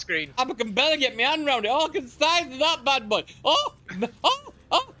my screen. I can barely get my hand around it. Oh, I can size that bad boy. Oh.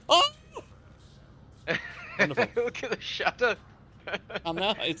 Wonderful. Look at the shadow. I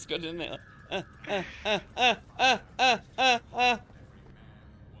know, it's good, isn't it?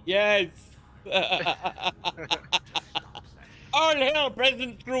 Yes. All hail,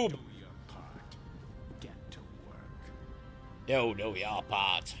 President Scroob. Yo, do your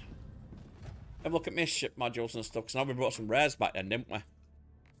part. Have a look at my ship modules and stuff, because now we brought some rares back then, didn't we?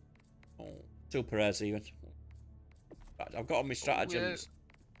 Oh, 2 per rares even. I've got all my stratagems.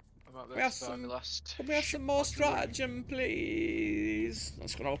 Can we have some more stratagem, please?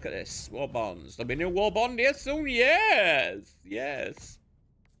 Let's go and look at this. War bonds. There'll be a new war bond here soon. Yes.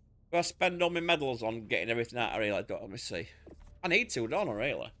 Do I spend all my medals on getting everything out of here? Let me see. I need to, don't I,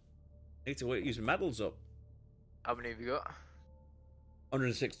 really? I need to use my medals up. How many have you got?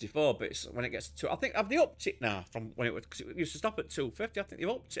 164, but it's, when it gets to... I think, have they upped it now from when it was... Because it used to stop at 250. I think they've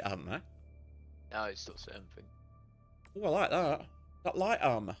upped it, haven't they? No, it's still the same thing. Oh, I like that. That light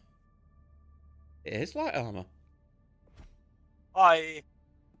armour. It is light armour. Hi.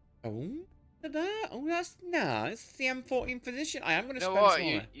 Oh, look at that. Oh, that's nice. The M14 position. I am going to You know spend what? some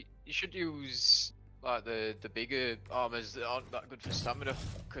on it. You should use like the bigger armors that aren't that good for stamina.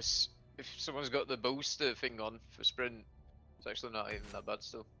 Because if someone's got the booster thing on for sprint, it's actually not even that bad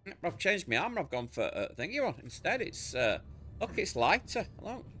still. I've changed my armour. I've gone for thingy one instead. It's look, it's lighter.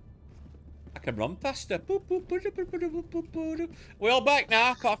 Look. I can run faster. We're all back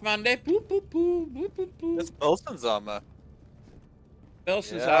now, apart from Andy. It's Wilson's armor.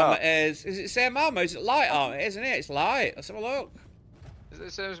 Wilson's armour is it the same armour? Is it light armour? Isn't it? It's light. Let's have a look. Is it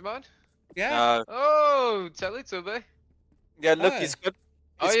the same as mine? Yeah. Oh, Teletubby. Yeah, look, he's got.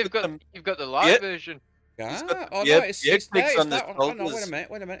 Oh, you've got the light version. Yeah. got, Oh yeah, no, it's yeah, there. It's on that his one. Oh no, shoulders.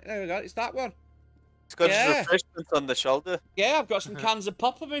 wait a minute. There we go. It's that one. He's got Yeah. his refreshments on the shoulder. Yeah, I've got some cans of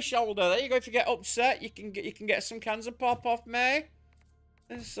pop on my shoulder. There you go. If you get upset, you can get some cans of pop off me.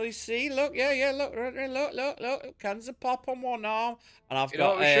 So you see, look, yeah, look, cans of pop on one arm, and I've You got know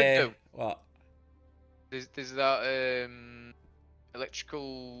what we should do? What? There's that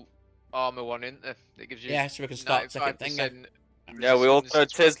electrical armor one in there that gives you. Yeah, so we can start taking things. 95% Yeah, we all throw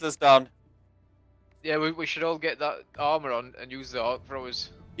resistance. Teslas down. Yeah, we should all get that armor on and use the arc throwers.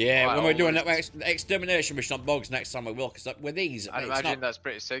 Yeah, Right, when we're doing always. that extermination mission on bugs next time we will, because with these, I'd it's imagine not, that's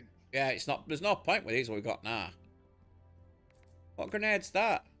pretty sick. yeah, it's not. There's no point with these what we got now. What grenade's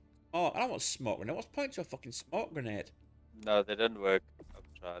that? Oh, I don't want smoke grenade. What's the point to a fucking smoke grenade? No, they didn't work. I've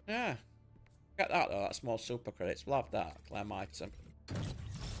tried. Yeah, get that though. That small super credits. We'll have that. Clem item.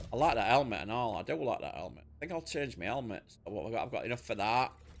 I like that helmet and all. I do like that helmet. I think I'll change my helmet. So what I've got enough for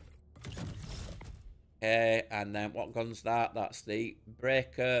that. Okay, and then what gun's that? That's the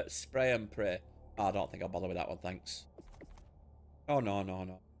breaker spray and pray. Oh, I don't think I'll bother with that one, thanks. Oh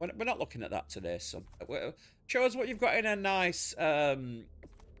no. We're not looking at that today, so show us what you've got in a nice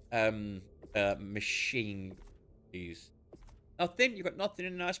machine, please. Nothing? You've got nothing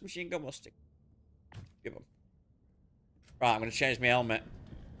in a nice machine gun? We'll stick. Give them. Right, I'm gonna change my helmet.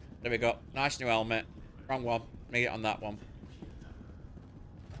 There we go. Nice new helmet. Wrong one. Need it on that one.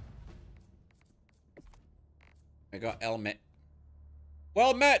 We got helmet.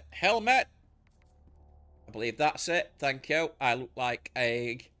 Well met, helmet. I believe that's it. Thank you. I look like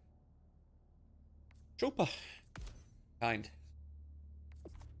a trooper. Kind.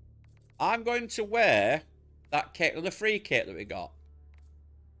 I'm going to wear that kit, the free kit that we got.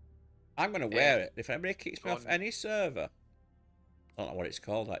 I'm going to wear it. If anybody kicks me off any server, I don't know what it's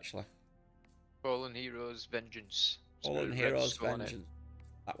called actually. Fallen Heroes Vengeance. Fallen Heroes Vengeance.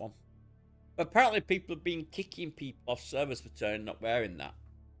 That one. But apparently people have been kicking people off servers for turning not wearing that.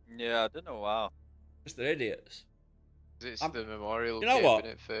 Yeah, I don't know. Wow. Because they're idiots. It's the memorial. You know what?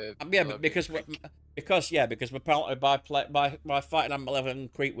 Yeah, but because apparently by fighting on level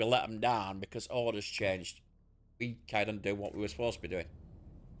and creep we let them down because orders changed. We kind of do what we were supposed to be doing.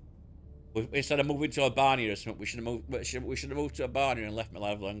 Instead of moving to Albania or something, we should have moved to Albania and left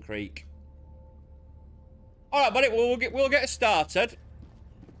level and Creek. All right, buddy, we'll get started.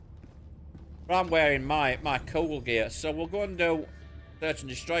 But I'm wearing my cool gear, so we'll go and do search and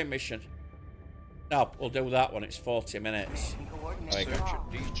destroy mission. No, we'll do that one. It's 40 minutes. Search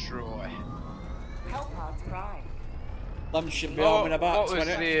and destroy. Flem should be home in about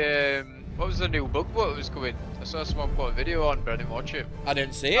 20. What was the new bug? What was going? I saw someone put a video on, but I didn't watch it. I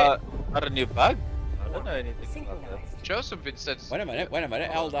didn't see it. Not a new bug. I don't know anything about that. Show something said. Wait a minute.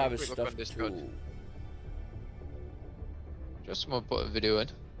 HellDivers stuff. Just someone put a video in.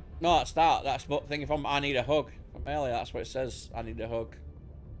 No, that's that. That's what thing from I need a hug. From earlier, that's what it says. I need a hug.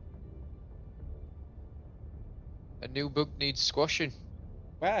 A new bug needs squashing.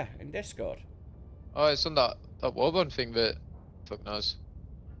 Where? In Discord? Oh, it's on that Warbond thing, but fuck knows.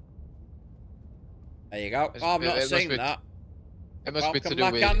 There you go. Oh, I've not seen that. It must be to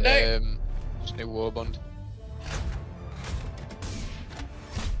do with just new Warbond.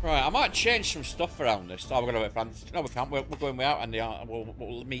 Right, I might change some stuff around this. Oh, we're going to wait for Frantic. No, we can't. We're going way out and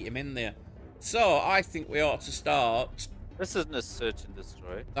we'll meet him in there. So, I think we ought to start. This isn't a search and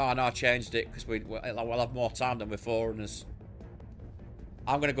destroy. No, I changed it because we'll have more time than with Foreigners.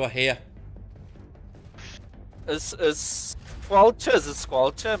 I'm going to go here. Is Squelcher? Is it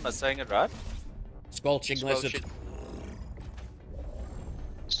Squelcher? Am I saying it right? Squelching lizard.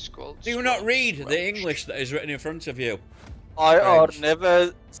 Squelch. Do you not read the English that is written in front of you? I are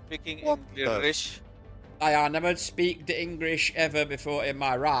never speaking English. I never speak the English ever before in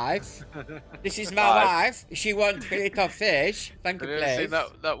my life. This is my wife. She wants fillet of fish. Thank you, Have you ever please.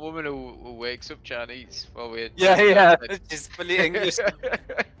 seen that woman who wakes up Chinese while we're... Yeah. She's fully English.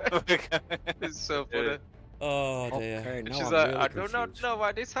 It's so funny. Oh dear. Okay, now She's I'm like, really I do not confused. know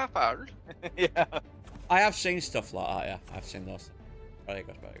why this happened. Yeah. I have seen stuff like that, yeah. I've seen those. Very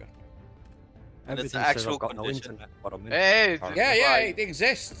good, very good. And it's Everything says actual I've got no condition. internet, but I'm in. Hey, Yeah, it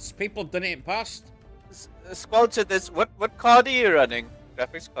exists. People have done it in past. Squelcher, this what card are you running?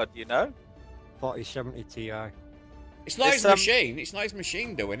 Graphics card, do you know? 4070 Ti. It's not his There's machine. It's not his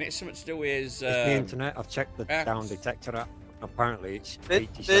machine doing it. It's something to do with his... It's the internet. I've checked the yeah. down detector app. Apparently, it's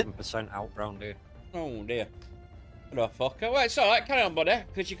Did- 87% out round here. Oh dear. What the fuck? Well, it's alright. Carry on, buddy.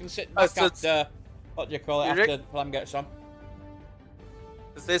 Because you can sit back so after... What do you call it? After Flem gets on.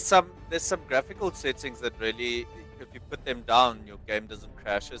 Because there's some graphical settings that really, if you put them down, your game doesn't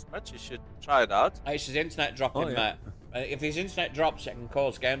crash as much. You should try it out. It's his internet dropping, Oh, yeah. mate. If his internet drops, it can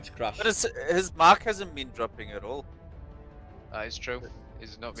cause game to crash. But his mark hasn't been dropping at all. That is true.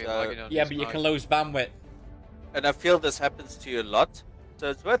 He's not been So- lagging on Yeah, his but you mic. can lose bandwidth. And I feel this happens to you a lot. So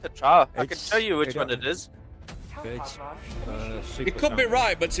it's worth a try. I can It's- show you which it- one it is. It's, It could be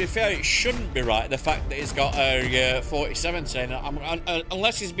right, but to be fair, it shouldn't be right. The fact that he's got a 47 saying,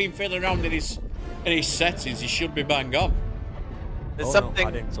 unless he's been fiddling around in his settings, he should be bang on. There's I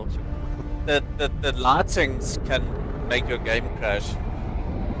something didn't touch it. the lightings can make your game crash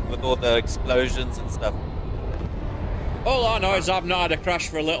with all the explosions and stuff. All I know is I've not had a crash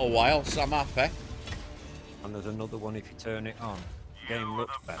for a little while, so I'm happy. And there's another one if you turn it on. The game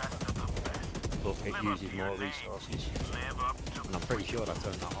looks better. But it uses more resources. And I'm pretty sure I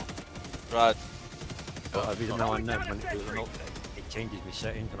turned that off. Right. But every now and then when it does an update, it changes my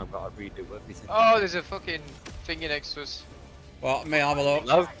settings and I've got to redo everything. Oh, there's a fucking thingy next to us. Well, let me have a look.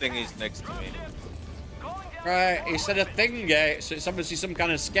 Love thingies next to me. Right, he said a thingy, so it's obviously some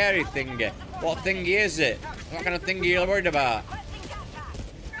kind of scary thingy. What thingy is it? What kind of thingy are you worried about?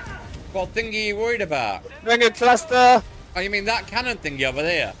 What thingy are you worried about? Bring a cluster! Oh, you mean that cannon thingy over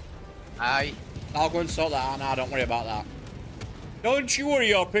there? Aye. I'll go and sort that out now, don't worry about that. Don't you worry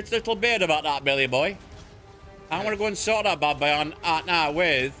your pretty little beard about that, Billy boy. I'm going to go and sort that bad boy out now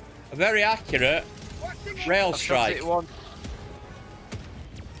with a very accurate rail strike. Engaging orbital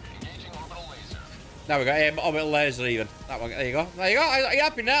laser. Now we got aim orbital laser even. That one, there you go. There you go. Are you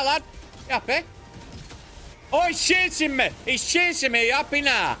happy now, lad? You happy? Oh, he's chasing me. He's chasing me. You happy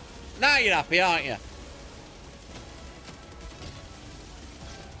now? Now you're happy, aren't you?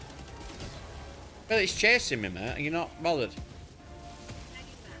 Well, it's chasing me, mate. Are you not bothered?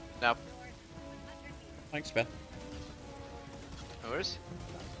 No. Thanks, Ben. No worries.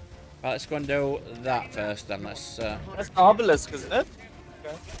 Right, let's go and do that first then. Let's. That's the obelisk, isn't it?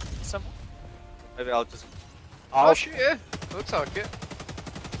 Okay. Some. Maybe I'll just. Oh shit, yeah. We'll talk it.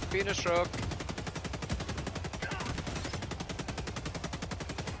 Being a stroke.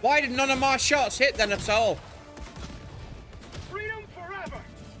 Why did none of my shots hit then at all? Freedom forever.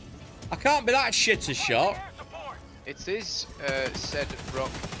 I can't be that shit a shot. Air support. It is said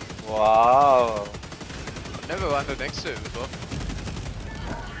rock. Wow. I've never landed next to it before.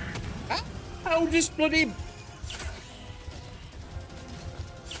 How this bloody.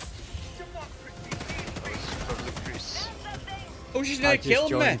 Probably Chris. Oh, she's I nearly just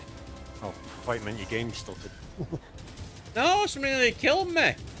killed me. joined. Oh, fight meant your game stuttered. No, somebody nearly killed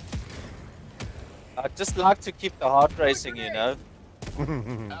me. I'd just like to keep the heart racing, you know.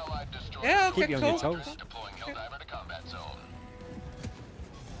 Allied destroyer Yeah, okay, Keep you on your cool. toes. deploying Helldiver to combat zone.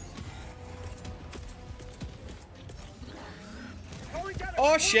 Calling down a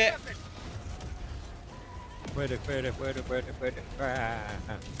Oh controlled shit. weapon. Where the. Ah.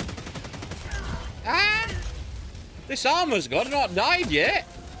 Ah! This armor's good, I've not died yet.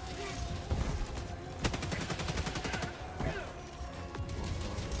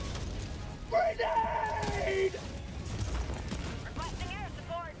 Grenade! Requesting air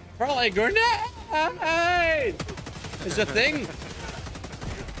support. Probably a grenade! It's a thing.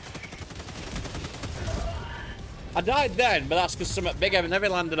 I died then, but that's because something bigger never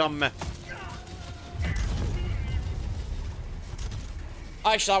landed on me.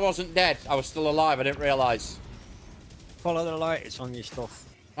 Actually, I wasn't dead. I was still alive. I didn't realise. Follow the light, it's on your stuff.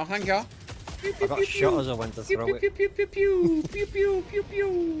 Oh, thank you. I got shot as I went to throw it. Pew, pew, pew, pew, pew, pew, pew,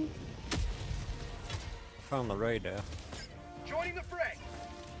 pew. I found the radar. Joining the fray.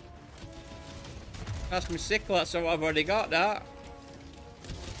 That's my sickle. That's what I've already got. That.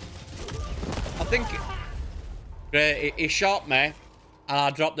 I think. He shot me, and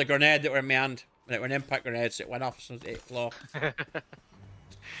I dropped the grenade that were in my hand. And it was an impact grenade, so it went off, so it hit the floor.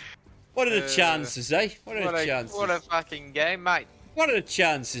 What are the chances, eh? What are the chances? What a fucking game, mate. What are the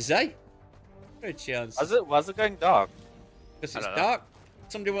chances, eh? What are the chances? Was it going dark? Because I it's don't know. dark.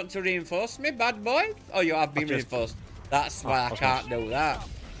 Somebody want to reinforce me, bad boy? Oh, you have been reinforced. That's why I okay. can't do that.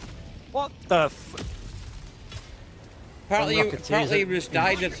 What the f... Apparently, Some you Rocketeers are just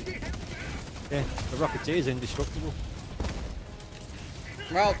died. Yeah, the Rocketeer's indestructible.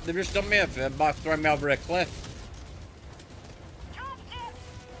 Well, they've just done me a favour by throwing me over a cliff.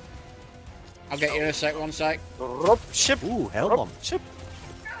 I'll get you in a sec, one sec. Drop ship. Ooh, hell bomb. Ship.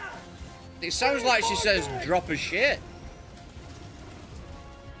 It sounds like she says drop a shit.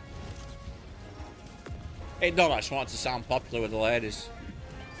 It don't, I just want it to sound popular with the ladies.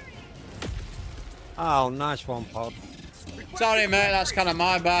 Oh, nice one, Pod. Sorry, mate, that's kind of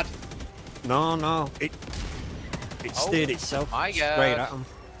my bad. No, it steered itself my straight God. at him.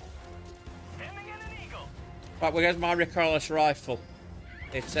 Sending in an eagle. Right, where's my recoilless rifle?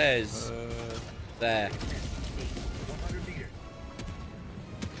 It is there. 100 meters.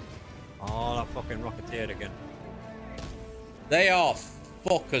 Oh, that fucking Rocketeer again. They are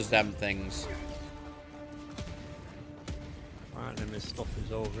fuckers, them things. Right, then this stuff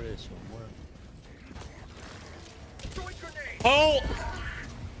is over here somewhere. Throwing grenade. Halt!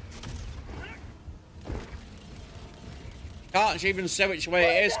 Can't even say which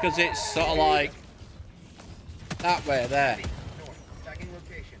way it is because it's sort of like that way there. North. Attacking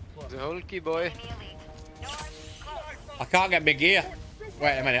location. Plus. The hulky boy. I can't get my gear.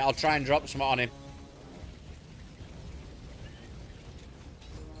 Wait a minute, I'll try and drop something on him.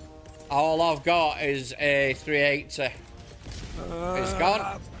 All I've got is a 380. It's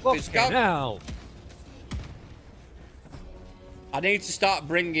gone. It's gone. Hell. I need to start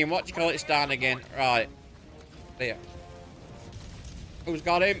bringing, what do you call it, down again. Right. There. Who's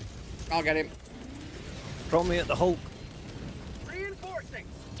got him? I'll get him. Throw me at the Hulk. Reinforcing.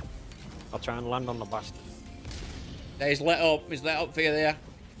 I'll try and land on the bastard. There, he's lit up. He's lit up for you there.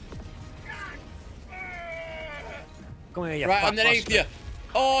 Come here, you Right fat underneath bastard. you.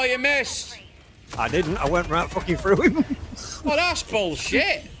 Oh, you missed. I didn't. I went right fucking through him. Oh, that's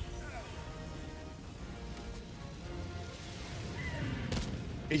bullshit.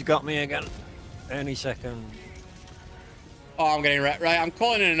 He's got me again. Any second. Oh, I'm getting wrecked. Right, I'm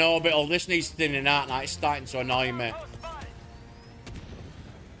calling in an orbital. This needs thinning out now. It's starting to annoy me.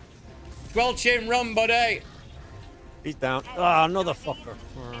 12 chin run, buddy. He's down. Ah, another fucker.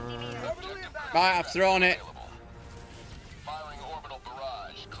 Right, I've thrown it. Firing orbital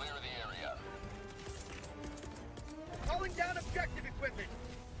barrage. Clear the area. Calling down objective equipment.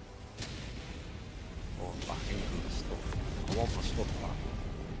 Going back into the stuff. I want my stuff back.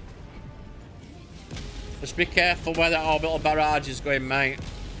 Just be careful where that orbital barrage is going, mate.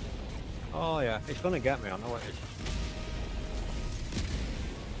 Oh yeah, it's gonna get me. I know it is.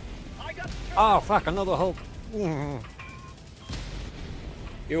 I got Oh fuck, another Hulk. You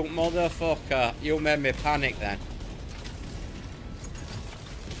motherfucker. You made me panic then.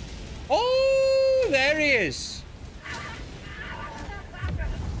 Oh, there he is.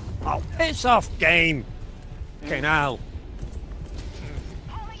 Oh, piss off, game. Okay, now.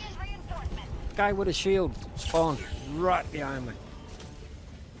 Calling in reinforcements. Guy with a shield spawned right behind me.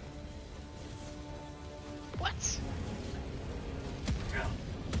 What?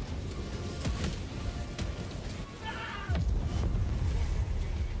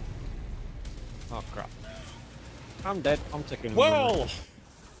 Oh crap. I'm dead. I'm taking. Well,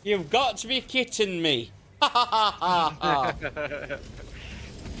 you've got to be kidding me. Ha ha ha ha.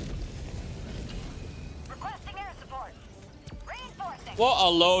 Requesting air support. Reinforcing. What a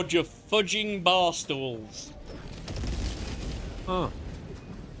load of fudging barstools. Oh.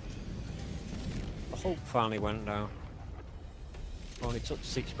 The Hulk finally went down. Only took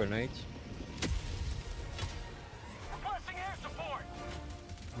 6 grenades. requesting air support.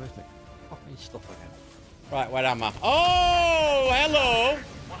 Where's my fucking stuff again? Right, where am I? Oh, hello.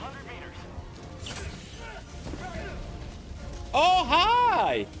 100 meters. Oh,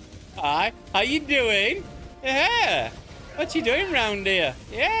 hi. Hi. How you doing? Yeah. What you doing round here?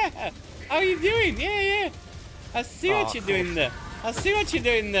 Yeah. How you doing? Yeah, yeah. I see what you're doing there. I see what you're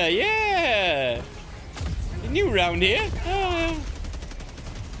doing there. Yeah. You new round here? Oh.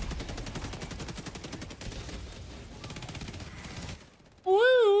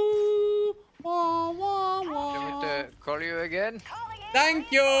 Woo. Wah, wah, Do you want me wah. to call you again? Calling in.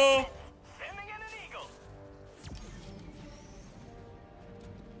 Thank you. Sending in an eagle.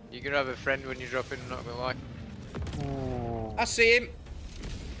 You can have a friend when you drop in, I'm not gonna lie. I see him.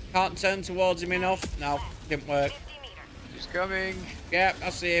 Can't turn towards him enough. No, didn't work. 50 meters. He's coming. Yeah, I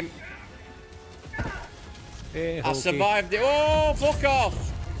see him. Hey, I Hulky. survived it. Oh, fuck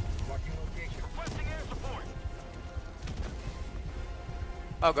off. Marking location. Requesting air support.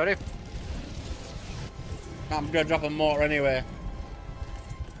 Oh, got him. I'm gonna drop a mortar anyway.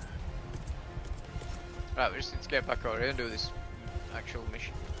 Right, we just need to get back over here and do this actual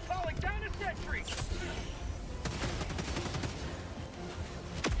mission. Calling down a sentry.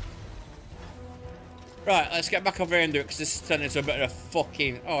 Right, let's get back over here and do it because this is turning into a bit of a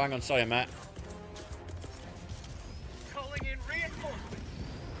fucking. Oh, hang on, sorry, mate. Calling in reinforcements.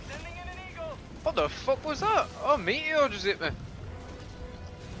 Sending in an eagle. What the fuck was that? Oh, meteor just hit me.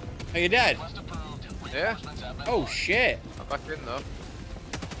 Are you dead? Request approved. Yeah. Reinforcements have been Oh shit! I'm back in though.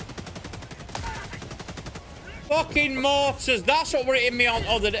 Fucking mortars! That's what were hitting me on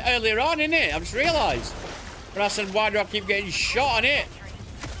earlier on, innit? I've just realised. When I said, why do I keep getting shot on it?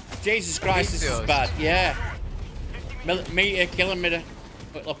 Jesus Christ, this is Meteors. bad. Yeah. Meteor killing me.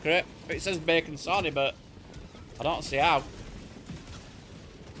 Quick look at it. It says bacon sardy, but I don't see how.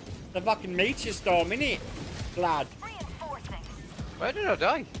 The fucking meteor storm, innit? Glad. Reinforcing. Where did I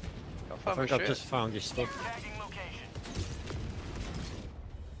die? Can't I find my think I've shit. just found your stuff. Tagging location.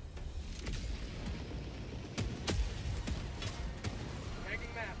 Tagging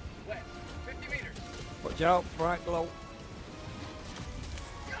map. West. 50 meters. Watch out, bright glow.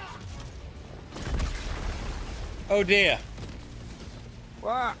 Oh dear.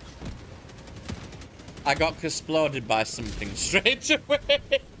 What? I got exploded by something straight away.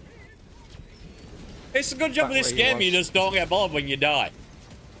 It's a good job Back with this where you game, you was. just don't get bored when you die.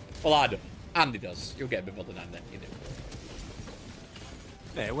 Well, I do. Andy does. You'll get a bit more than Andy. You do.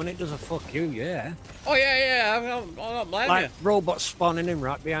 Yeah, when it does a fuck you, yeah. Oh, yeah, yeah. I'm not blaming Like you. robots spawning in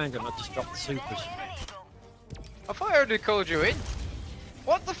right behind him. I just dropped the supers. Sending in an eagle. I thought I already called you in.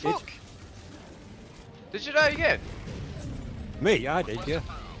 What the fuck? Did you die again? Me, I did, yeah.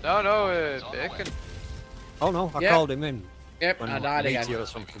 No, Bacon. Oh no, I Yeah. called him in. Yep, When I died meteor again. or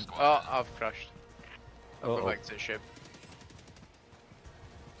something. Oh, I've crashed. I'll go Uh-oh. back to the ship.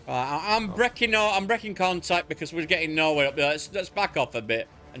 I'm breaking contact because we're getting nowhere up there. Let's back off a bit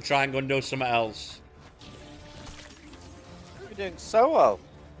and try and go and do something else. You're doing so well.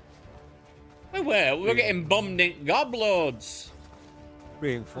 We're getting bummed in gobloads.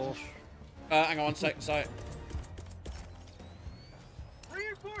 Reinforce. Hang on one sec, sorry.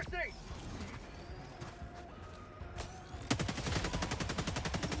 Reinforcing.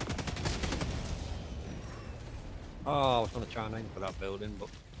 Oh, I was going to try and aim for that building, but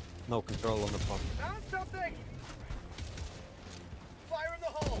no control on the front. Found something. Fire in the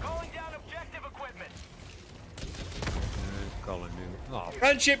hole. Calling down objective equipment. Calling in. Oh,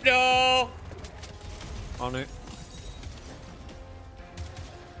 Friendship no! on it.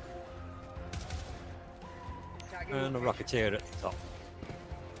 And a rocketeer at the top.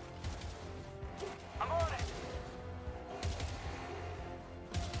 I'm on it.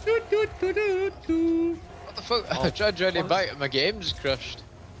 What the fuck? I tried joining back and my game just crashed.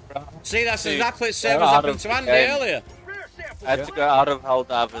 See, that's See, exactly the they're same as out happened of to the Andy game. earlier. Rare sample. I had to go out of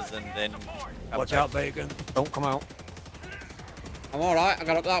HellDivers and then come Watch back. out, Bacon. Don't come out. I'm alright, I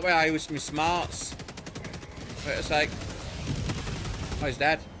got up that way, I used my smarts. Wait a sec. Oh, he's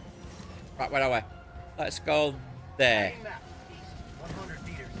dead. Right, where are we? Let's go there. Aim that. East, 100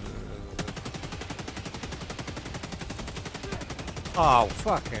 meters. Oh,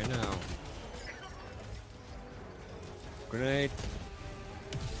 fucking hell. Grenade.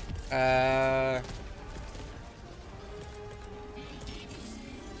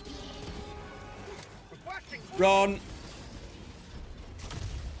 Requesting Run.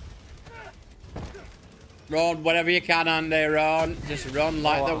 Run, whatever you can, Andy, run. Just run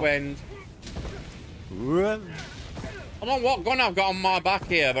like the wind. Run. I don't know what gun I've got on my back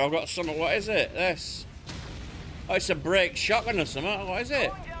here, but I've got something. What is it? This. Oh, it's a break shotgun or something. What is it?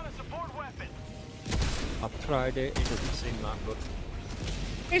 going down a support weapon. I've tried it. It doesn't seem that good.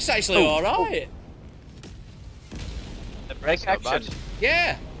 It's actually alright. The break It's not action. bad.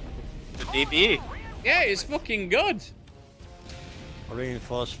 Yeah. The DB. Yeah, it's fucking good. I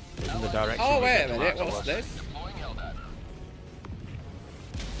reinforce in the direction. Oh, we wait get a minute. marked What's was. this? Deploying Helldiver.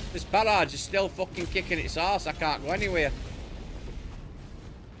 This barrage is still fucking kicking its ass. I can't go anywhere.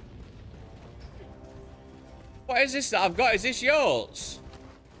 What is this that I've got? Is this yours?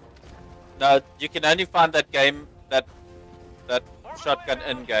 No, you can only find that shotgun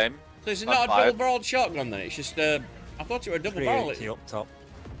in game. So it's On not a fire. double-barreled shotgun then? It's just I thought it were a double barrel. 380 up top.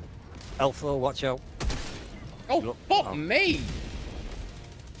 Alpha, watch out. Oh, Look. fuck Oh. me!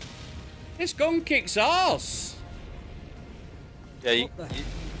 This gun kicks ass. Yeah, you What the-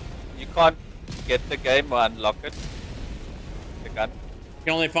 you can't get the game or unlock it. The gun. You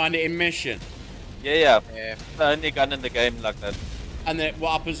can only find it in mission. Yeah. Yeah. The only gun in the game like that. And then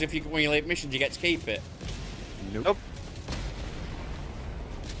what happens if when you leave missions? You get to keep it. Nope.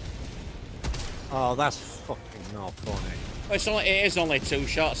 Oh, that's fucking not funny. Well, it is only 2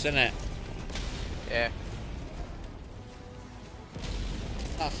 shots, isn't it? Yeah.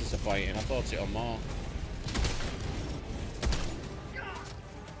 That's disappointing. I thought it was more.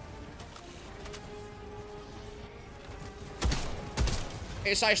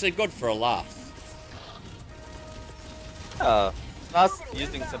 It's actually good for a laugh. Oh, it's nice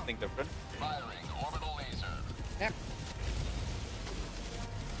using something different. Firing orbital laser. Yep.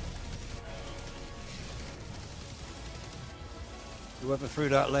 Whoever threw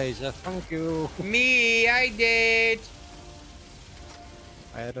that laser, thank you. Me, I did.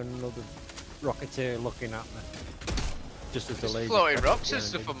 I had another rocketeer looking at me. Just as the There's laser. floating crashed rocks and behind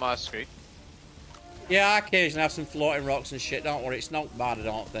stuff him. on my screen. Yeah, I occasionally have some floating rocks and shit. Don't worry, it's not bad. I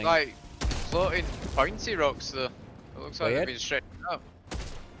don't think. Like, floating pointy rocks though. It looks like Weird. they've been stretched out.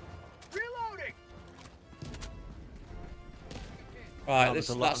 Reloading. Right, Oh, this,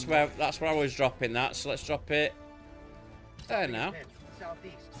 there's a lot that's where I was dropping that. So let's drop it there now.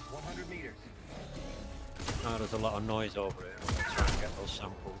 Southeast, 100 meters. Oh, there's a lot of noise over here. I'm gonna try and get those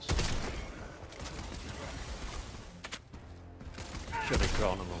samples. Should have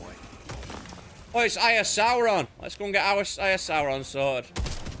drawn them away. Oh, it's Aya Sauron. Let's go and get our Aya Sauron sorted.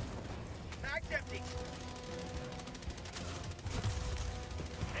 Mag's empty.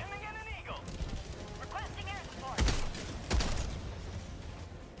 Aiming at an eagle. Requesting air support.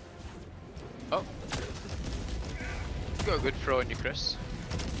 Oh. You got a good throw on you, Chris.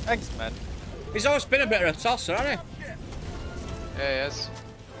 Thanks, man. He's always been a bit of a tosser, hasn't he? Yeah, yes.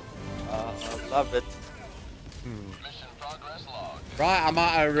 I love it. Mission progress log. Right, I'm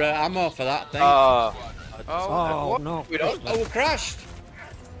out of ammo for that thing. Oh, Oh, what? no. We don't. Oh, we crashed.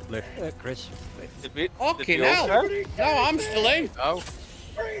 Lift, Chris. Lift. did we? Fucking did we all hell. crash? No, I'm still in. Oh.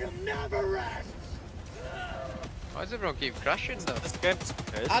 Freedom never rests. Why does everyone keep crashing though? This game's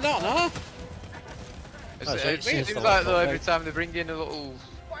crazy. I don't know. Oh, so it seems Seems to like though like every that. time they bring in a little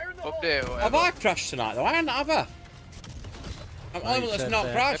Fire in the hole. update or Have whatever. I crashed tonight though? I haven't, have I? I'm No, only you that's said not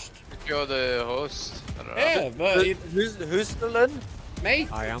that. crashed. You're the host. I don't know. Yeah, but Who's still in? me?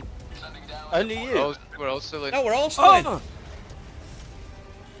 I am. Sending down. Only you. We're all still in. No, we're all still in. Oh!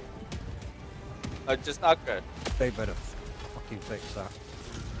 Oh, just not good. They better fucking fix that.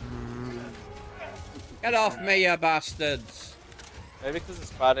 Get off me, you bastards. Maybe because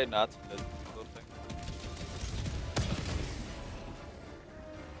it's Friday night. There's something.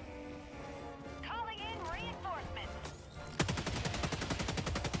 Calling in reinforcements.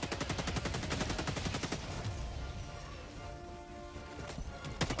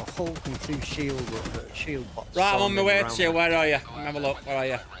 Oh, Hulk and 2 shield bots. Right, I'm on my way around to you. me. Where are you? Let me have a look. Where are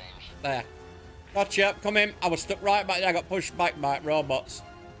you? There. Gotcha. Come in. I was stuck right back there. I got pushed back by robots.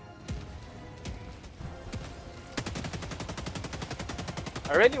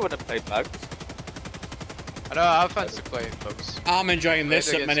 I really want to play bugs. I know, I fancy playing bugs. I'm enjoying this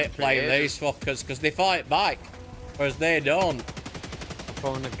Maybe at get minute some playing creative. these fuckers because they fight back, whereas they don't. I'm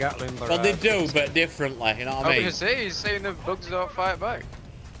throwing a Gatling barrage. Well, they do, but differently. You know what I I was mean? gonna say, he's saying the bugs don't fight back.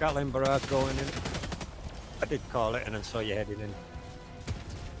 Gatling barrage going in. I did call it and then saw you heading in.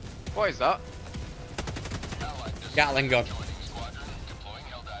 What is that? Gatling gun. Joining squadron. Deploying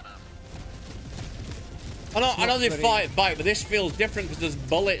Helldiver. I know they very- fight back, but this feels different because there's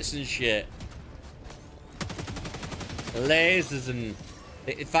bullets and shit. Lasers and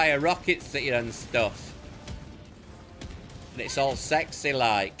they fire rockets at you and stuff. And it's all sexy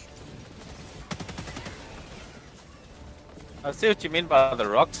like. I see what you mean by the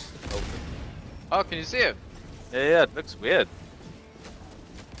rocks. Oh, can you see him? Yeah, it looks weird.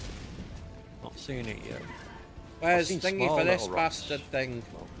 Not seeing it yet. Where's seen thingy small for this little rocks. bastard thing?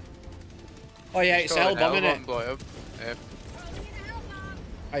 Oh yeah, it's Got an Hellbomb, L-bomb innit? blow up. Yeah.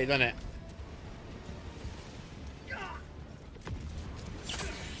 How you done it?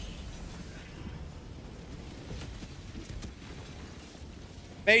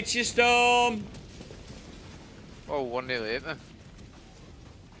 Meteor storm! Oh, one nearly hit me.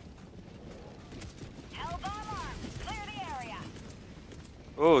 Hellbomb armed. Clear the area.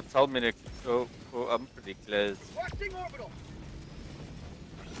 Oh, tell me to go. Oh, I'm pretty close. Requesting orbital.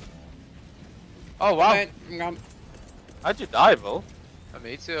 Oh, wow. Hang on. How'd you die, Vol?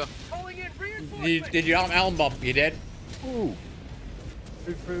 Me too. Calling in reinforcements. Did you have an elm bomb? You did? Ooh.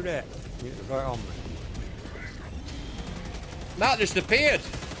 Through that. You right on me. That just appeared.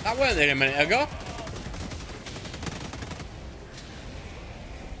 That weren't there a minute ago.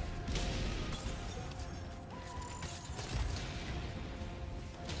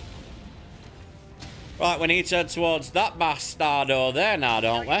 Right, we need to head towards that bastardo there now,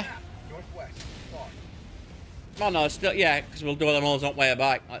 don't we? Northwest. Far. Oh no, still, yeah, because we'll do them all on way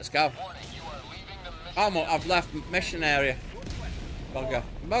back. Let's go. Warning, you are leaving the mission. I've left mission area. Bugger.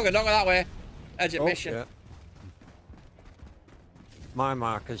 Bugger, don't go that way. Exit mission. Yeah. My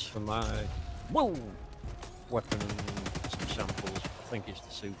markers for my whoa weapon and some samples. I think it's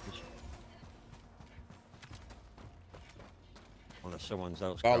the supers. Unless someone's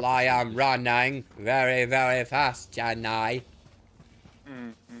else. Well, I am running very, very fast, Janai.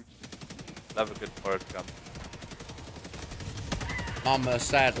 Love a good forward gun. Mama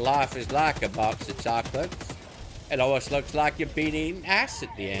said life is like a box of chocolates. It always looks like you're beating ass at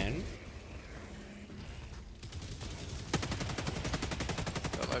the end.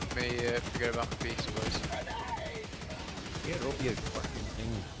 Don't let me forget about my pizza, boys. Get up, you fucking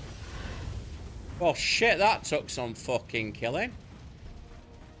thing. Well, shit, that took some fucking killing.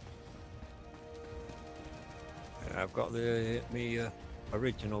 I've got the me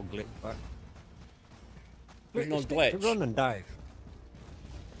original glitch back. Original Stick to glitch? Run and dive.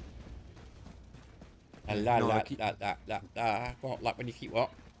 No, I keep- What, like when you keep what?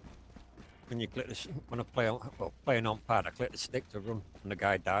 When you click this, when I play on, well, playing on pad, I click the stick to run, and the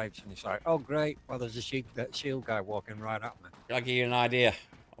guy dives, and he's like, "Oh great, well there's a shield guy walking right at me." I'll give you an idea.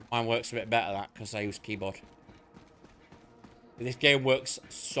 Mine works a bit better that because I use keyboard. This game works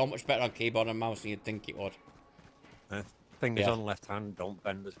so much better on keyboard and mouse than you'd think it would. Fingers Yeah. on left hand don't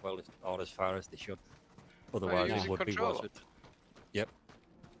bend as well as or as far as they should. Otherwise, you're it using would be controller? Wazard. Yep.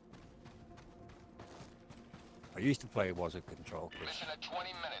 I used to play Wazard control. Mission at 20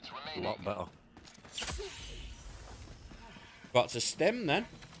 minutes A remaining. lot better. Got to stim then.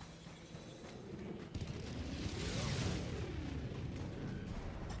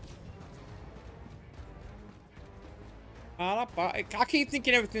 I keep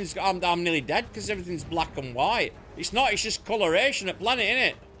thinking everything's. I'm nearly dead because everything's black and white. It's not. It's just coloration at planet,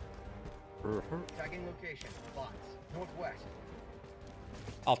 innit? Tagging location. Bots. Northwest.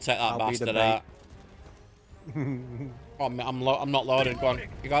 I'll take that I'll be the bastard out. Oh, I'm not loaded. Go on.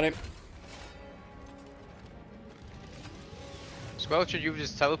 You got him. Squelcher, you've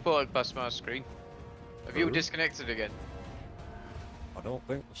just teleported past my screen. Have you disconnected again? I don't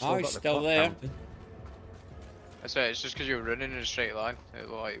think. We've Oh, he's got the still clock there. counting. That's right, it's just because you were running in a straight line. It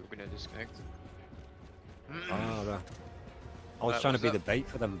looked like you were going to disconnect. Ah, right. I was Right, trying to what's be up? the bait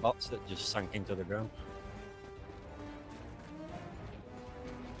for them bots that just sank into the ground.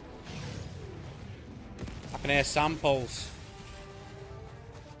 I can hear samples.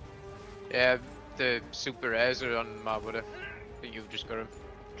 Yeah, the super airs are on my buddy. I think you've just got him.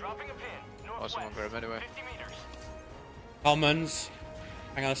 Dropping a pin. Or someone got him anyway. 50 meters. Commons.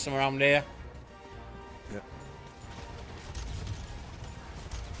 Hang on, somewhere around here. Yeah.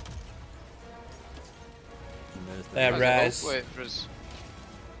 There, res. Wait for us.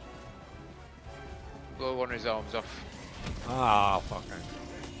 Blow one of his arms off. Ah, fucker.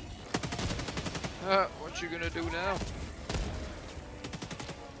 What you gonna do now?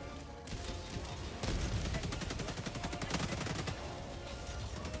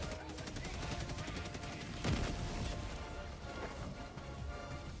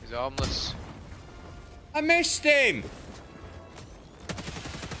 He's armless. I missed him!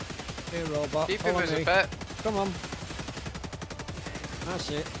 Here, robot. Keep him follow as me. a pet. Come on. That's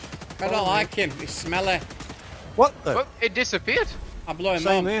it. I don't like him. He's smelly. What the? Well, it disappeared. I blow him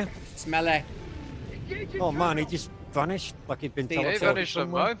Same up. here. Smelly. Oh man, he just vanished like he'd been He He teleported vanished on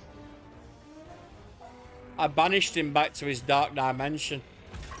somewhere. mine. I banished him back to his dark dimension.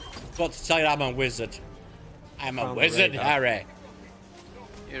 Got to tell you, I'm a wizard. I'm a Found the wizard, radar. Harry.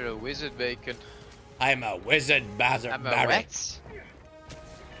 You're a wizard, Bacon. I'm a wizard, Barry. I'm a what?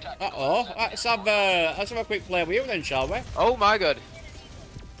 Uh-oh. Let's have a quick play with you then, shall we? Oh my god.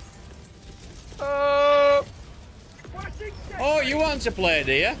 Oh! Oh, you want to play,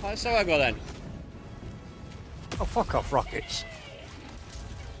 do you? Let's have a go then. Oh, fuck off, rockets.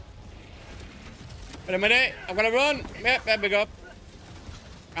 Wait a minute. I'm going to run. Yep, there we go.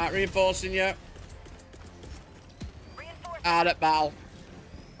 Right, reinforcing you. Hard at battle.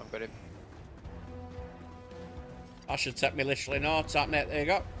 I've got him. I should take me literally no time, mate. There you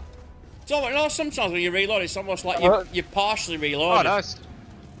go. So, you know, sometimes when you reload, it's almost like you're partially Oh, reloaded. nice.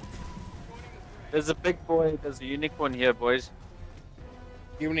 There's a big boy. There's a unicorn here, boys.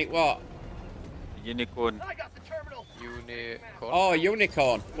 Unique what? A unicorn. I got the terminal. Unicorn. Oh,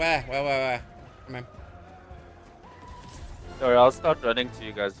 unicorn. Where? Come in. Sorry, I'll start running to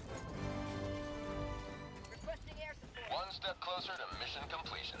you guys. Requesting air support. One step closer to mission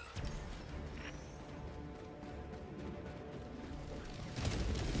completion.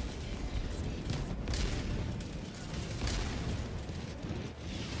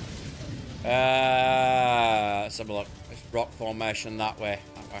 Let's have a look. It's rock formation that way.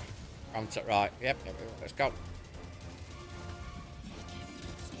 Round to right. Yep, let's go.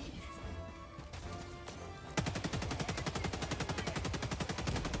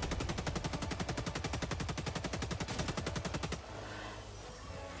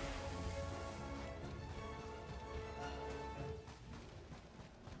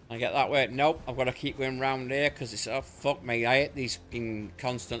 I get that way. Nope, I've got to keep going round here because it's, oh fuck me, I hate these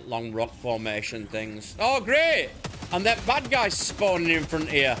constant long rock formation things. Oh great! And that bad guy's spawning in front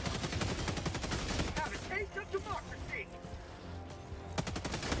here. Have a taste of democracy.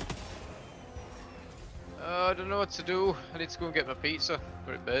 I don't know what to do. I need to go and get my pizza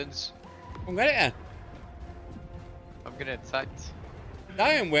where it burns. Come get it then. I'm getting attacked.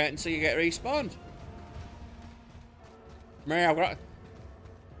 I ain't waiting until you get respawned. Man,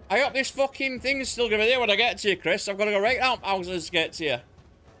 I hope this fucking thing's still gonna be there when I get to you, Chris. I've got to go right out houses to get to you.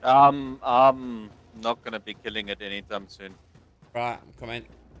 I'm not gonna be killing it anytime soon. Right, I'm coming.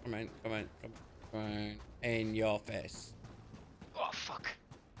 Come on. In your face. Oh fuck.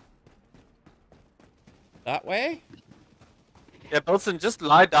 That way? Yeah, Bilson, just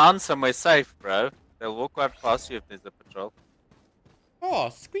lie down somewhere safe, bro. They'll walk right past you if there's a patrol. Oh,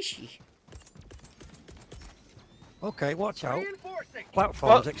 squishy. Okay, watch out. Reinforcing.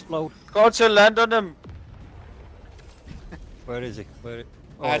 Platforms explode. Culture, land on him. Where is he? Where?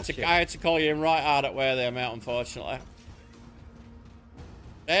 Oh, I shit. had to call you in right hard at where they're mate, unfortunately.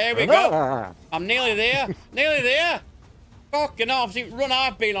 There we go. Ah. I'm nearly there. Nearly there. Fucking hell, run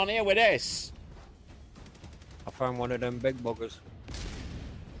I've been on here with this. I found one of them big buggers.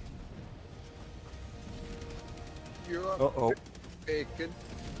 Uh-oh. Bacon.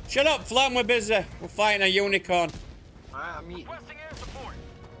 Shut up, Flem, we're busy. We're fighting a unicorn. I'm eating. Requesting air support.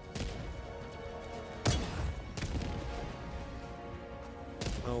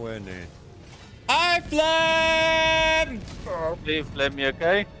 Nowhere near. Hi, Flem! Hey, Flem, you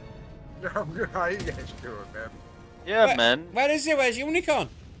okay? I'm good. How you guys doing, man? Yeah, man. Where is he? Where's unicorn?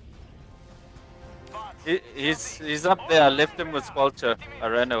 He's up there. I left him with Squelcher. I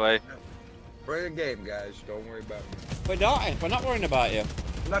ran away. Play the game, guys. Don't worry about me. We're not worrying about you.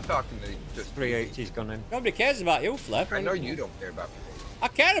 I'm not talking to you. Just 380's gone in. Nobody cares about you, Flem. I know you don't care about me. I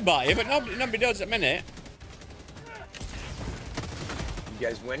care about you, but nobody does at the minute. You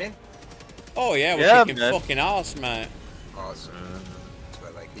guys winning? Oh yeah, we're Yeah, kicking man. fucking arse, mate. Awesome. That's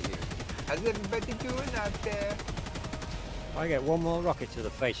what I like to hear. How's everybody doing out there? If I get one more rocket to the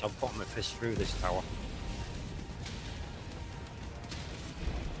face, I'll put my fist through this tower.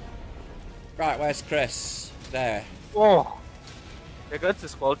 Right, where's Chris? There. Oh, There goes the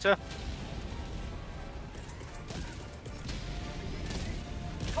squelcher.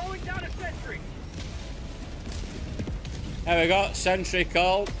 Calling down a sentry. There we go, sentry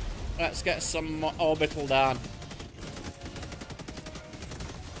called. Let's get some orbital down.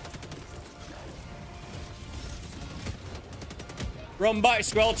 Run back,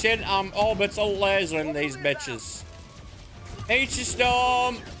 squelching. I'm orbital lasering these bitches. H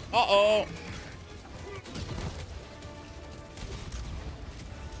storm. Uh-oh.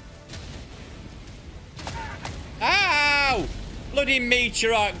 Ow! Bloody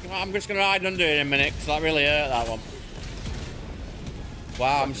meteorite. I'm just gonna hide under it in a minute because that really hurt, that one.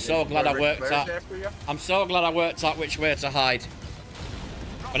 Wow, I'm so glad I worked out. I'm so glad I worked out which way to hide.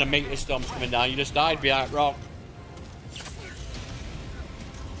 When a meteor storm's coming down, you just hide behind rock.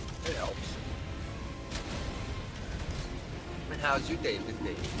 It helps. And how's your day been,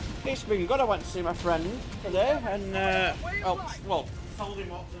 Dave? It's been good. I went to see my friend today and, well, told him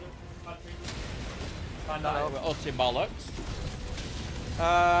what to do. Find out about utter bollocks.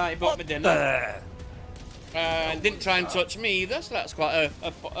 He bought me dinner. Didn't try and touch me either, so that's quite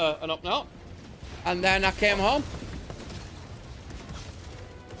an up note. And then I came home.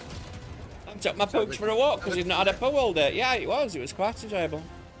 I took my pooch for a walk because he'd not had a poo all day. Yeah, it was. It was quite enjoyable.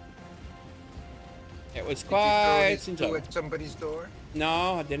 It was quite enjoyable. At somebody's door?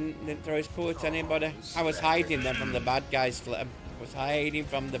 No, I didn't throw his poo at anybody. I was hiding them from the bad guys, Flem. I was hiding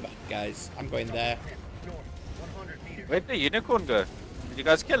from the bad guys. I'm going there. Where'd the unicorn go? Did you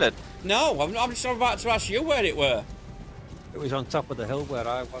guys kill it? No, I'm just about to ask you where it were. It was on top of the hill where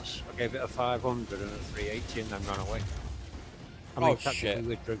I was. I gave it a 500 and a 380 and then ran away. I mean, shit.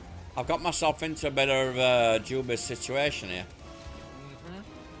 with drink. I've got myself into a bit of a dubious situation here.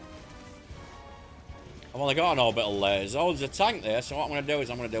 I've only got an orbital laser. Oh, there's a tank there, so what I'm going to do is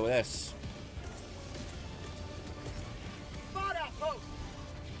I'm going to do this. Spot outpost.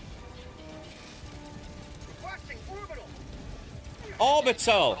 Requesting orbital.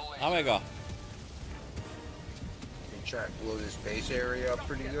 Orbital! There we go. You try to blow this base area up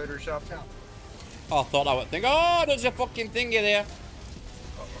pretty good or something? Oh, I thought I would think, oh, there's a fucking thingy there.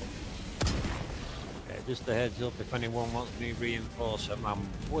 Yeah, just a heads up, if anyone wants me reinforcement, I'm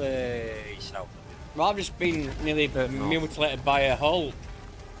way south. Well, I've just been nearly mutilated by a hull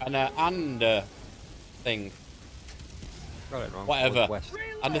and a thing. Got it wrong. Whatever. West.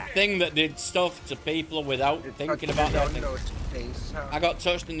 And the thing that did stuff to people without thinking about that thing. I got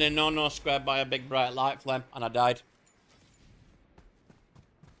touched in the no-no square by a big bright light, Flem, and I died.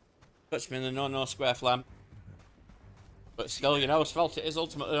 Touched me in the no-no square, Flem. But still, you know, felt it is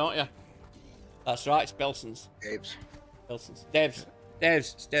ultimately, don't you? That's right, it's Bilson's. Dave's. Bilson's. Dave's.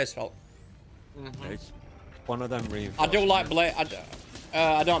 It's Dave's fault. It's one of them I reinforcements. do like blade.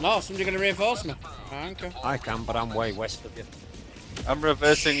 I don't know. Somebody going to reinforce me? Okay. I can, but I'm way west of you. I'm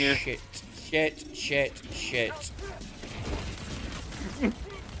reversing you. Shit.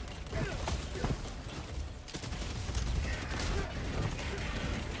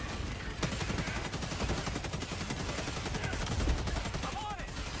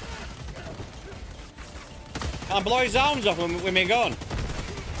 Can I blow his arms off with me gun?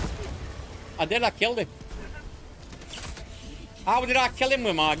 I did, I killed him. How did I kill him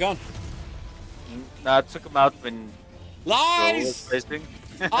with my gun? No, I took him out when... Lies!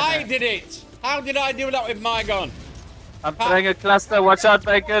 I did it! How did I do that with my gun? I'm throwing a cluster, watch out,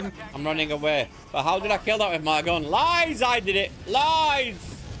 Bacon! I'm running away. But how did I kill that with my gun? Lies! I did it! Lies!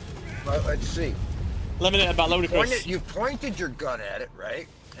 Well, let's see. Eliminated by ludicrous. You pointed your gun at it, right?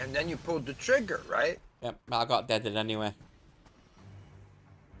 And then you pulled the trigger, right? Yep, but I got deaded anyway.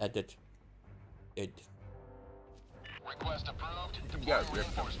 Deaded. Dead. Request approved. You got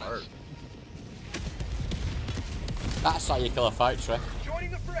ripped apart. That's how you kill a fight, Trey. Joining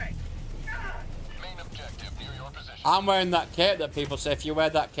the fray. Main objective near your position. I'm wearing that cape that people say if you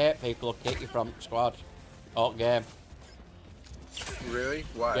wear that cape, people will kick you from squad. Alt game. Really?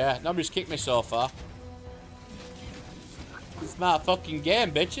 Why? Yeah, nobody's kicked me so far. It's my fucking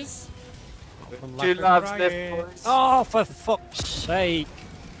game, bitches. 2 lives left, boys. Oh, for fuck's sake.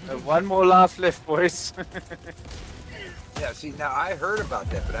 1 more life left, boys. Yeah, see, now I heard about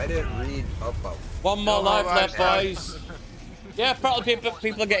that, but I didn't read up on it. 1 more No, life I- left, boys. Yeah, apparently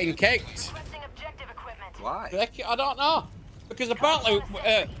people are getting kicked. Requesting objective equipment. Why? I don't know. Because apparently,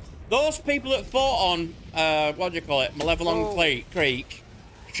 those people that fought on, what do you call it, Malevolent Creek,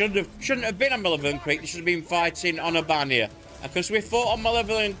 shouldn't have been on Malevolent Creek, they should have been fighting on Albania. And because we fought on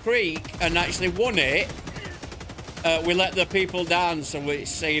Malevolent Creek and actually won it, we let the people down, so it's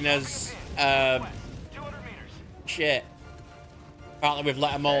seen as, shit. Apparently we've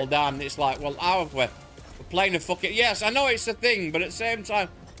let them all down. It's like, well, how have we? We playing a fucking... Yes, I know it's a thing, but at the same time...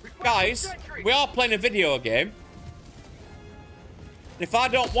 Guys, we are playing a video game. If I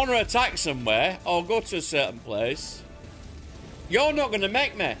don't want to attack somewhere, or go to a certain place, you're not going to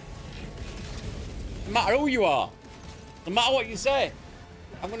make me. No matter who you are. No matter what you say.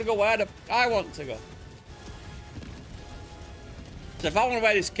 I'm going to go where I want to go. So if I want to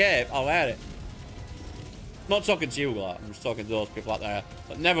wear this cape, I'll wear it. I'm not talking to you, like, I'm just talking to those people out there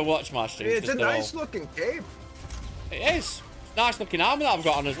that never watch my streams. It's a nice looking cape. It is. It's nice looking armor that I've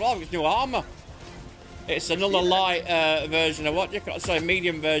got on as well. It's new armor. It's another light version of what you call, sorry,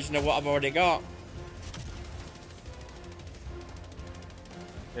 medium version of what I've already got.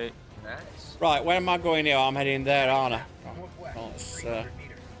 Okay. Nice. Right, where am I going here? I'm heading there, aren't I? Let's,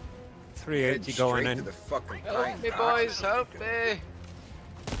 380 going in. To the fucking Help me, boys, help me.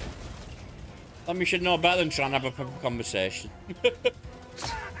 You should know better than trying to have a proper conversation.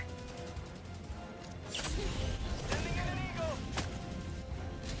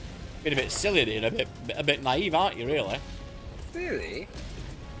 Been a bit silly, dude. A bit naive, aren't you, really? Really?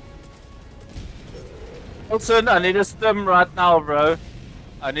 Wilson, I need a stim right now, bro.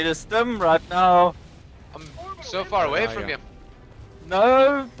 I need a stim right now. I'm so far away from you.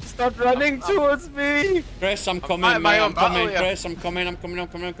 No, stop running towards me. Chris, I'm coming, fighting my mate. own I'm coming, battle, Chris. I'm coming. I'm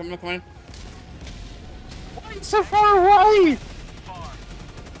coming. Why so far away?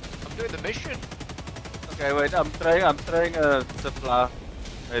 I'm doing the mission. Okay, wait. I'm trying a supply.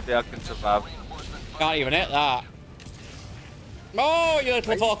 Maybe I can survive. Can't even hit that. Oh, you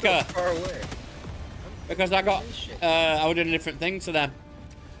little fucker! Far away. Because I got, I was doing a different thing to them.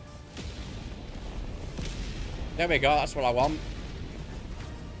 There we go. That's what I want.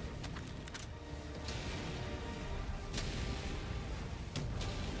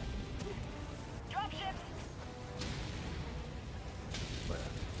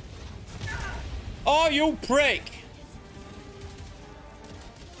 Oh, you prick!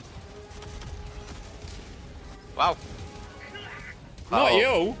 Wow. Not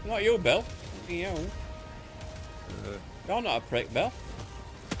you. Not you, Bill. You. You're not a prick, Bill.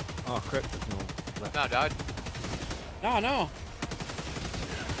 Oh, cryptic, no. Left. No, died. No, no.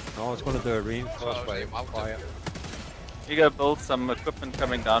 No, I was going to do a reinforced by fire. You gotta build some equipment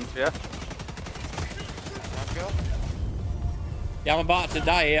coming down here. Yeah, I'm about to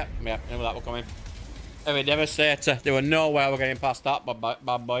die here. Yeah, knew that was coming. Heavy Devastator. There were no way we're getting past that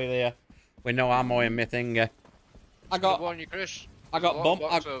bad boy there. With no ammo in my thing. I got bum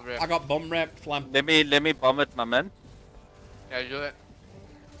raped, Flem. Let me bomb it, my man. Yeah, do it.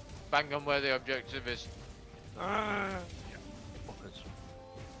 Bang on where the objective is. Oh,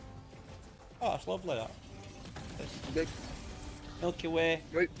 that's lovely, that. Milky Way.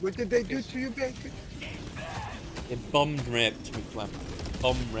 Wait, what did they do to you, Bacon? They bum raped me, Flem.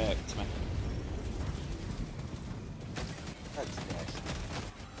 Bum raped me. That's nasty.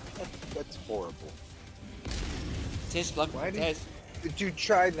 That's horrible. It is, Flem. Why It is. did you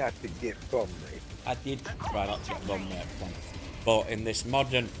try not to get bum raped? I did try not to get bum raped, Flem. But in this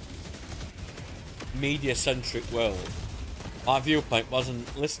modern, media-centric world, my viewpoint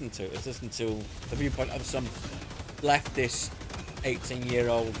wasn't listened to. It was listened to the viewpoint of some leftist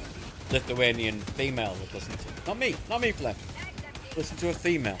 18-year-old Lithuanian female was listening to. Not me, Flem. Listen to a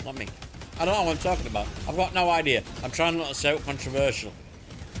female, not me. I don't know what I'm talking about. I've got no idea. I'm trying not to sound controversial.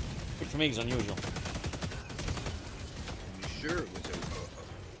 Which for me is unusual. You sure it was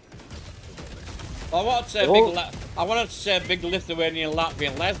I wanted to say big Lithuanian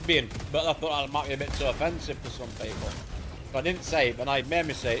Latvian lesbian, but I thought that might be a bit too offensive for some people. So I didn't say it, but I made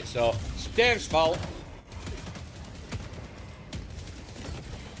me say it, so it's Dave's fault.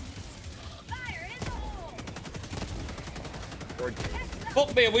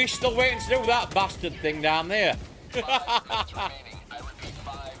 Fuck me, are we still waiting to do that bastard thing down there?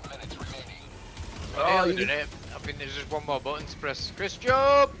 Oh, you did it. I think there's just one more button to press. Chris,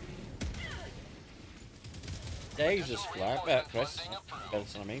 job! Jesus, Chris.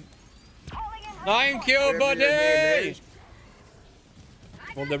 That's what I mean. Thank you, buddy!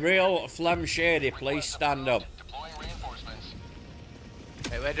 Will the real Flem Shady please stand up?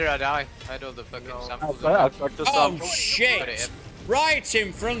 Hey, where did I die? I had all the fucking samples. Oh, shit! Right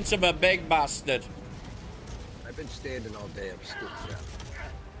in front of a big bastard. I've been standing all day. I'm still down.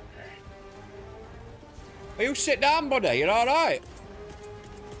 Will you sit down, buddy? You're alright?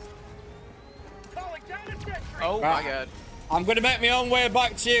 Oh my god. I'm going to make my own way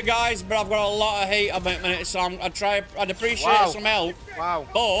back to you guys, but I've got a lot of heat at the minute, so I'd appreciate some help. Wow.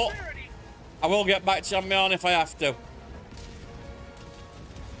 But I will get back to you on my own if I have to.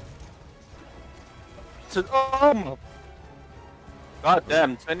 Oh, god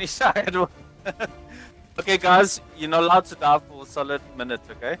damn, 20 side. Okay, guys, you're not allowed to die for a solid minute,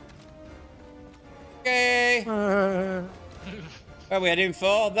 okay? Okay. Where are we heading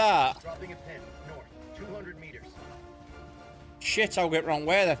for? That? Dropping a pin, north, 200 meters. Shit, I'll get wrong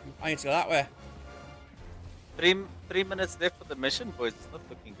way then. I need to go that way. 3 minutes left for the mission, boys. It's not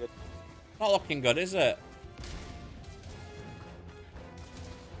looking good. Not looking good, is it?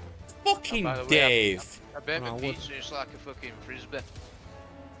 Fucking by the way, Dave. I bet No, my I pizza is like a fucking frisbee.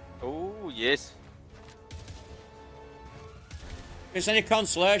 Oh, yes. If it's any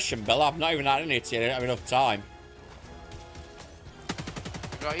consolation, Bill, I've not even had any tea. I didn't have enough time.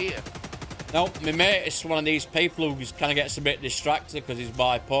 Right here. No, my mate is one of these people who kind of gets a bit distracted because he's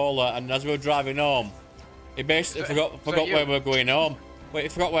bipolar, and as we were driving home, he basically forgot where we were going home. Wait, he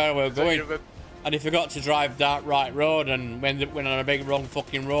forgot where we were going, and he forgot to drive that right road, and went on a big wrong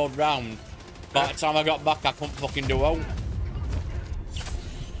fucking road round. By the time I got back, I couldn't fucking do home.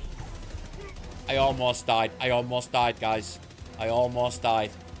 I almost died. I almost died, guys. I almost died.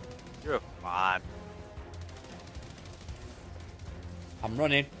 You're fine. I'm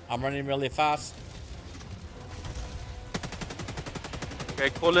running. I'm running really fast. Okay,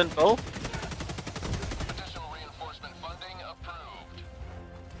 call in, Bill. Additional reinforcement funding approved.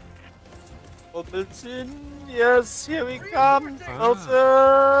 Oh, Milton. Yes, here we come. Milton.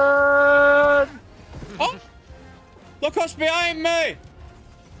 Oh! Look what's behind me!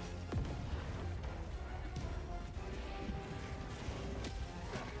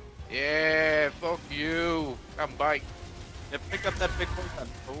 Yeah, fuck you. Come back. Yeah, pick up that big one,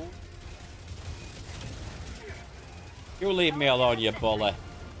 fool. You leave me alone, you bully.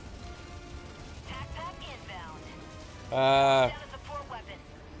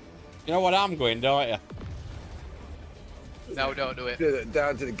 You know what I'm going, don't you? No, don't do it.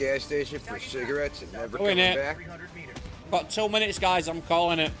 Down to the gas station for cigarettes and never Doing coming it. back. 300 meters. Got 2 minutes, guys. I'm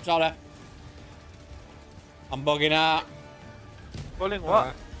calling it. Sorry. I'm bugging out. Calling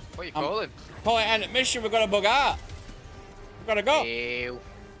what? What are you calling? Calling end of mission. We've got to bug out. We've got to go. Ew.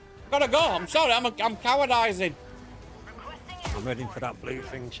 We've got to go. I'm sorry. I'm cowardizing. I'm heading for that blue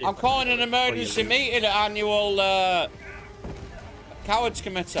thing. Shit. I'm calling an emergency meeting at annual cowards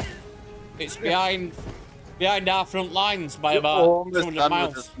committee. It's behind our front lines by about Almost 200 done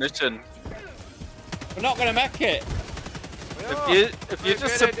miles. with this mission. We're not going to make it. If you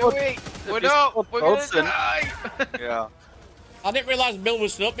just support, We're not. We're gonna Wilson. die. yeah. I didn't realise Bill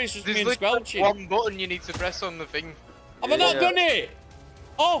was still up. It's just me There's and literally Squelchy. one button you need to press on the thing. Have I not done it?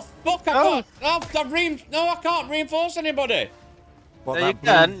 Oh, fuck, I can't. No, I can't reinforce anybody. What, No, you that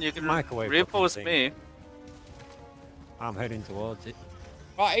can. blue You can microwave reinforce thing? me. I'm heading towards it.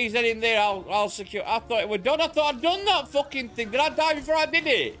 Right, he's heading there. I'll secure. I thought it was done. I thought I'd done that fucking thing. Did I die before I did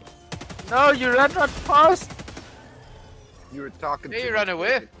it? No, you ran not fast. You were talking. Yeah, too you much, ran away.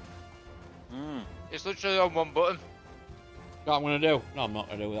 David. It's literally on one button. What I'm gonna do? No, I'm not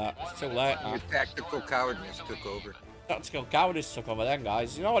gonna do that. It's too late now. Your tactical cowardness took over. Tactical cowardice took over then,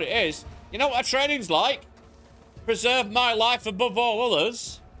 guys. You know what it is? You know what our training's like? Preserve my life above all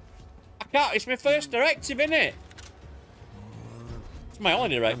others. I can't. It's my first directive, innit? It's my only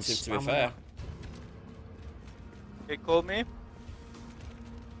directive, to be fair. Okay, call me.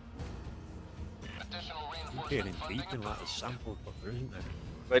 I'm feeling beaten like a sample buffer, isn't there?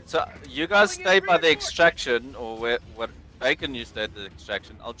 Wait, so you guys stay by the extraction, or where? What Bacon you stay at the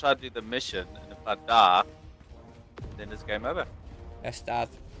extraction. I'll try to do the mission, and if I die, then it's game over. Yes, Dad.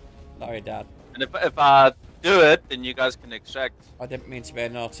 Sorry, Dad. And if I do it, then you guys can extract. I didn't mean to be a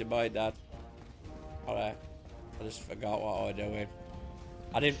naughty boy, Dad. Alright. I just forgot what I was doing.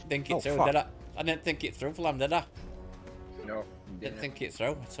 I didn't think it through, fuck. did I? I didn't think it through, Flem, did I? No, Didn't think it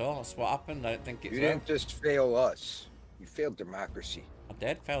through at all. That's what happened. I didn't think it you through. didn't just fail us. You failed democracy. I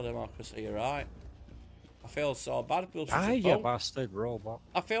did fail democracy, you're right. I feel so bad. I feel such Ah, a you fool. bastard robot.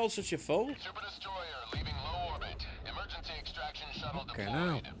 I feel such a fool. Super destroyer leaving low orbit. Emergency extraction shuttle Okay,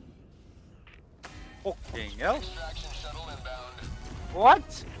 deployed. now. Fucking hell. Extraction shuttle inbound.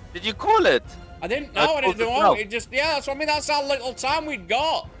 What? Did you call it? I didn't know. I didn't called it know. now. It just, yeah, that's what I mean. That's how little time we'd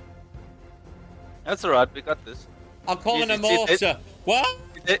got. That's alright. We got this. I'm calling a You see, mortar. What?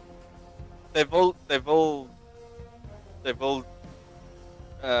 They've all.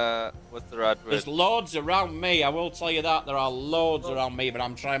 What's the right word? There's loads around me. I will tell you that. There are loads around me, but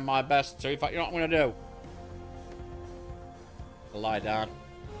I'm trying my best to. In fact, you know what I'm going to do? Lie down.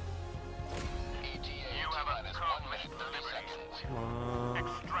 Come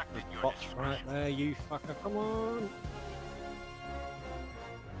on. There's bots right there, you fucker. Come on.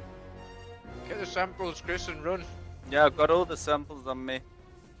 Get the samples, Chris, and run. Yeah, I've got all the samples on me.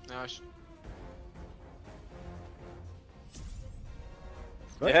 Nice.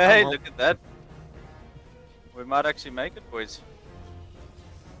 Right, Hey, come on. look at that. We might actually make it, boys.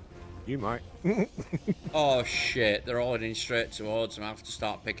 You might. Oh shit, they're all heading straight towards them. I have to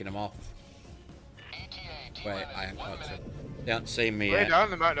start picking them off. Wait, I haven't got to. They haven't seen me Way yet.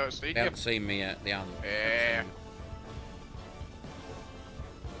 down, they might not see They you. haven't seen me yet. They haven't. Yeah.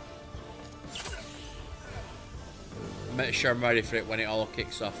 Make sure I'm ready for it when it all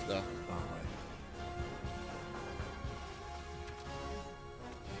kicks off, though.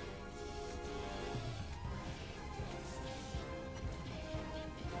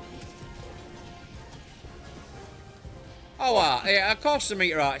 Oh, yeah, of course the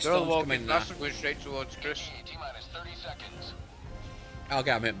meteorite They're all storm's coming walking now. fast and going straight towards Chris. T-minus 30 seconds. I'll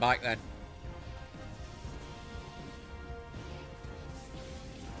get him in back then.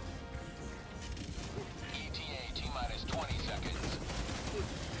 ETA T-minus 20 seconds.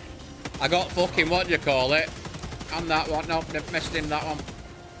 I got fucking, what do you call it? And that one. No, they missed him, that one.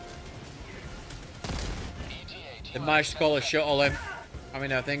 They managed to call a shuttle in. I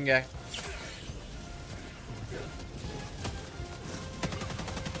mean, a thingy.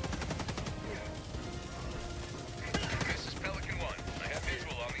 This is Pelican 1. I have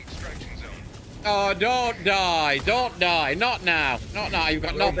visual on the extraction zone. Oh, don't die. Don't die. Not now. Not now. You've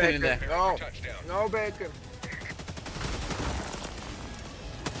got No nothing in bacon. there. No. Touchdown. No bacon.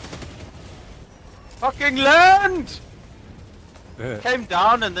 Fucking land! Yeah. Came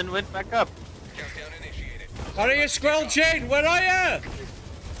down and then went back up. Countdown initiated. What are you squelching? Where are you?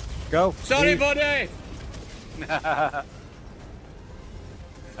 Go. Sorry, leave. buddy. I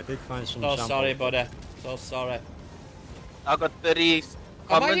did find some So samples. sorry, buddy. So sorry. I got 30 Am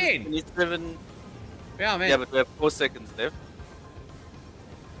I comments, in? 27. Yeah, man. Yeah, but we have 4 seconds left.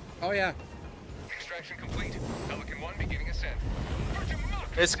 Oh, yeah. Extraction complete. Pelican 1 beginning ascent. For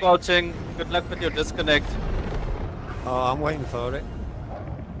democracy! Hey, Squelching, good luck with your disconnect. Oh, I'm waiting for it.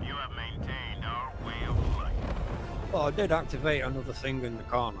 You have maintained our way of life. Oh, I did activate another thing in the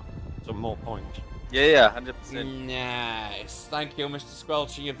corner. Some more points. Yeah, 100%. Nice. Thank you, Mr.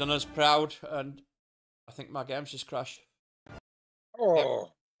 Squelchy. You've done us proud. And I think my game's just crashed. Oh.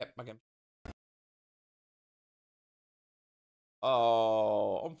 Yep, my game.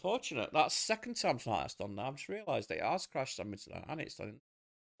 Oh, unfortunate. That's the second time that's done now. I've just realised it has crashed on me tonight, and it's done.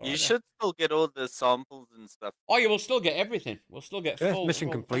 You should still get all the samples and stuff. Oh, you will still get everything. We'll still get Yeah, full. mission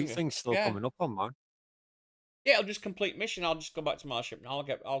full complete thingy. thing's still Yeah. coming up on mine. Yeah, I'll just complete mission. I'll just go back to my ship now.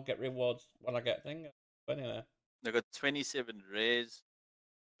 I'll get rewards when I get thing. But anyway. I got 27 rares.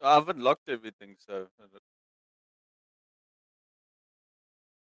 I haven't locked everything, so.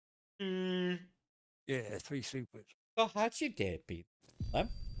 Yeah, 3 supers. So how'd your day been? And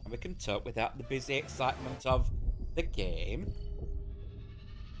we can talk without the busy excitement of the game.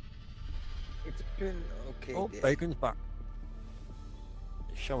 It's been okay. Oh, day. bacon's back.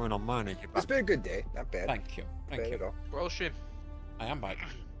 It's showing on mine as you're It's back. been a good day. Not bad. Thank you. Thank Bad you. at all. Well, Shim, I am back.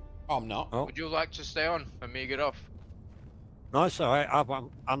 Oh, I'm not. Oh, would you like to stay on and me get off? no, it's alright.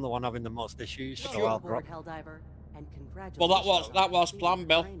 I'm the one having the most issues, so I'll drop. Helldiver, and congratulations. Well, that was on planned,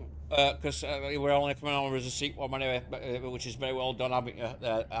 Bill. training. Because we're only coming on as a seat one anyway, which is very well done, haven't you?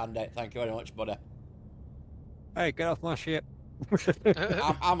 And thank you very much, buddy. Hey, get off my ship.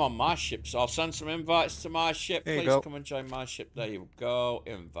 I'm on my ship, so I'll send some invites to my ship. There you Please go. come and join my ship. There you go.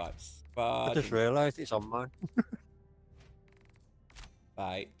 Invites. I just realised it's on mine.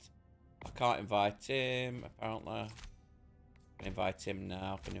 Invite. I can't invite him, apparently. Can invite him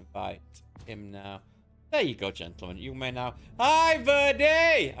now. Can invite him now. There you go, gentlemen. You may now. Hi,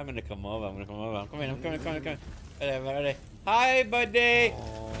 buddy! I'm gonna come over. Come in. I'm coming. Ready. Hi, buddy!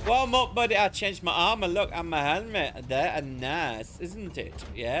 Warm up, buddy. I changed my armor. Look, and my helmet. There, and nice, isn't it?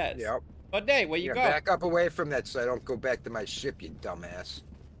 Yes. Yep. Buddy, where you Yeah, go? back up away from that so I don't go back to my ship, you dumbass.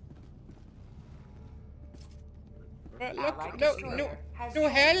 Look, no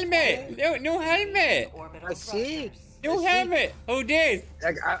helmet. No helmet. I see. No helmet. Who did?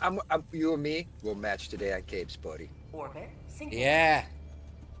 I'm, you and me will match today on Capes, buddy. Orbit synchronized. Yeah.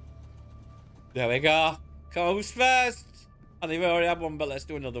 There we go. Coast first. I think we already have one, but let's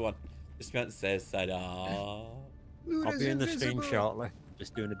do another one. Just meant to say, I'll be in the stream shortly.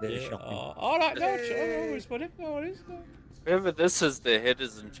 Just doing a bit of shopping. All right, no worries, buddy. No worries. Whoever this is, their head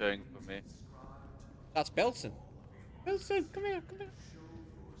isn't showing for me. That's Belson. Belson, come here.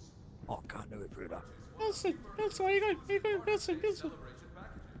 Oh, I can't do it through that. Belson, where are you going? Belson.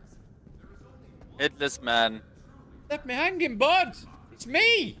 Headless man. Left me hanging, bud. It's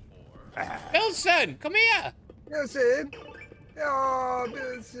me. Belson, come here. Wilson! Oh,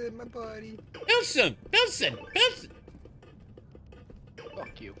 Wilson, my buddy. Belson.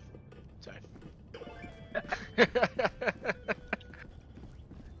 Fuck you. Sorry.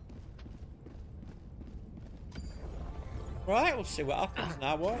 Right, we'll see what happens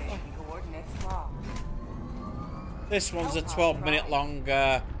now, won't we? Coordinates locked. This one's a 12-minute long,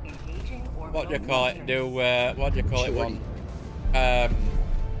 what do you call it? What do you call it one?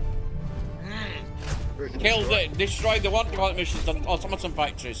 Destroy the what do you call it missions on automaton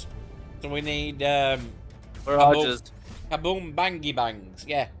factories. So we need, Barrages. Kaboom bangy bangs,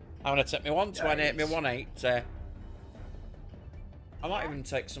 yeah. I'm gonna take me 120, me 180. I might even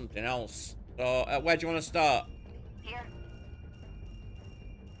take something else. So, where do you want to start? Here.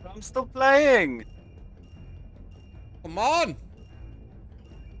 I'm still playing. Come on!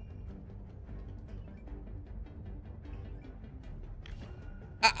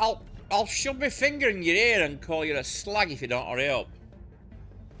 I'll shove my finger in your ear and call you a slag if you don't hurry up.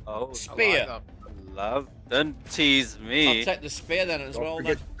 Oh, Spear. I like love. Don't tease me. I'll take the spear then as well.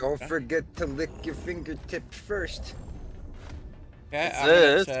 Don't forget to lick your fingertips first. Okay, What's I'm gonna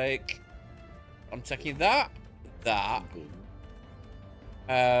this? take. I'm taking that.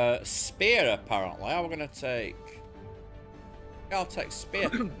 Spear apparently. I'm gonna take. I'll take spear.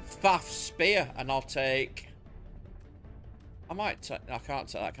 Faff spear, and I'll take. I might take. I can't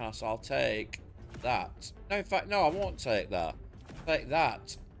take that, can I? So I'll take that. No, in fact, no, I won't take that. I'll take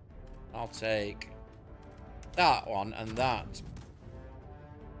that. I'll take that one and that.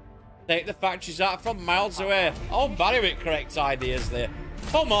 Take the factories out from miles away. Oh, Barry with correct ideas there.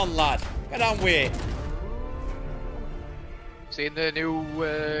 Come on, lad. Get on with it. Seen the new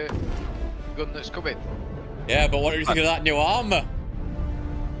gun that's coming? Yeah, but what do you think of that new armor?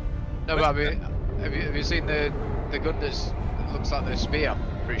 No, but I mean, have you seen the gun that looks like the spear?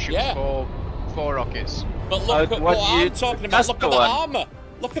 But it shoots Yeah. four rockets. But look at what what you- I'm talking about. that's Look the at the one. armor.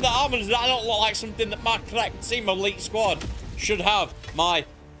 Look at the armor. Does that not look like something that my correct team elite squad should have? My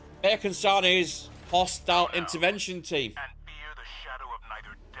main concern is hostile intervention team. And fear the shadow of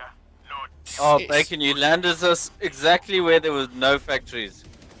neither death nor Oh, It's- Bacon, you landed us exactly where there was no factories.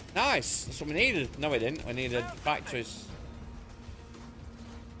 Nice. That's what we needed. No, we didn't. We needed factories.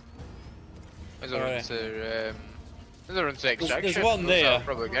 There's a run to extraction. There's one there. I'll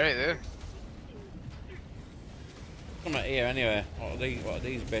probably get it there. Come out here anyway. What are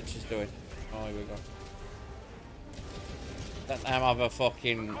these bitches doing? Oh, here we go. Let them have a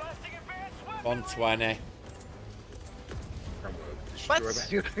fucking 120.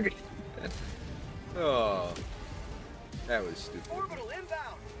 Oh, that was stupid. orbital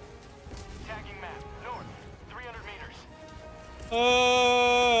inbound. Tagging map north, 300 meters.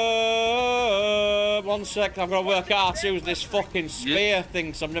 1 sec. I've got to work out how to use this fucking spear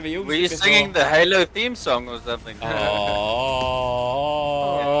thing, so I've never used Were it you before. singing the Halo theme song or something? Oh,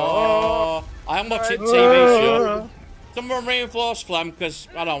 I'm watching TV show. Someone reinforce Flem because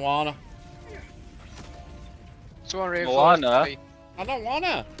I don't wanna. Someone reinforced Moana. me. I don't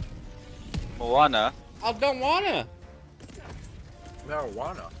wanna. Moana. I don't wanna.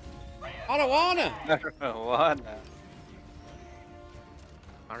 Marijuana. I don't wanna. Moana.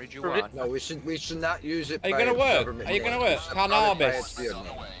 Married you on. No, we should not use it. Are you by gonna work? government Are you gonna names. work? We should not it by Cannabis. its real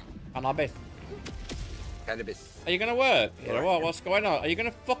name. Cannabis. Cannabis. Are you gonna work? You know what? What's going on? Are you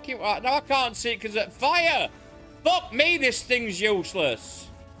gonna fucking? No, I can't see it because it's fire. Fuck me, this thing's useless.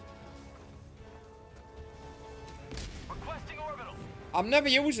 Requesting orbital. I'm never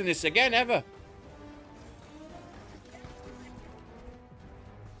using this again, ever.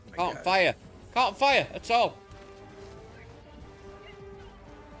 My Can't God. fire. Can't fire at all.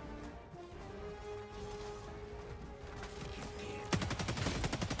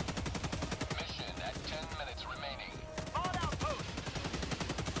 Mission at 10 minutes remaining. On outpost.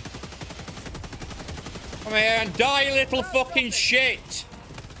 Come here and die, you little fucking shit.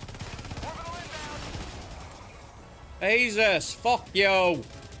 Orbital inbound. Jesus, fuck you.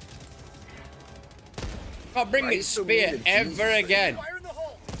 Can't bring Why me you so spear mean to ever Jesus? again. Fire in the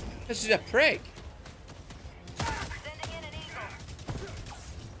hole. This is a prick. Sending in an eagle.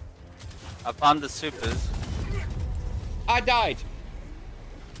 I found the supers. I died.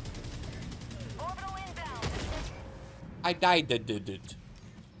 Orbital inbound. I died. Dude.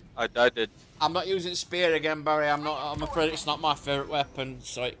 I died it. I'm not using spear again, Barry. I'm afraid it's not my favourite weapon,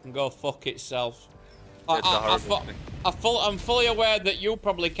 so it can go fuck itself. It's a horrible thing. I'm fully aware that you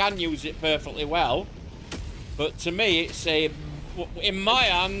probably can use it perfectly well, but to me, it's in my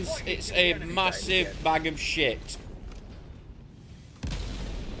hands, it's a massive bag of shit.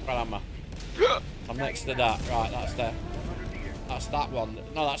 Where am I? I'm next to that. Right, that's there. That's that one.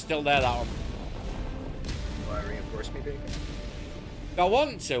 No, that's still there. That one. Want to reinforce me, Bacon? Do I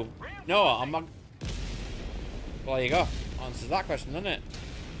want to? No, I'm not. Well, there you go. Answers that question, doesn't it?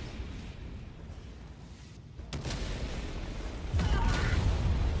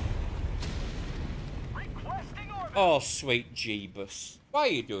 Requesting orbital. Oh, sweet Jeebus. Why are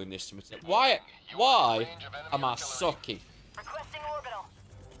you doing this to me? Why am I sucky? Requesting orbital.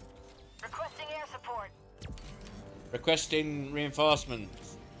 Requesting air support. Requesting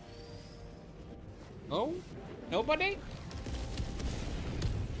reinforcements. Oh? Nobody?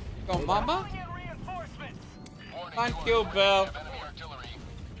 Go, mama. Thank you, Bill.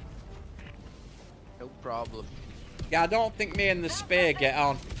 No problem. Yeah, I don't think me and the spear get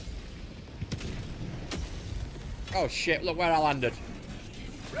on. Oh shit, look where I landed.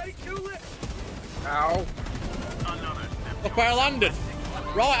 Ready to lift. Ow. Look where I landed.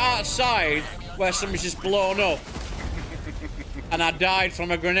 Right outside where somebody's just blown up. And I died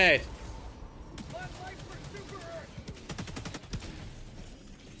from a grenade.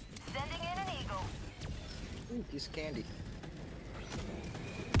 Sending in an eagle. Ooh, piece of candy.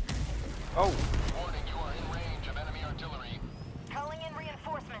 Oh, Warning, you are in range of enemy artillery. Calling in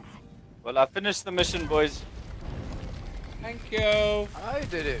reinforcements. well, I finished the mission, boys. Thank you. I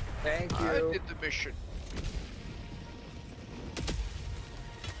did it. Thank I you. did the mission.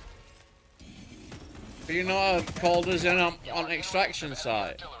 Do you know how called us in on extraction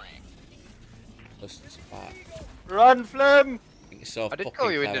site? Listen to that. Run, Flem! I think it's so I did fucking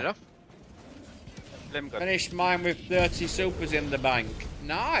call you in, clever. didn't I? Flem got Finished mine with 30 supers in the bank.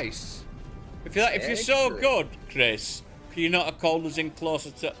 Nice. If you're so Excellent. good, Chris, can you not have called us in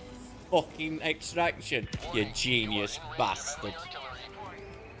closer to fucking extraction? You genius bastard.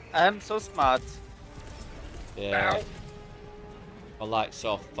 I am so smart. Yeah. I like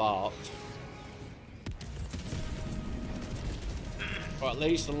so fart. Or at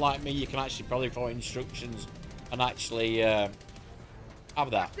least, unlike me, you can actually probably follow instructions and actually have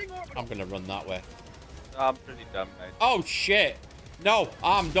that. I'm gonna run that way. I'm pretty dumb, mate. Oh shit! No,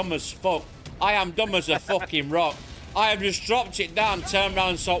 I'm dumb as fuck. I am dumb as a fucking rock. I have just dropped it down, turned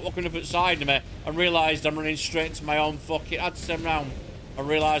around, saw it looking up at side of me, and realised I'm running straight into my own fucking. I had to turn around and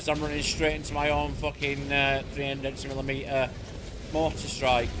realised I'm running straight into my own fucking 300mm mortar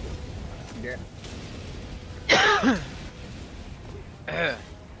strike. Yeah.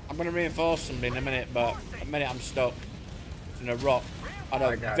 I'm gonna reinforce something in a minute, but at the minute I'm stuck in a rock on a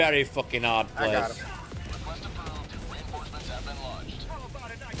I got very fucking hard I got place. him. Request approved. Reinforcements have been launched. How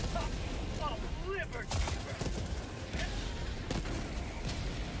about a nice cup of liver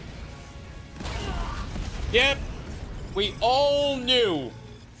Yep, we all knew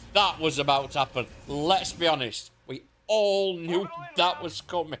that was about to happen. Let's be honest, we all knew that was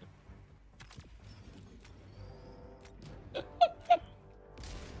coming.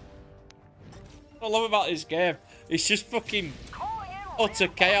 What I love about this game, it's just fucking utter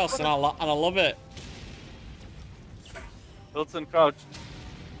chaos, and I love it. Wilson crouch.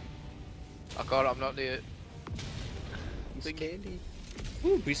 I got it, I'm not near it. Piece of candy.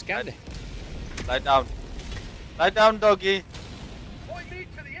 Ooh, be scandy. Lie down. Lie down, doggy. Point me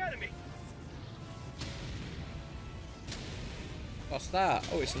to the enemy. What's that?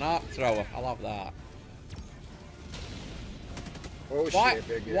 Oh, it's an arc thrower. I'll have that. Oh Why? shit,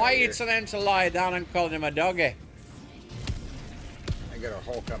 big Why are guy you here. telling him to lie down and calling him a doggy? I got a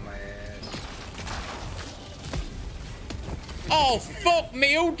Hulk on my ass. Oh, fuck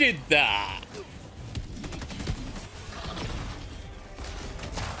me, who did that?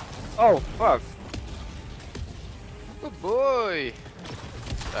 Oh, fuck. Good boy.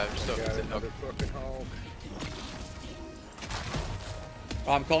 I'm stuck Got with it. another fucking Hulk.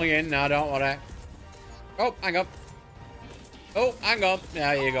 I'm calling in now, don't worry. Oh, hang on. Oh, hang on.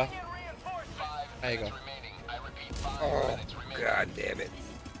 There you go. There you go. Remaining. I repeat, 5 Oh, minutes remaining. god damn it.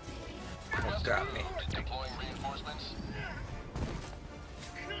 Oh, got me. Deploying reinforcements.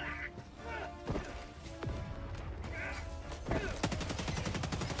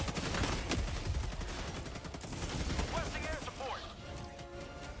 Requesting air support.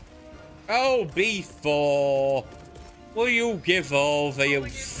 Oh, B4. Will you give over, you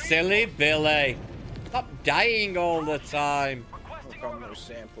silly Billy? Stop dying all the time. Look on those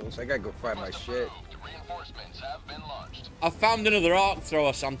samples. I gotta go find my shit. Reinforcements have been launched. I found another arc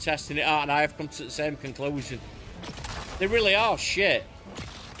thrower, so I'm testing it out, and I have come to the same conclusion. They really are shit.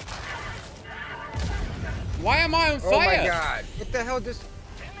 Why am I on fire? Oh my god. What the hell just...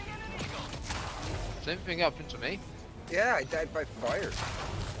 Same thing happened to me. Yeah, I died by fire.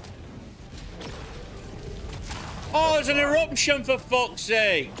 Oh, there's an eruption, for fuck's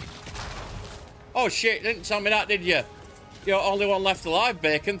sake. Oh shit, didn't tell me that, did you? You're only one left alive,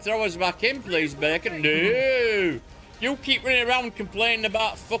 Bacon. Throw us back in, please, Bacon. No! You keep running around complaining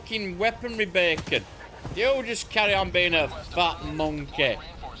about fucking weaponry, Bacon. You just carry on being a fat monkey.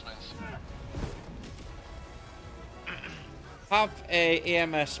 Reinforcements. Have a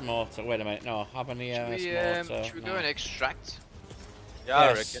EMS motor. Wait a minute. No, have an EMS motor. Should we go and extract?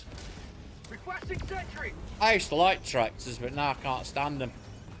 Yeah, Yes. I reckon. Requesting sentry. I used to like tractors, but now I can't stand them.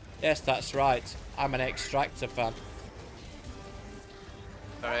 Yes, that's right. I'm an extractor fan.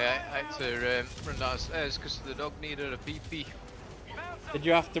 Sorry, I had to run downstairs because the dog needed a pee-pee. Did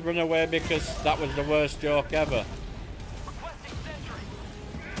you have to run away because that was the worst joke ever? Requesting sentry.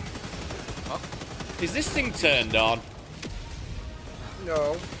 Huh? Is this thing turned on?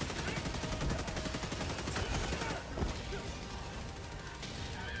 No.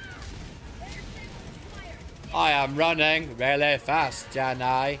 I am running really fast,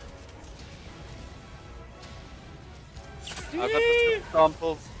 Janai. I've got the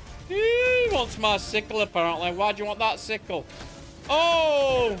samples. He wants my sickle apparently. Why do you want that sickle?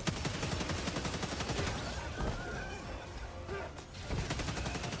 Oh!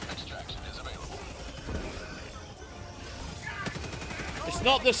 Extraction is available. It's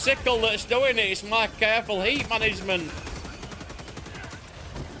not the sickle that's doing it, it's my careful heat management.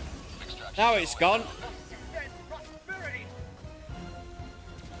 Now it's gone. Prosperity.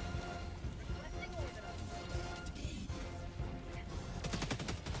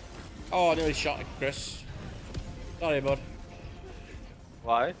 Oh, I nearly shot you, Chris. Sorry, bud.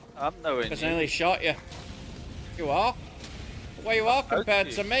 Why? I'm nowhere Because I near. nearly shot you. You are? Where you are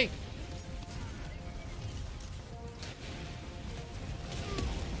compared to me.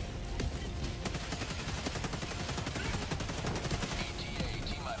 ETA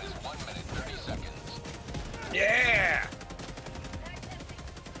T-minus 1 minute 30 seconds. Yeah!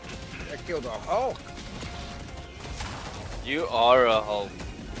 I killed a Hulk. You are a Hulk.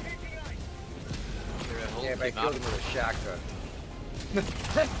 Yeah, but I killed him with a shotgun.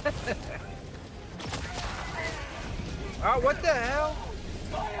 Oh, what the hell?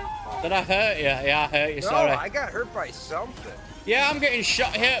 Did I hurt you? Yeah, I hurt you, No, sorry. I got hurt by something. Yeah, I'm getting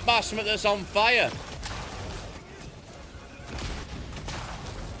hit by something that's on fire.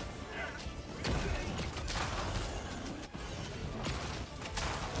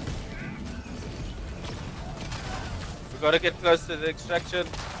 We gotta get close to the extraction.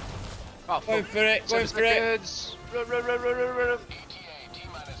 Oh, Going for it, going for it. Run, run, run, run, run, run. ETA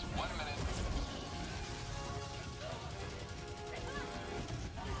T-minus 1 minute.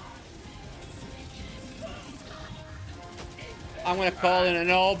 I'm going to call in an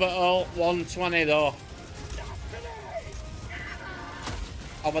orbital 120 though.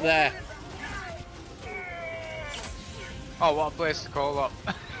 Over there. Oh, what a place to call up.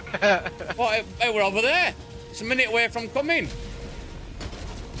 What? Hey, we're over there. It's a minute away from coming.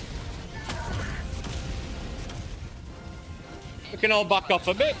 We can all back off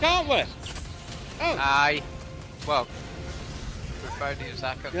a bit, can't we? Oh. Aye. Well, we're about to use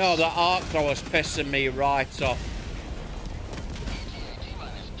seconds. You know, that arc thrower's pissing me right off.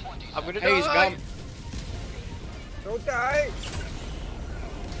 I'm gonna Hey, he's die. gone. Don't die.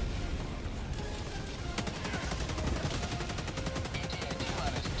 ETA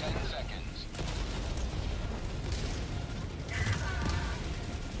T-minus 10 seconds.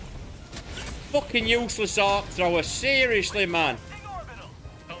 Fucking useless arc thrower. Seriously, man.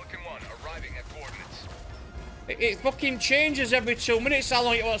 Pelican 1 arriving at coordinates. It fucking changes every 2 minutes how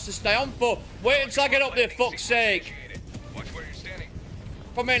long it wants to stay on for. Wait until I get up there, fuck's sake. Watch where you're standing.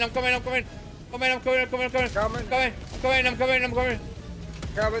 Come in, I'm coming, I'm coming. Come in, I'm coming, I'm coming, I'm coming. Coming. Coming, coming, I'm coming, I'm coming.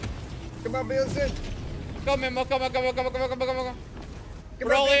 Coming. Come on, Bilson. Come in, come on, come on, come on, come on, come on, come on. Come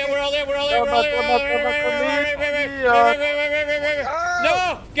We're on, all here, Bilson. we're all here, we're all here, we're all here.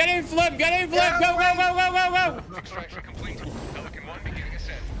 No! Get in, Flem, get in, Flem. Go, go, go, go, go, go. Extraction complete. Pelican 1 beginning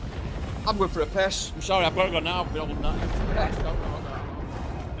ascent. I'm going for a piss. I'm sorry, I've got to go now. I've been on that.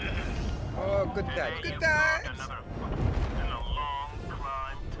 Oh, good times. Good times. Another one in a long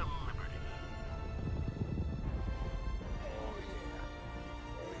climb to liberty.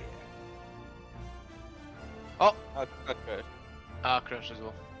 Oh, Okay. crashed as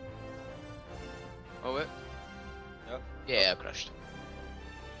well. Oh, wait. Yep. Yeah, I crashed.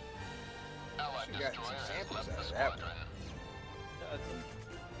 Allied You got destroyer some has samples left out the of that one. squadron.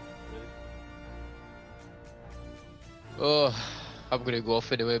 Oh, I'm gonna go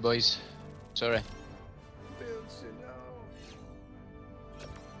off anyway, boys. Sorry. Bilson, no.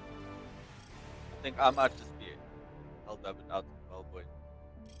 I think I might just be Helldivers out as well, boy.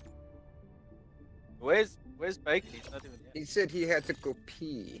 Where's Bacon? He's not even here. He said he had to go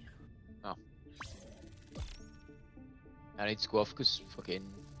pee. I need to go off because fucking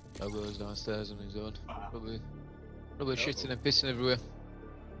Elbo's downstairs on his own. Probably shitting and pissing everywhere.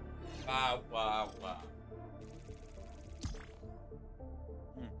 Wow, wow, wow.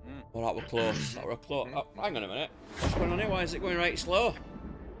 Mm-hmm. Oh, that were close. That were close. Oh, hang on a minute. What's going on here? Why is it going right slow?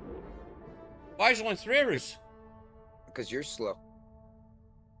 Why is there only 3 of us? Because you're slow.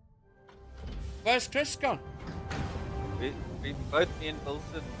 Where's Chris gone? We both me and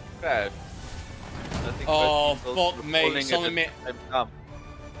Wilson crashed. I think Oh, both me and Wilson fuck were me. falling It's at only the me. same time.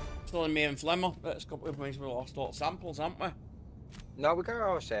 It's only me and Flem. Let's go. We've lost all samples, haven't we? No, we got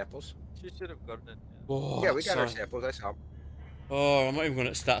our samples. She should have gotten it. Oh, Yeah, we got our sorry. samples. I saw. Oh, I'm not even going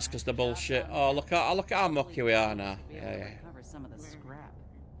at stats because they're bullshit. Oh, look at how mucky we are now. Yeah. Cover some of the scrap.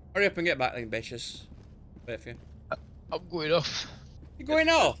 Hurry up and get back then, bitches. Wait for you. I'm going off. You going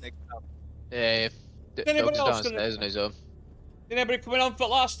off? Yeah, Anybody Dog's else downstairs on his own. Anybody coming on for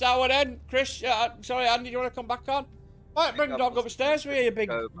last hour then? Chris, sorry, Andy, do you want to come back on? Right, bring the dog upstairs with you, you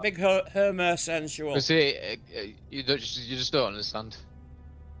big Hermer sensual. But see, you just don't understand.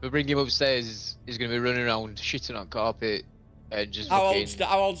 If we bring him upstairs, he's going to be running around, shitting on carpet, and just How fucking...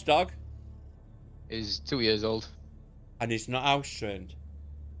 old's dog? He's 2 years old. And he's not house trained.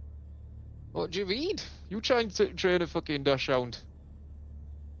 What do you mean? You trying to train a fucking dash hound?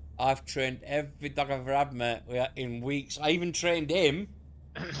 I've trained every dog I've ever had, mate. In weeks. I even trained him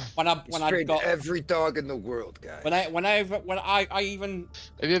when I got every dog in the world, guys. when I even.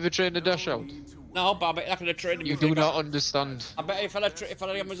 Have you ever trained a dash hound? No, but I bet I could have trained him. You do not understand. I bet if I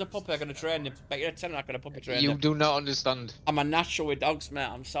had him as a puppy, I could have trained him. Bet you're 10 I could have puppy trained You him. do not understand. I'm a natural with dogs, mate.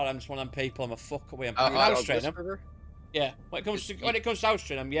 I'm sorry, I'm just one of them people. I'm a fucker with him. I can house train him. Yeah, when it comes to house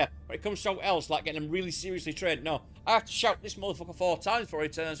training them, yeah. When it comes to something else, like getting them really seriously trained, no. I have to shout this motherfucker 4 times before he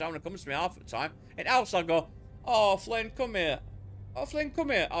turns around and comes to me half the time. In house, I go, oh, Flynn, come here. Oh, Flynn, come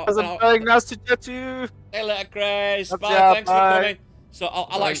here. Oh, I'm very nice to chat to you. Hey, little Grace. Bye, Bye, thanks for coming. So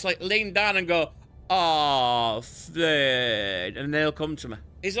I'll actually lean down and go, oh, Flynn. And they'll come to me.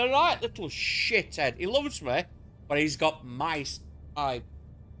 He's a right little shithead. He loves me, but he's got my sense of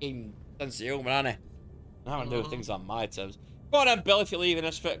humour, hasn't he? I don't do things on my terms. Go on then, Bill, if you're leaving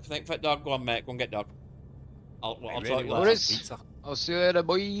us for dog. Go on, mate. Go and get dog. I'll talk you later. I'll see you later,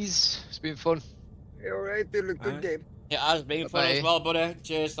 boys. It's been fun. Alright, been a good game. It has been fun as well, buddy.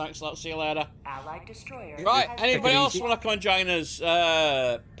 Cheers, thanks a lot. See you later. Allied destroyer. Right, anybody else want to come and join us?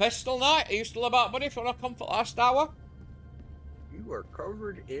 Pistol Night, are you still about, buddy? If you want to come for last hour? You are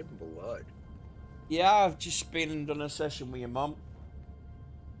covered in blood. Yeah, I've just been and done a session with your mum.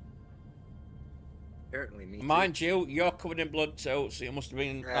 Apparently, me. Mind you, you're covered in blood too, so you must have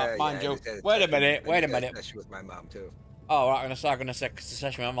been. Mind yeah, you. Wait a minute. Especially with my mom too. Oh, right, I'm gonna say, cause the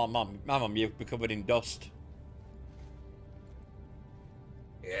session with my mum, you've been covered in dust.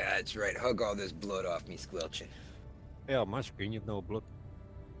 Yeah, that's right. Hug all this blood off me, squelching. Yeah, on my screen, you've no blood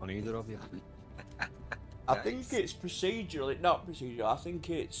on either of you. I think it's procedural, not procedural. I think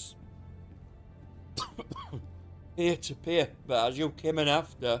it's peer to peer. But as you came in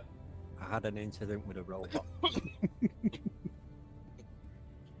after, I had an incident with a robot.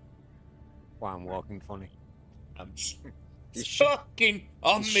 Why I'm walking funny. I'm fucking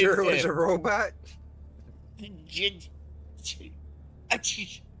on me. Sure, it was a robot. Get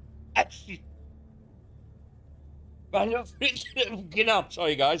up,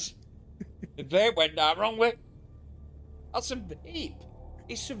 sorry guys. The vape went down wrong way. That's a vape.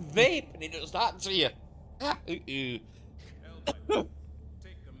 It's a vape and it does that to you.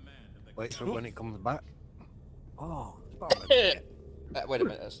 Wait for when it comes back. Oh, wait a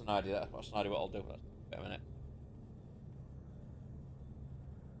minute, that's an idea. That's an idea what I'll do. Wait a minute.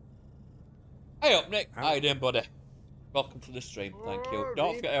 Hey up, Nick. How you doing, buddy? Welcome to the stream, thank you.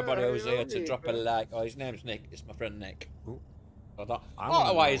 Don't forget everybody who's here to drop a like. Oh, his name's Nick. It's my friend Nick. I don't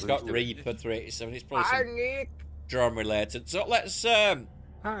know why he's got Reaper 387. It's probably some drum related. So let's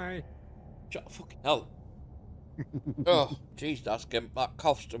Hi. Shut the fucking hell. Oh, jeez, that's getting that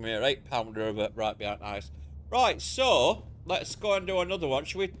cost me here. £8 of it right behind eyes. Right, so let's go and do another one.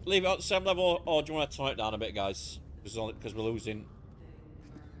 Should we leave it at the same level, or do you want to tone it down a bit, guys? Because we're losing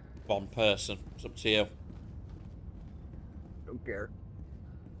one person. It's up to you. Don't care.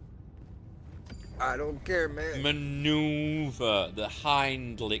 I don't care, man. Maneuver, the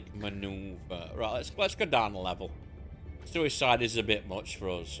Heimlich maneuver. Right, let's go down a level. Suicide is a bit much for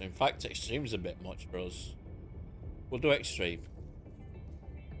us. In fact, extreme's a bit much for us. We'll do extreme.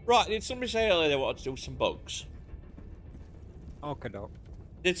 Right, did somebody say earlier they wanted to do some bugs? Okay, doc.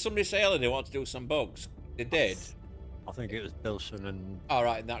 Did somebody say earlier they wanted to do some bugs? They did? I think it was Bilson and...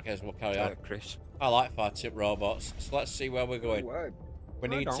 Alright, in that case we'll carry on. Chris. I like fire-tip robots. So let's see where we're going. We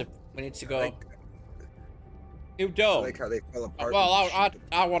need to go... You don't? I like how they fell apart. Well,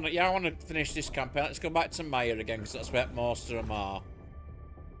 I want to finish this campaign. Let's go back to Maya again, because that's where most of them are.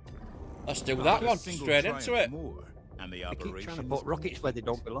 Let's do that one. Straight into it. And the They keep trying to operation put rockets where they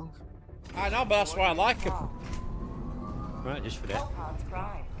don't belong. I know, but that's why I like them. Right, just for that. Hans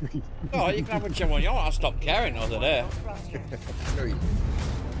Prime. Oh, you can have whichever one you want. I stopped caring over there. No, you-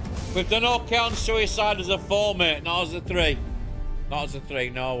 We've done okay on suicide as a 4, mate, not as a 3. Not as a 3,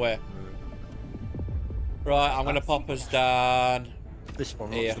 no way. Right, I'm gonna pop us down. This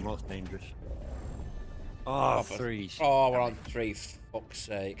one Here. looks the most dangerous. Oh, Pop us- 3s. Oh, we're on 3, fuck's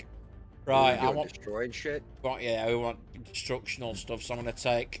sake. Right, I doing want. destroyed shit. Yeah, we want destructional stuff, so I'm gonna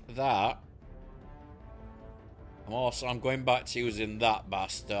take that. I'm going back to using that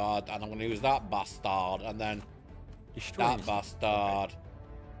bastard, and I'm gonna use that bastard, and then Destroying that stuff. bastard.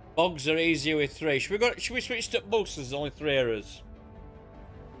 Bugs are easier with 3. Should we switch to bugs? There's only 3 errors.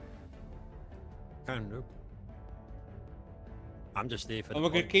 Kind of. I'm just here for And the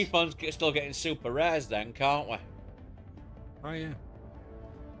we can points. keep on still getting super rares then, can't we? Oh, yeah.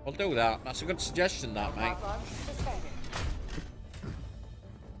 We'll do that. That's a good suggestion, that, mate.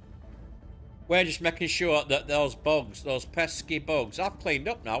 We're just making sure that those bugs, those pesky bugs, I've cleaned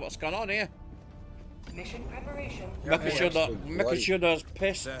up now. What's going on here? Mission preparation. Making sure those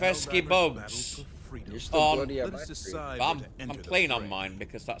pesky bugs. You're still On- bloody on Let my us screen. decide I'm where to enter the clean on fray. mine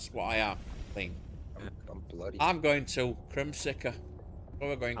because that's what I am. Clean. I'm bloody. I'm going to Crimsicker.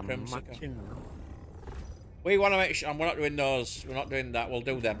 Where we're going, I'm Crimsicker. matching. We want to make sure, and we're not doing those. We're not doing that. We'll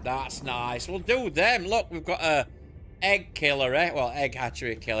do them. That's nice. We'll do them. Look, we've got a egg killer, eh? Well, egg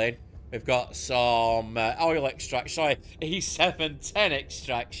hatchery killing. We've got some oil extraction. Sorry, E710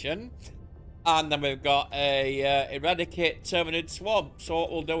 extraction. And then we've got a eradicate terminid swamp. So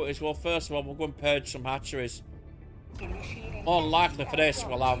what we'll do is, well, first of all, we'll go and purge some hatcheries. Initiating More likely for this,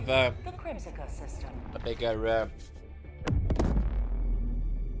 we'll have the Crimsica system. a bigger...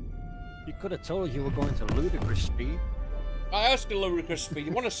 You could have told you were going to ludicrous speed. I asked a ludicrous speed.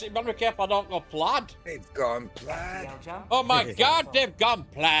 You want to see? You want to be careful I don't go plaid. They've gone plaid. Yell jump. Oh my god, they've gone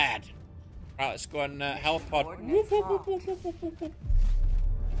plaid. Right, let's go and health pod. Coordinates Whoop, whoop, whoop, whoop, whoop, whoop, whoop.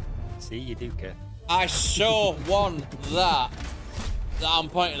 See, you do care. I so want that I'm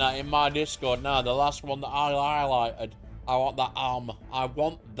pointing at in my Discord now. The last one that I highlighted. I want that armor. I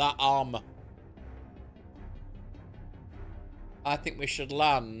want that armor. I think we should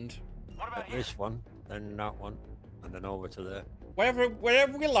land At this one, then that one, and then over to there. wherever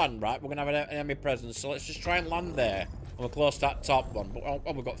we land. Right, we're gonna have an enemy presence. So let's just try and land there. And we'll close that top one. But oh,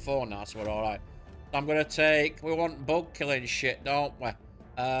 we've got 4 now, so we're all right. So I'm gonna take. We want bug killing shit, don't we?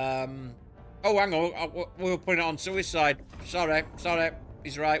 Oh, hang on. We were putting it on suicide. Sorry.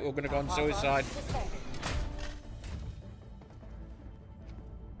 He's right. We're gonna go on suicide.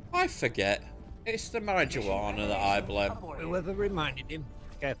 I forget. It's the marijuana that I blame. Whoever reminded him,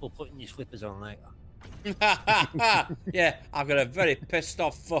 careful putting your slippers on later. Yeah, I've got a very pissed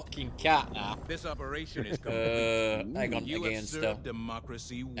off fucking cat now. This operation is complete. Hang on You again have still. served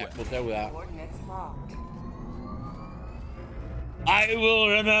democracy well. Yeah, we'll do that. Coordinates locked. I will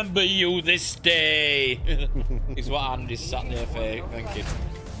remember you this day. Is what Andy's sat there thinking.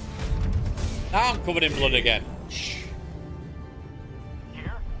 Now I'm covered in blood again.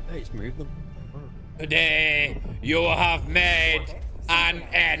 Hey, it's moved them. Today you have made an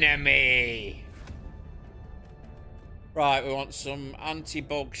enemy. Right, we want some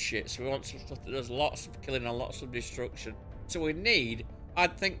anti-bug shit. So we want some stuff that does lots of killing and lots of destruction. So we need,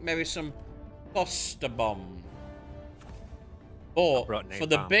 I'd think, maybe some cluster bomb. But for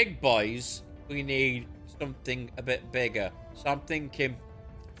the big boys, we need something a bit bigger. So I'm thinking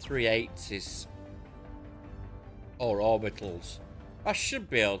 380s or orbitals. I should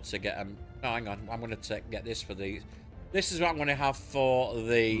be able to get them. No, hang on. I'm going to get this for these. This is what I'm going to have for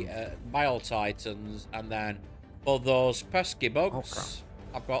the Bile Titans, and then for those pesky bugs,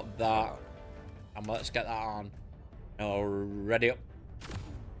 I've got that. And let's get that on. Now, ready up.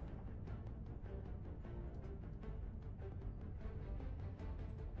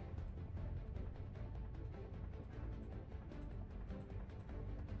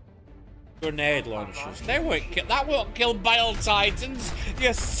 Grenade launchers. They won't kill. That won't kill Bile Titans.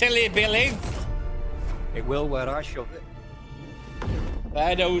 You silly Billy. It will where I shove it.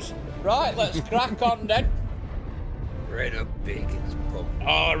 Beardos. Right, let's crack on then. Right up Bacon's bum.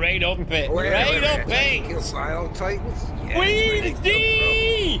 Oh, right up it. Right up it. Kill Bile Titans. Yeah,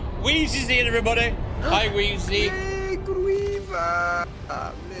 Weezy! Weezy's here, everybody. Hi, Weezy. Greg Weaver.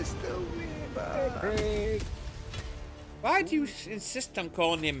 Mr. Weaver. Greg. Why do you insist on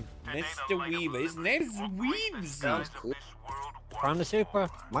calling him Mr. Weaver? His name's Weavesy. Sounds cool. Found the super.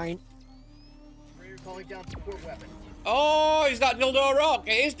 Mine. Oh, is that Dildo Rock?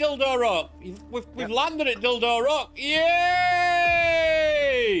 It is Dildo Rock. We've landed at Dildo Rock. Yay!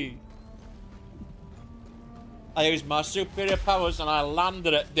 I used my superior powers and I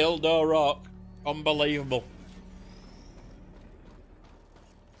landed at Dildo Rock. Unbelievable.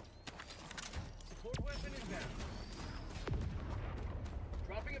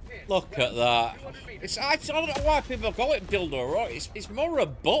 Look at that. I don't know why people call it Dildo Rock. It's more a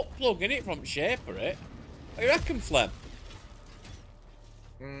butt plug, isn't it, from shape of it? What do you reckon, Flem?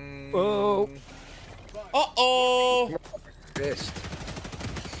 Oh. Uh-oh. Fist.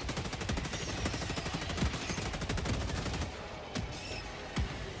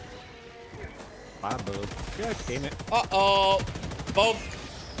 My bug. God damn it. Uh-oh. Bug.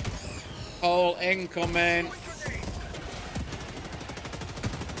 Hole incoming.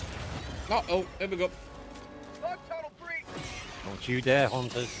 Uh-oh. Here we go. Don't you dare,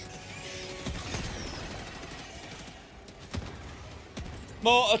 hunters.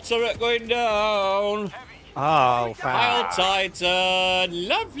 Mortar turret going down. Oh, File fuck. Titan.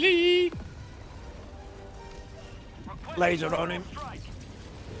 Lovely. Laser on him.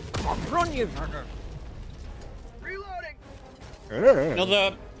 Come on, run, you fucker. Reloading.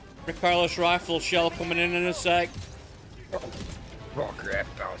 Another repellus rifle shell coming in a sec. Oh crap,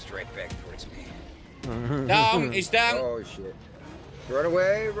 bounced right back towards me. Down, he's down. Oh shit. Run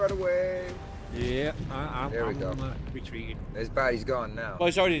away, run away. Yeah, I'm There we go. retreating. His body's gone now. Well,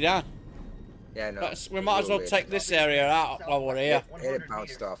 he's already down. Yeah, I know. We might as well take this area out while we're here. And it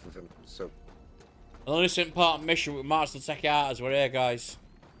bounced off of him, so... An innocent part of the mission, we might as well take it out as we're here, guys.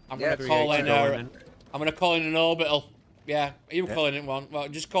 I'm Yeah, gonna call in going I'm gonna call in an orbital. Yeah, you Yeah. calling in one. Well,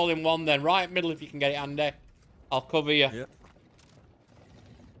 just call in one then. Right middle if you can get it, Andy. I'll cover you. Yep.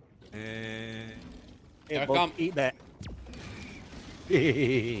 Here I bug, come. eat that.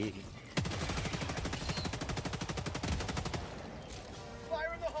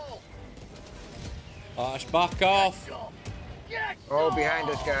 Fire in the hole. Let's back off. Yes. Oh, behind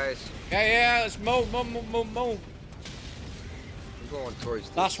us, guys. Yeah, let's move. We're going towards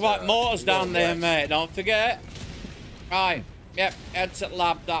this, That's right, mortars we're down going there, west. mate. Don't forget. Right. Yep, head to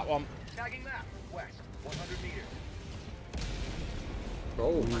lab, that one. Tagging map. West. 100 meters.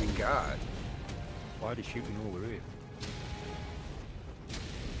 Oh my god. Why are they shooting over here?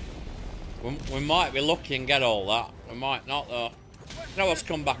 We might be lucky and get all that. We might not, though. Now let's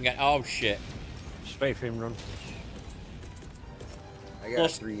come back and get... Oh, shit. Strafe him, run. I got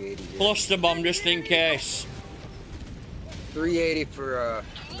Plus- 380 here. Cluster bomb just in case. 380 for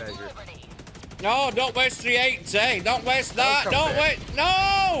measure. No, don't waste 380. Don't waste that. come Don't back. waste...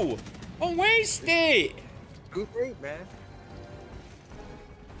 No! Don't waste it. Too late, man.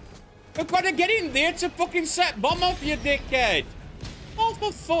 We've got to get in there to fucking set bomb off, you dickhead. Oh,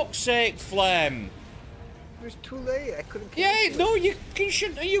 for fuck's sake, Flem. It was too late. I couldn't. Yeah, cancel no, it. you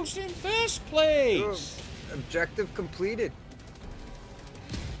shouldn't have used it in first place. Objective completed.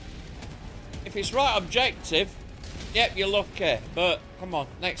 If it's right objective, yep, you're lucky. But, come on,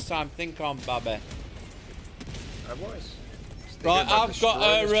 next time, think on, Babby. I was. Right, I've got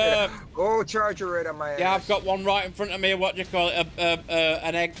a... Oh, charger right on my ass. Yeah, I've got one right in front of me. What do you call it?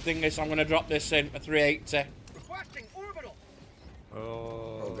 An egg thingy, so I'm going to drop this in, a 380. Requesting orbital.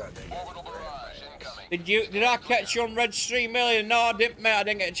 Oh god. Orbital barrage incoming. Did I catch you on Red Stream earlier? No, I didn't, mate. I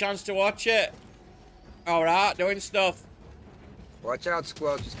didn't get a chance to watch it. Alright, doing stuff. Watch out,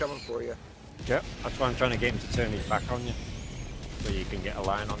 Squelch is coming for you. Yep, that's why I'm trying to get him to turn his back on you. So you can get a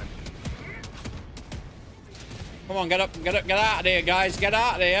line on him. Come on, get up, get out of there, guys. Get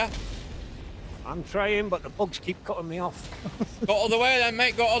out of there. I'm trying, but the bugs keep cutting me off. Go other way then,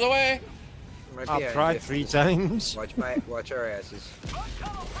 mate. Go other way. Right I've behind tried you. 3 times. Watch our asses.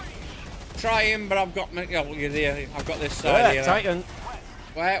 Try him, but I've got... Oh, you're there. I've got this side Yeah, here. Titan.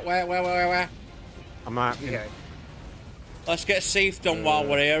 Where? I'm out. Yeah. Let's get Seath done while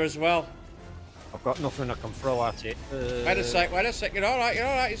we're here as well. I've got nothing I can throw at it. Wait a sec. You're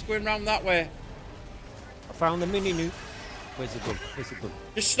alright, It's going round that way. I found the mini nuke. Where's the gun?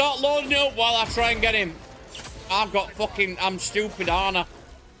 Just start loading it up while I try and get him. I'm stupid, aren't I?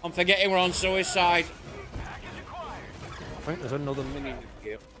 I'm forgetting we're on suicide. I think there's another mini nuke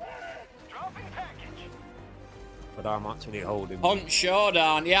here. But I'm actually holding. Hunt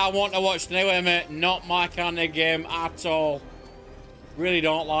Showdown. Yeah, I want to watch the new one, mate. Not my kind of game at all. Really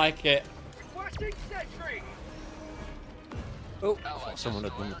don't like it. Requesting sentry. Oh, I thought someone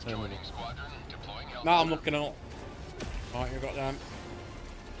had done the terminal. No, I'm looking up. Right, you got them.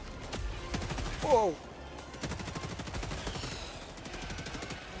 Whoa.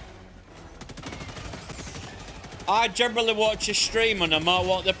 I generally watch a streamer no matter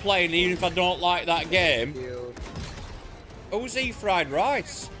what they're playing, even if I don't like that game. Who's he fried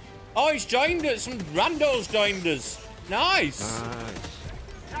rice? Oh, he's joined us. Some randos joined us. Nice. Nice.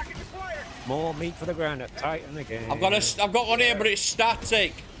 Package acquired. More meat for the ground at Titan again. I've got one here, but it's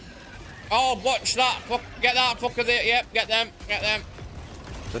static. Oh, watch that! Get that fucker there. Yep, get them.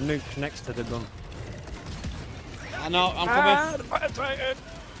 The nuke's next to the gun. I know. I'm coming. The fire Titan.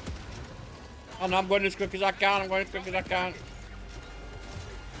 Oh no, I'm going as quick as I can.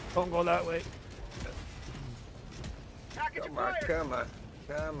 Don't go that way. Come on, come on,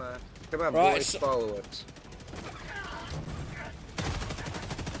 come on. Come on, Right, boys, so follow us.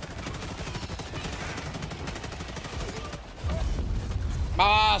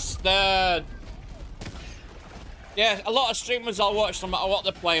 Bastard! Yeah, a lot of streamers I'll watch no matter what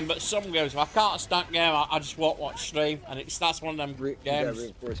they're playing, but some games, if I can't start game, I just won't watch stream, and that's one of them games. You got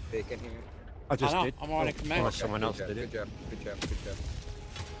reinforced bacon here. I just did. I'm already coming. Oh, someone else did it. Good job.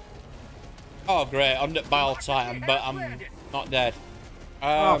 Oh great, I'm at Battle Titan, but I'm not dead.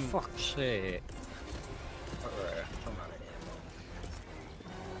 Oh, fuck's sake. Alright, come on.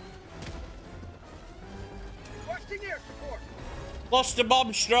 Requesting air support. Lost the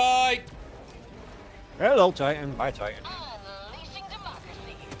bomb strike! Hello, Titan. Bye, Titan. Unleashing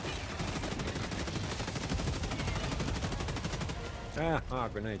democracy.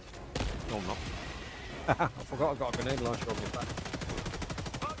 Grenade. No, I'm not. I forgot I got a grenade launcher on my back.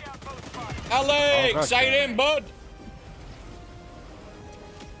 Alex, say it in, bud!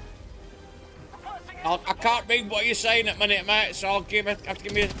 I can't read what you're saying at the minute, mate, so I'll have to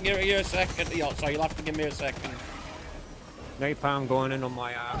give you a second. Yeah, so you'll have to give me a second. Napalm going in on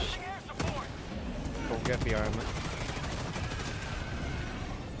my ass. Don't get behind me.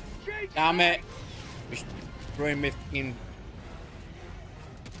 Damn it. Just throwing me fucking...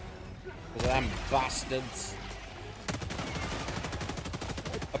 them bastards.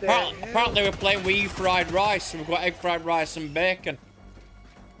 Apparently we're playing with fried rice, and we've got egg fried rice and bacon.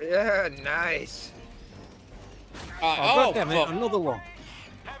 Yeah, nice. Oh, damn it, another one.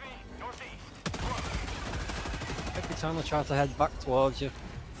 Every time I try to head back towards you,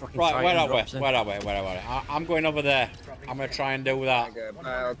 fucking right, where are we? in. I'm going over there. I'm going to try and do that. I got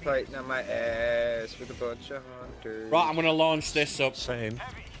Bile Titan on my ass with a bunch of hunters. Right, I'm going to launch this up. Same.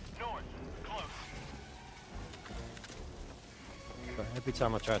 But every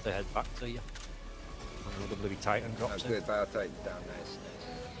time I try to head back to you, another bloody Titan drops That's in. good, Bile Titan down, nice.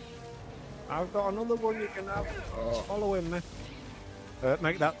 I've got another one you can have. It's following me.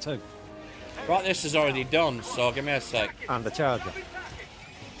 Make that two. Right, this is already done, so give me a sec. And the charger.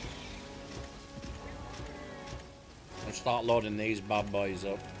 I'll start loading these bad boys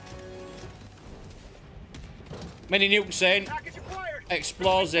up. Mini nukes in.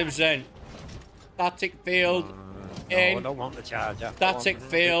 Explosives in. Static field. No, in. I don't want the charger. Static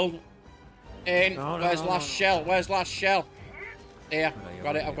field. In. No, Where's last shell? Where's last shell? Here. No,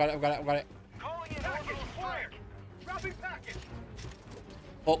 Got it, I've got it.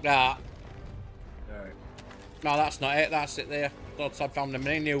 Fuck that. Alright. No, that's not it. That's it there. Thought I found a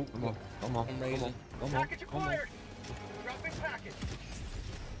mini nuke. Come on.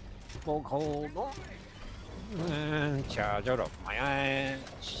 Hold on. And charger up my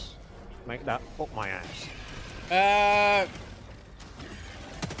ass. Make that up my ass.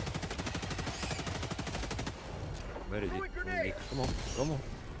 Where is he? Come on.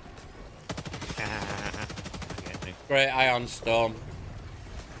 Great ion storm.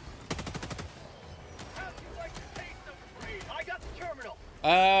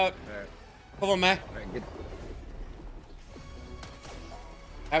 Cover me.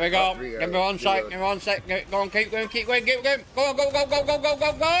 There we go. Give me one sec. Go on, keep going. Go on,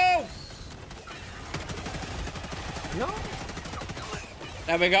 go. No.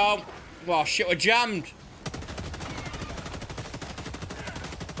 There we go. Well, shit, we're jammed.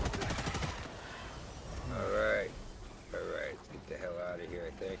 Alright. Let's get the hell out of here,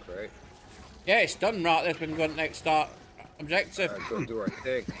 I think, right? Yeah, it's done, right? This been going next start objective. Go do our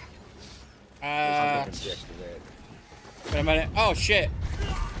thing. Wait a minute. Oh, shit.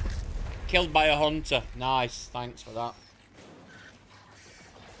 Killed by a hunter. Nice. Thanks for that.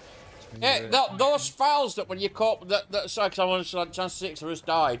 Yeah, those files that when you caught... sorry, because I wanted to chance 6 of us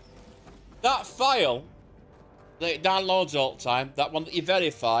died. That file that it downloads all the time, that one that you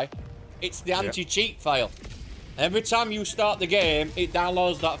verify, it's the anti-cheat file. Every time you start the game, it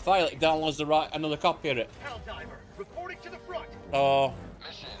downloads that file. It downloads another copy of it. HellDiver, reporting to the front. So,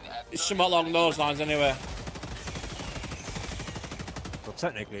 it's somewhat along those lines anyway. Well,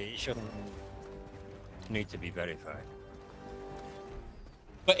 technically, it shouldn't need to be verified.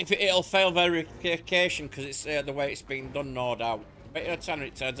 But if it'll fail verification because it's the way it's been done, no doubt. But at the time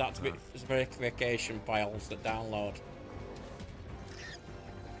it turns out to be verification files that download.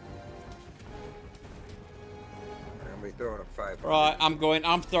 throwing a 500. Right,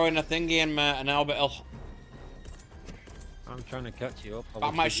 I'm throwing a thingy in, mate, and Albert. I'm trying to catch you up.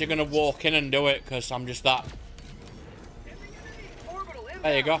 I'm actually going to walk in and do it, because I'm just that.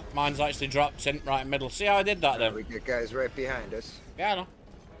 There you go. Mine's actually dropped in right in the middle. See how I did that then? We get guys right behind us. Yeah, I know.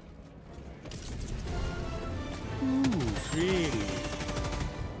 Ooh, really?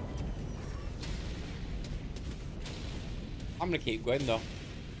 I'm going to keep going, though.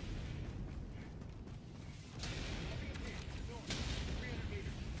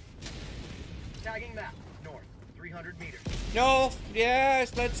 Tagging map. North. 300 meters. North,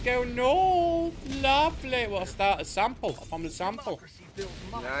 yes, let's go north. Lovely. What's that? A sample? I found a sample.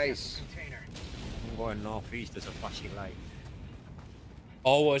 Nice. I'm going northeast. There's a flashing light.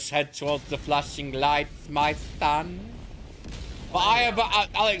 Always head towards the flashing lights, my son. But I have,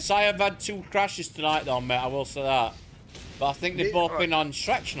 Alex, I have had 2 crashes tonight, though, mate. I will say that. But I think they've both been on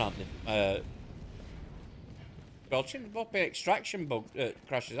extraction, aren't they? They've both been extraction bug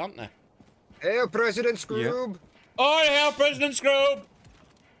crashes, aren't they? Hail, President Scroob! Yeah. Oh, hail, President Scroob!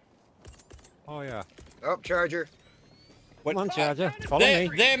 Oh, yeah. Oh, Charger. Come on, Charger. Follow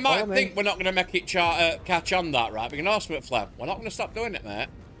me. They might Follow think me. we're not going to make it catch on that, right? We can also with Flem. We're not going to stop doing it, mate.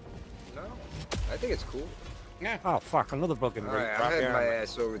 No, I think it's cool. Yeah. Oh, fuck. Another bug in the Alright, I'm heading my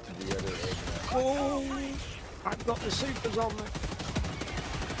ass over to the other edge now. Oh, I've got the supers on me.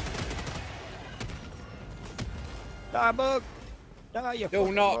 Die, bug. Die, you Do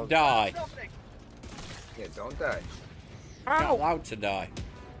fucking not bug. die. Yeah, don't die. You're not allowed to die.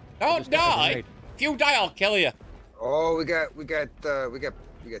 Don't die. If you die, I'll kill you. Oh, we got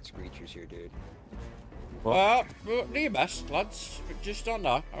screechers here, dude. What? Well, do your best, lads. Just don't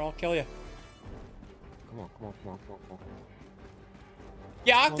die, or I'll kill you. Come on, come on, come on, come on, come on.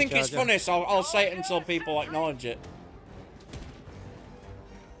 Yeah, I Come on, think it's Charger. funny, so I'll say it until people acknowledge it.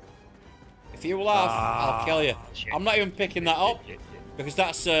 If you laugh, I'll kill you. shit. I'm not even picking that up Shit. because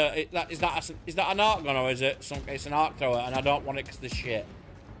that's is that an arc gun or is it it's an arc thrower, and I don't want it because the shit.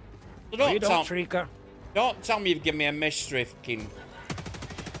 So No, you don't don't, tell Shrieker. don't tell me you've given me a mystery, fucking.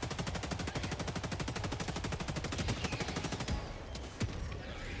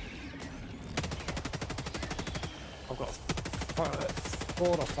 I've got 4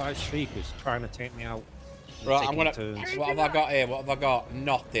 or 5 Shriekers trying to take me out. Right, I'm gonna. Taking turns. What have I got here? What have I got?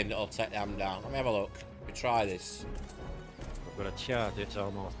 Nothing that'll take them down. Let me have a look. Let me try this. I've got a charge, it's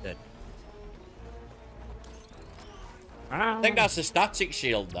almost dead. I think that's a static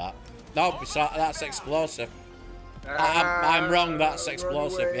shield. That. No, that's explosive. I'm wrong. That's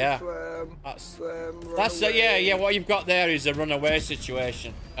explosive. Run away, Yeah. Flem. That's yeah. What you've got there is a runaway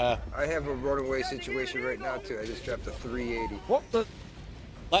situation. I have a runaway situation right now too. I just dropped a 380. What the?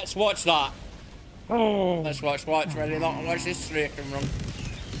 Let's watch that. Oh. Let's watch. Ready? Watch this streak and run.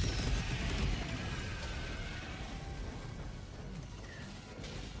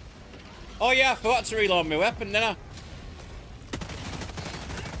 Oh yeah, I forgot to reload my weapon, didn't I?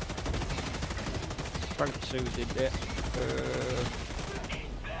 Frank Sue did it.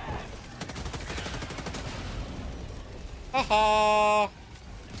 Haha!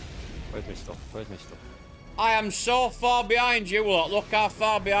 Where's my stuff? Where's my stuff? I am so far behind you, look how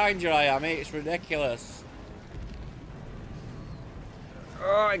far behind you I am, it's ridiculous.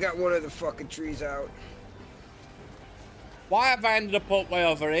 Oh, I got one of the fucking trees out. Why have I ended up way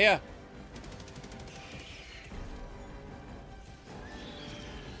over here?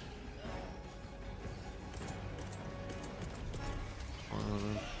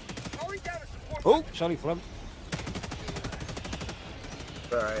 Oh, sorry, Flem.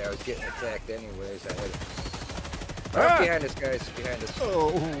 Sorry, I was getting attacked anyways. I had it. Ah! Oh, behind us, guys. Behind us.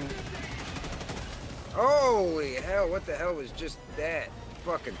 Oh. Holy hell, what the hell was just that?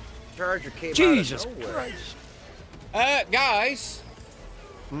 Fucking charger came Jesus out of nowhere. Christ. Guys.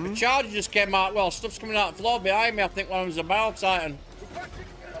 The charger just came out. Well, stuff's coming out the floor behind me. I think one of them's a Battle Titan.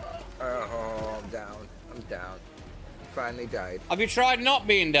 Oh, I'm down. I'm down. Finally died. Have you tried not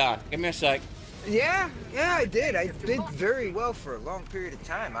being down? Give me a sec. Yeah, I did. I did very well for a long period of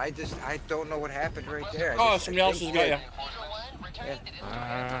time. I don't know what happened right there. Oh, somebody else has got you.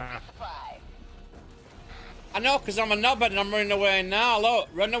 I know, because I'm a knobhead and I'm running away now. Look,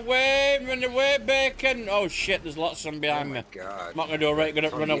 run away, bacon. Oh shit, there's lots of them behind me. God. I'm not going to do a right good at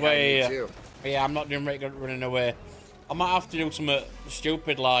From running behind away. me, too. Yeah, I'm not doing right good at running away. I might have to do something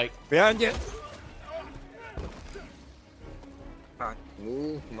stupid like. Behind you.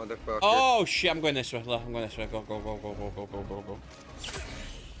 Move, motherfucker. Oh shit, I'm going this way. Look, I'm going this way. Go. Gotta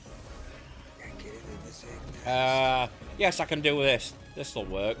get into this egg. Yes, I can do this. This'll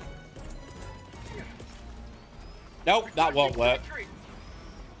work. Nope, that won't work.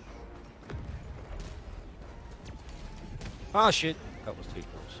 Oh shit, that was too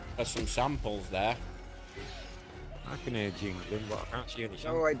close. There's some samples there. I can hear jingling, but I can't see any Oh,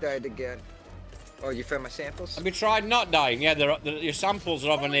 samples. I died again. Oh, you found my samples? Have you tried not dying? Yeah, your samples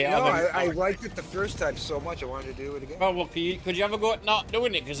are over near. No, I liked it the first time so much I wanted to do it again. Oh, well, could you ever go at not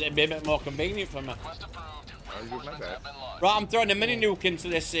doing it? Because it'd be a bit more convenient for me. Oh, my bad. Right, I'm throwing a mini nuke into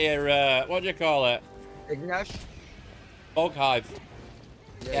this here, what do you call it? Ignash? Bug hive.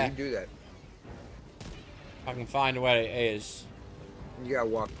 Yeah, you do that. If I can find where it is. You gotta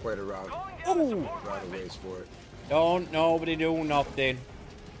walk quite a route. Ooh! A lot of ways for it. Don't nobody do nothing.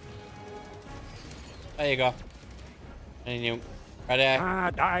 There you go. And you. Right there. Ah,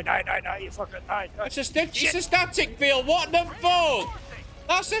 die, you fucking die. It's a static field. What the fuck?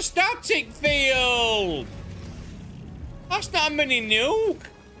 That's a static field. That's not a mini nuke.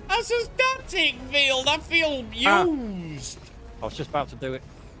 That's a static field. I feel used. I was just about to do it.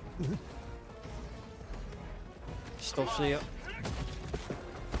 Stuff's here.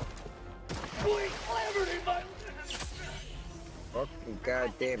 Fucking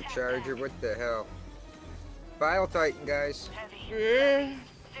goddamn charger, what the hell? File Titan, guys. Yeah.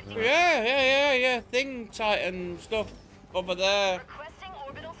 Thing Titan stuff over there. Requesting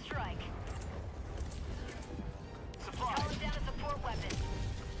orbital strike. Calling down a support weapon.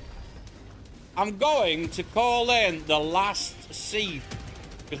 I'm going to call in the last seed.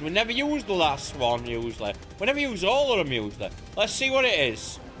 Because we never use the last one, usually. We never use all of them, usually. Let's see what it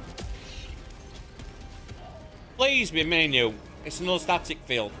is. Please be menu. It's another static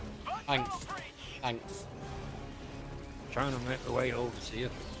field. Thanks. Thanks. Trying to make my way over to you.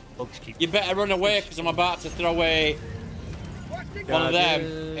 Bugs keep... You better run away, because I'm about to throw away one of them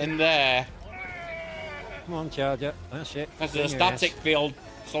in there. Come on, Charger. That's it. Because there's a static field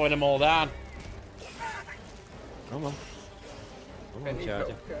slowing them all down. Come on. Come on, Charger.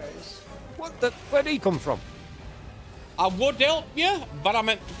 Help, guys. What the... Where'd he come from? I would help you, but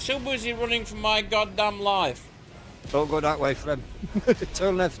I'm too busy running for my goddamn life. Don't go that way, Flem.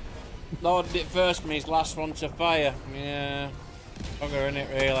 Turn left. Lord did first, means last one to fire. Yeah. Bugger in it,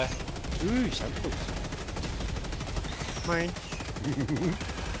 really. Ooh, samples. Mine.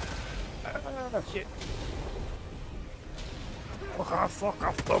 Ah, shit. Fuck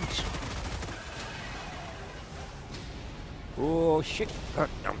off, bugs. Oh, shit.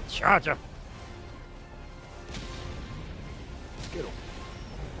 Goddamn Charger. Get him.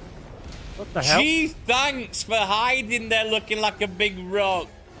 What the hell? Gee, thanks for hiding there looking like a big rock,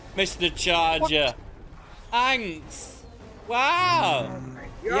 Mr. Charger. What? Thanks. Wow.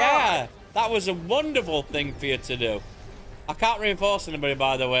 Yeah, that was a wonderful thing for you to do. I can't reinforce anybody,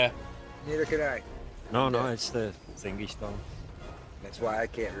 by the way. Neither can I. No, it's the thingy stone. That's why I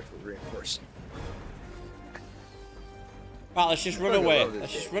can't reinforce. Right, let's just run away.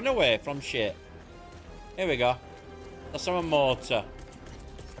 Let's just run away from shit. Here we go. That's our mortar.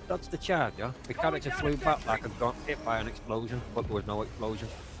 That's the Charger. The character flew back like and got hit by an explosion, but there was no explosion.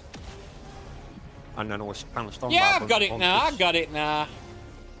 And then I was kind of stunned. Yeah, I've got it now. I got it now.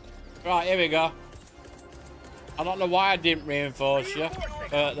 Right, here we go. I don't know why I didn't reinforce you,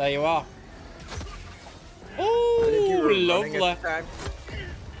 but there you are. Ooh, lovely.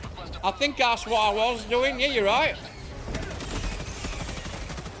 I think that's what I was doing. Yeah, you're right.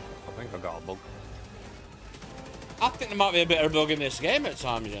 I think I got a bug. I think there might be a bit of a bug in this game at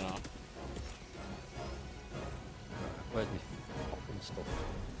times, you know. Where's my fucking stuff?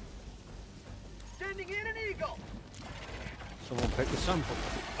 Sending in an eagle. Someone pick the sample.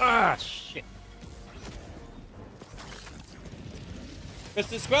 Ah, shit.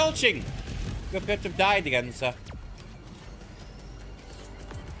 Mr. Squelching! You appear to have died again, sir.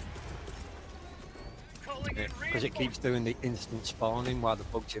 Because it keeps doing the instant spawning while the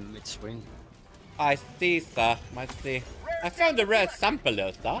bug's in mid-swing. I see, sir. I see. I found a rare sample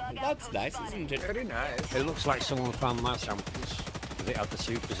of that. That's nice, isn't it? Very nice. It looks like someone found my samples. Because it had the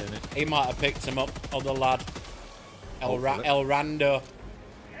supers in it. He might have picked him up, other lad. El Rando.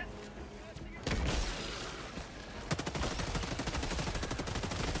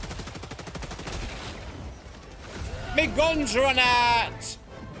 Me guns run out!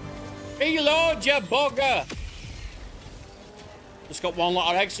 Reload, you bugger! Just got one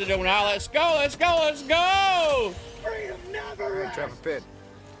lot of eggs to do now. Let's go, let's go, let's go! Freedom never ends. Trap a pin.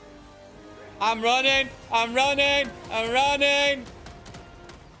 I'm running, I'm running, I'm running!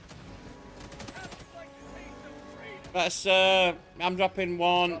 Let's, I'm dropping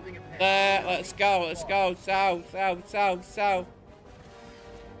one there. Let's go, south.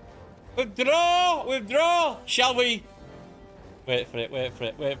 Withdraw! Shall we? Wait for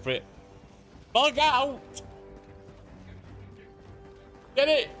it. Bug out! Get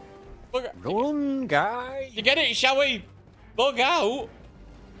it! Run, guy! You get it, shall we? Bug out?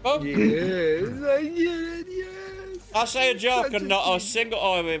 Bug? Yes, I get it, yes. I say a joke Such and a not a team. single.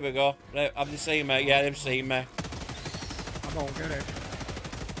 Oh, here we go. Have they seen me? Yeah, they've seen me. I don't get it.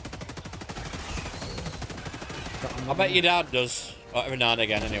 I bet your dad does. Well, every now and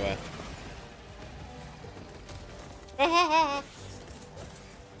again, anyway.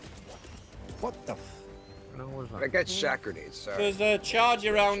 What the f... No, what was I that? got shot grenades, sorry. There's a charge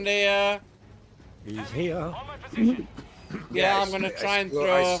around here. He's here. Yeah, I'm gonna try and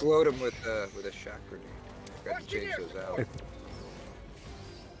throw. I slowed him with a shot grenade. Got to change those out.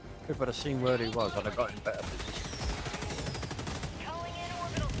 If I'd have seen where he was, I'd have got in better position. Calling in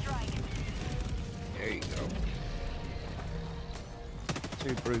orbital strike. There you go.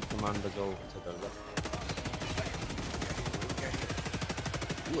 2 brute commanders over to the left.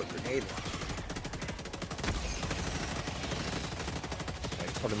 Ooh, a grenade launcher.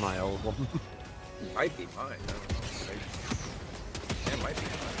 Probably my old one. Might be mine. I don't know. Yeah, might be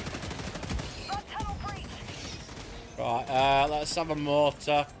mine. Got tunnel breach. Right, let's have a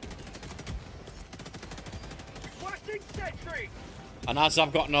mortar. Watching sentry. And as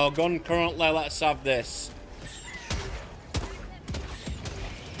I've got no gun currently, let's have this.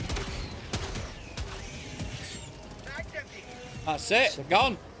 Mag's empty. That's it,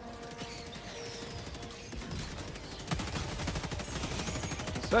 gone.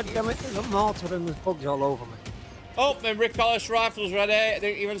 God damn it, there's a mortar and there's bugs all over me. Oh, my recoilless rifle's ready. I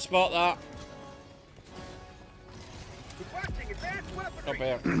didn't even spot that. Watching advanced Up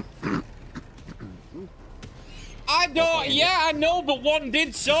weaponry. here. I don't, yeah, I know, but one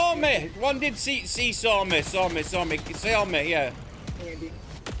did saw me. One did saw me, saw me, yeah. Andy.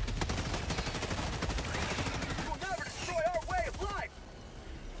 You'll never destroy our way of life.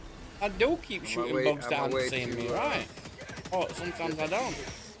 I do keep shooting bugs on my down way and seeing to, me, right? Oh, sometimes I don't.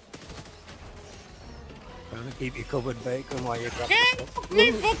 Trying to keep you covered, Bacon, while you grab Yeah, the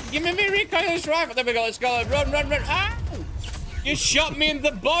stuff. give me my recoilless rifle. There we go, let's go. Run. Ow! You shot me in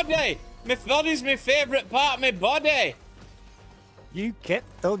the body. My body's my favourite part of my body. You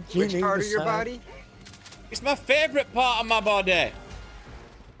kept dodging Which part either of your side. body? It's my favourite part of my body.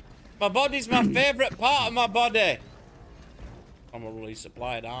 My body's my favourite part of my body. I'm a really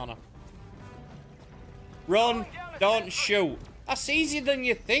supplied, aren't I? Run, don't shoot. That's easier than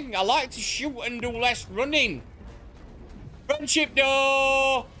you think. I like to shoot and do less running. Friendship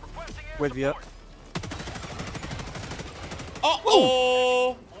door. With you.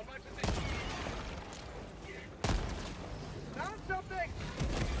 Uh-oh. Found something.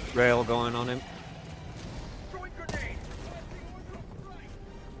 Rail going on him. Throwing grenade.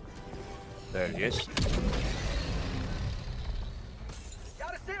 There he is.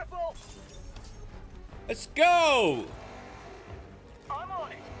 Got a sample. Let's go. I'm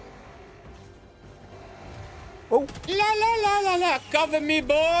on it. Oh! La. Cover me,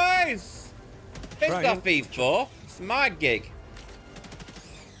 boys. It's Right. not FIFA. It's my gig.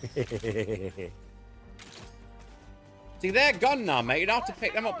 See, they're gone now, mate. You don't have to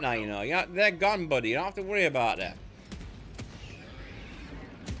pick them up now, you know. They're gone, buddy. You don't have to worry about them.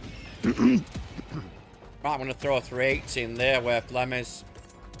 Right, I'm going to throw a 380 in there where Flem is.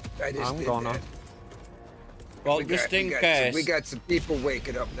 I just I'm did gonna. that. Well, just in case. We got some people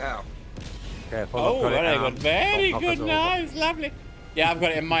waking up now. Careful, Oh, I've got it very now. good. Very Don't knock good. us over. Nice. Lovely. Yeah, I've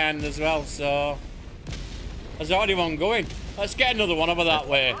got it in my hand as well, so... There's already one going. Let's get another one over that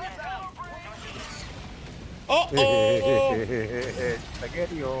way. Uh-oh!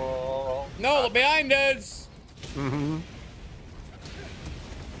 Spaghetti-o. No, they're behind us! Mm-hmm.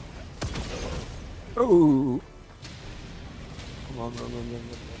 Ooh. Come on, run.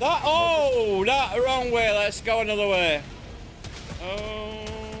 That wrong way. Let's go another way. Oh.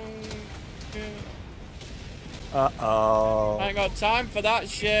 Uh-oh. I ain't got time for that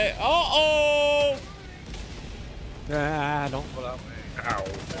shit. Uh-oh! Ah, don't go that way. Ow.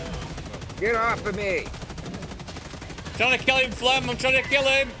 Get off of me. Trying to kill him, Flem. I'm trying to kill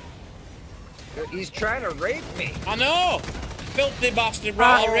him. He's trying to rape me. I know. Filthy bastard.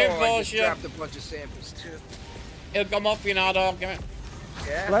 Right, I'll I reinforce just you. dropped a bunch of samples too. He'll come off you now, dog. Give it.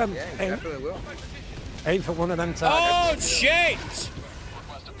 Yeah, Flem, yeah, he hey. definitely will. Aim for one of them Oh, targets. shit!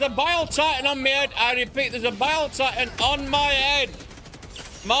 There's a bile titan on my head. I repeat, there's a bile titan on my head.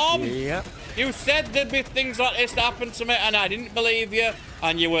 Mom, Yep. you said there'd be things like this that happen to me, and I didn't believe you,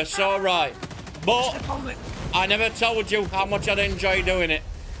 and you were so right. But I never told you how much I'd enjoy doing it.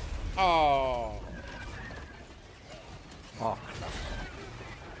 Oh. Oh,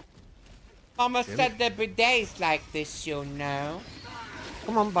 Mama said there'd be days like this, you know.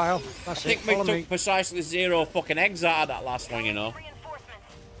 come on, Bile. I That's it. think we Follow took me. precisely 0 fucking eggs out of that last one, you know.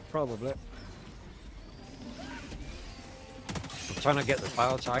 Probably. trying to get the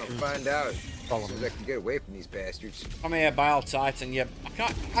Bile I'll Titans. find out. Follow So me. I can get away from these bastards. Come here, Bile Titan. You,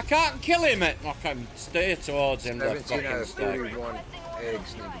 I can't kill him. I can steer towards him. 17 out of 31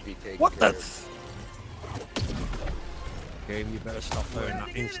 eggs need to be taken What care the? of. Game, you better stop doing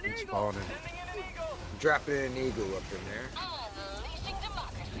that instant spawning. Dropping an eagle up in there. Unleashing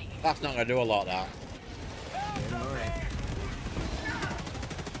democracy. That's not gonna do a lot. That. In mine.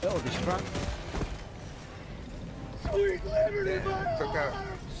 That'll distract. Sweet liberty, Yeah, took out.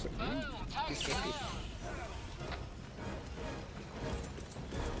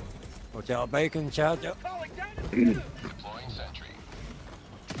 Watch out, bacon charger. calling down the Deploying sentry.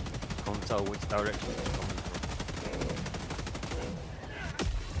 Can't tell which direction it's coming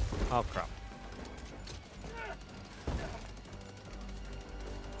from. Oh crap.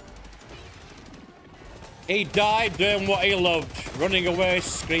 He died doing what he loved, running away,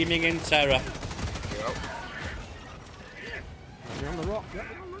 screaming in terror. Yep. Is he on the rock? Yep.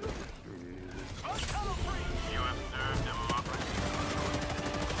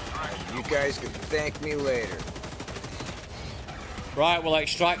 You guys can thank me later. Right, we'll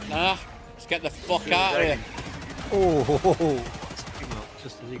extract now. Let's get the fuck out of here. Oh,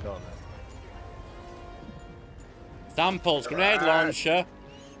 just as he got there. Samples, grenade launcher.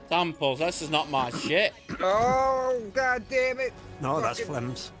 Samples, this is not my shit. Oh, god damn it. No, that's Fucking-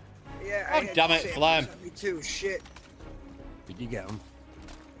 Flem's. Yeah, God damn it, Flem. Me too, shit. Did you get him?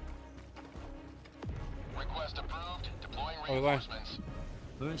 Request approved. Deploying we going? reinforcements.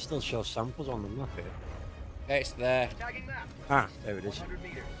 No, it still shows samples on the map here. It's there. tagging map. Ah, there it is. 100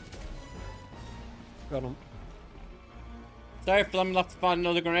 meters. Got him. Sorry, Flem, we'll have to find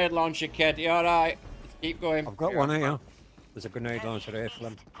another grenade launcher, kid. You alright? Let's keep going. I've got one here. There's a grenade launcher here,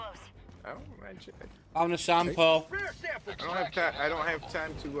 Flem. Close. Oh, imagine. Found a sample. Rare sample. I don't have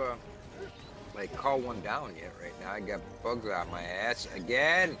time to like call one down yet right now. I got bugs out my ass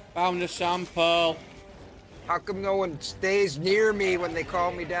again. Found a sample. How come no one stays near me when they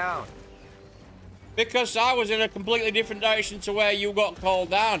call me down? Because I was in a completely different direction to where you got called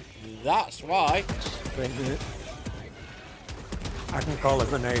down. That's why. Wait a minute. I can call a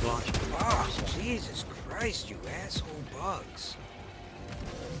grenade launcher. Oh, Jesus Christ, you asshole bugs.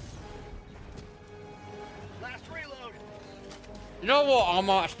 Last reload. You know what? I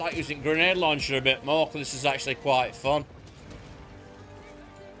might start using grenade launcher a bit more, because this is actually quite fun.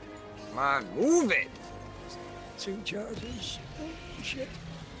 Come on, move it. 2 charges. Oh, shit.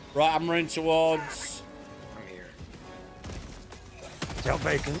 Right, I'm running towards... I'm here. Tell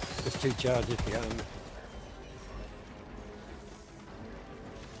bacon. There's 2 charges behind me.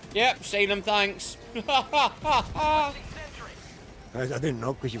 Yep, seen them, thanks. I didn't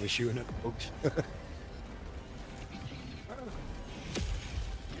know because you were shooting at the bugs.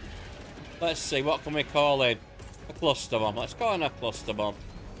 Let's see, what can we call it? A cluster bomb. Let's go on a cluster bomb.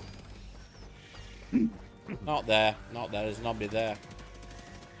 Not there. Not there. There's nobody there.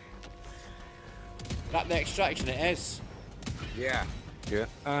 Is that the extraction? It is. Yeah. Yeah.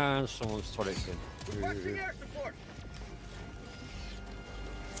 And someone's turret's in. Requesting air support.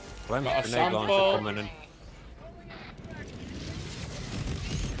 Flem's Got a grenade sample. launcher coming in.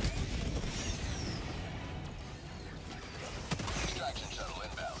 Extraction shuttle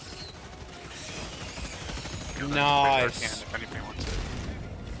inbound. Nice.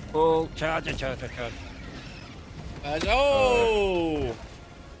 Oh, charger. Oh!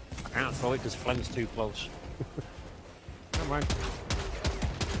 I can't throw it because Flem's too close. Come on.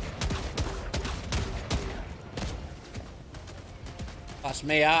 That's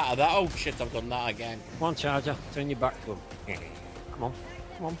me out of that. Oh shit, I've done that again. Come on, charger. Turn your back to him. Come on.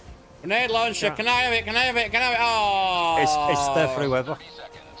 Come on. Grenade launcher, Yeah. can I have it? Can I have it? Can I have it? Oh! It's there for whoever. 30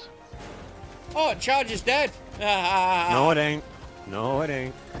 seconds. Oh, charge is dead. No, it ain't. No, it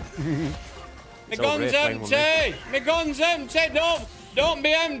ain't. My It's over gun's here playing with me. empty. My gun's empty. Don't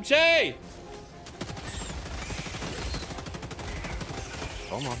be empty.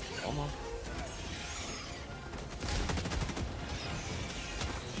 Come on.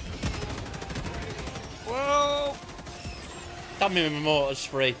 Whoa! Tell me my motor's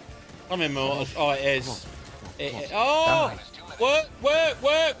free. Tell me my motor's. Oh, it is. Oh! Work!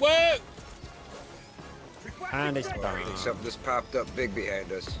 And it's I down. think something just popped up big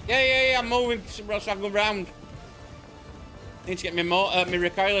behind us. Yeah. I'm moving so I can go round. Need to get my motor, my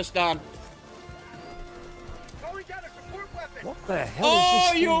recoilless down. Calling down a support weapon. What the hell Oh,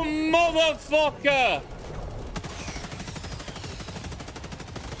 is this you thing? motherfucker!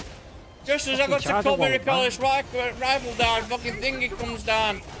 Just as I got to Fucking call my charger won't recoilless rifle down, fucking thingy comes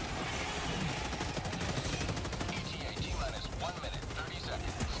down. ETA T-minus 1 minute, 30 seconds.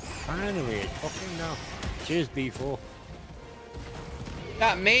 Finally, it's fucking now. Cheers, B4.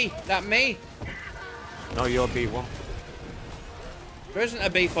 That me. That me. No, you're B1. There isn't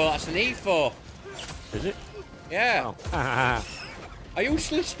a B4, that's an E4. Is it? Yeah. Oh. Are you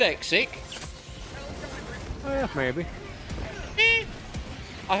dyslexic? Maybe.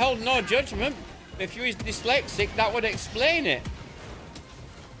 I hold no judgment. If you was dyslexic, that would explain it.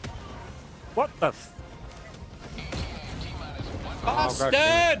 What the f...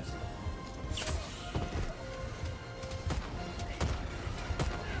 Bastard!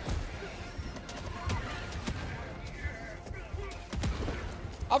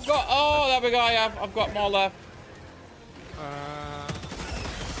 I've got... Oh, there we go, I've got more left.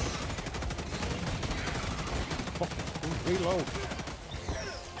 Reload.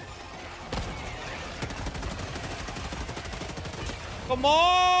 Come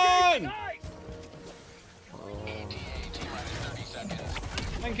on!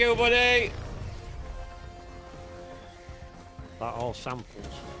 Thank you, buddy. That all samples.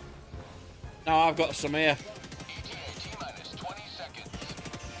 No, I've got some here.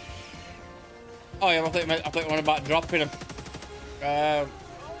 Oh yeah, I think we're about dropping them.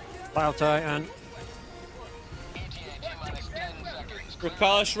 File Titan.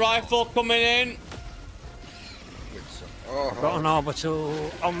 Repellus rifle coming in. Got an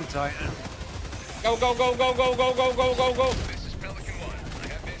orbital on Titan. Go, go, go, go, go, go, go, go, go, go. This is Pelican 1. I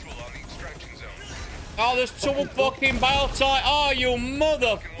have visual on the extraction zone. Oh, there's two fucking Biotite. Oh, you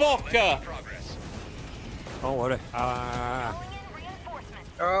motherfucker. Don't worry.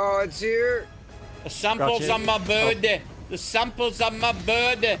 Oh, it's here. The samples on my bird. The samples on my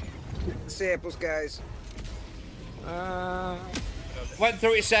bird. Samples, guys. Went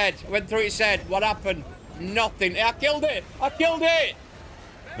through his head. Went through his head. What happened? Nothing. I killed it. I killed it.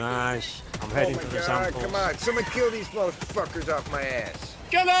 Nice. I'm heading for the samples. Come on. Someone kill these motherfuckers off my ass.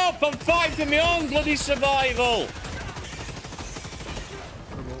 Get up. I'm fighting my own bloody survival.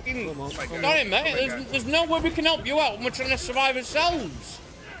 Sorry, mate. There's no way we can help you out when we're trying to survive ourselves.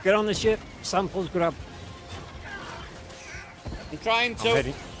 Get on the ship. Samples grab. I'm trying to. I'm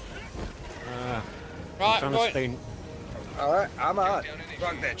heading. Right, I'm going. trying to Alright, I'm on.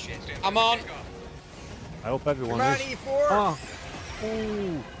 Fuck that shit. I'm on. I hope everyone Come on, is. E4. Oh.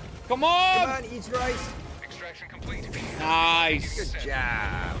 Ooh. Come on. Come on, eat rice. Extraction complete. Nice. Good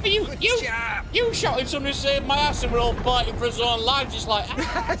job. Good job. You shouted somebody saved my ass and we're all fighting for his own lives. Just like,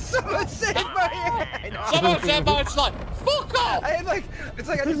 Someone saved my head. Someone saved my It's like, fuck off. It's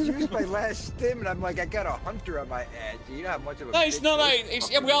like I just used my last stim and I'm like, I got a hunter on my ass. You know how much of a No, it's bitch not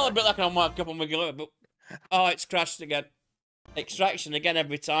those like, we all a fuckers bit like on one couple of McGill, but oh, it's crashed again. Extraction again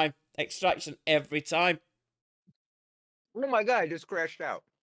every time. Extraction every time. are. Oh my god, I just crashed out.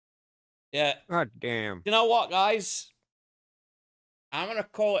 Yeah. God damn. You know what, guys? I'm going to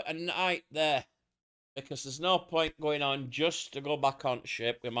call it a night there. Because there's no point going on just to go back on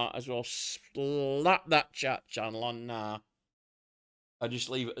ship. We might as well slap that chat channel on now. I'll just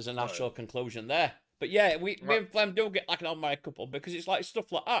leave it as a natural conclusion there. But yeah, me and Flem do get like an almighty couple because it's like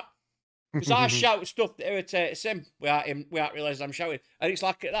stuff like that. Because I shout stuff that irritates him without realising I'm shouting. And it's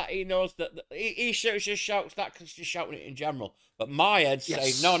like that. He knows that he just shouts that because he's shouting it in general. But my head's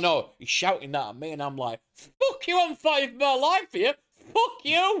saying, no, he's shouting that at me. And I'm like, fuck you, I'm fighting for my life here. Fuck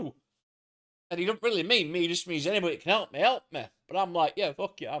you. And he don't really mean me, he just means anybody can help me. But I'm like, yeah,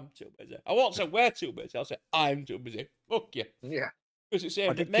 fuck you, I'm too busy. I won't say we're too busy, I'll say I'm too busy. Fuck you. Yeah. Because it's aimed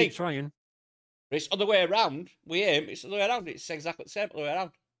I at did me. keep trying. But it's the other way around. We aim, it's the other way around. It's exactly the same other way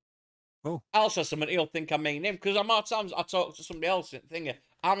around. Oh. I'll say something, he'll think I mean him. Because how many times I talk to somebody else and thinking,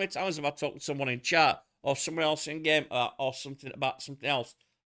 how many times have I talked to someone in chat or someone else in game or something about something else?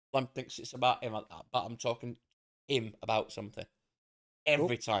 Flem thinks it's about him, but I'm talking him about something.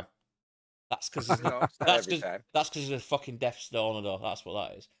 Every time. That's because he's a fucking deaf stoner, though. That's what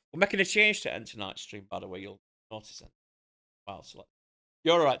that is. We're making a change to end tonight's stream, by the way. You'll notice it. Well, so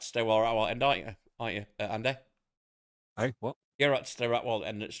you're all right to stay while we're at end, aren't you, Andy? Hey, what? You're right to stay right while the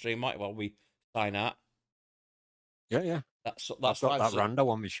end of the stream, might while we sign out. Yeah. That's I've got that rando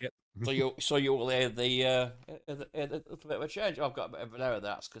on my ship. so you will hear the little bit of a change. I've got a bit of an error.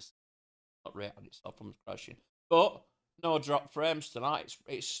 That's because it's not rated itself from crashing, but no drop frames tonight.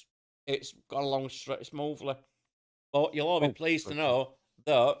 It's gone along smoothly. But you'll all be pleased to know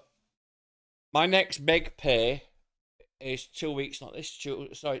that my next big pay is 2 weeks, not this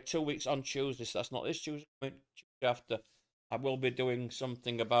Tuesday. Sorry, 2 weeks on Tuesday. So that's not this Tuesday. Tuesday after. I will be doing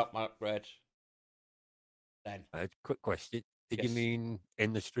something about my upgrade. Then. Quick question. Did you mean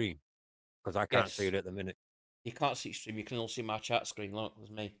in the stream? Because I can't see it at the minute. You can't see stream. You can only see my chat screen. Look,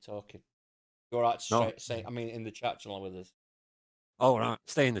 there's me talking. You're right to say, I mean, in the chat channel with us. Oh, right.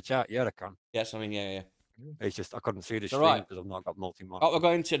 Stay in the chat. Yeah, I can. Yes, I mean, yeah. It's just I couldn't see the So, stream right. because I've not got multi-mod. What we're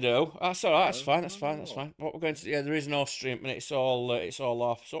going to do? That's all right. That's fine. That's fine. That's fine. What we're going to do? Yeah, there is no stream, and it's all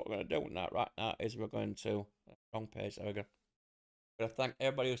off. So what we're going to do with that right now is we're going to wrong page. There we go. We're going to thank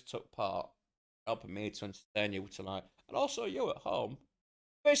everybody who's took part, helping me to entertain you tonight, and also you at home.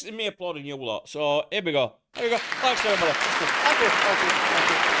 Basically, me applauding you a lot. So here we go. Here we go. Thanks everybody. Thank you. Thank you.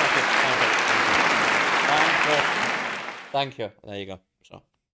 Thank you. Thank you. Thank you. Thank you. There you go. So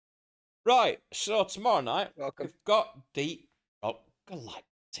right. So tomorrow night we've got deep. Oh,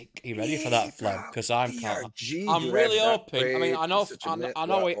 galactic. Are you ready for that, Flem? Because I'm really hoping. I mean, I know. I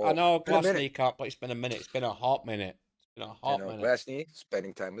know. Glassney can't play. It's been a minute. It's been a hot minute. Glassney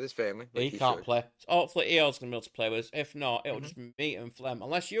spending time with his family. He can't play. So hopefully Eo's gonna be able to play with us. If not, it'll just be me and Flem.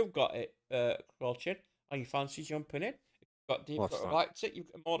 Unless you've got it, Crouching, and you fancy jumping in. If you've got deep liked it, you're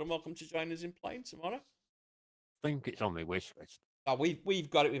more than welcome to join us in playing tomorrow. I think it's on my wish list. Oh, we've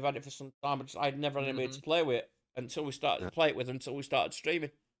got it. We've had it for some time, but I'd never had anybody to play with until we started to play it with. Until we started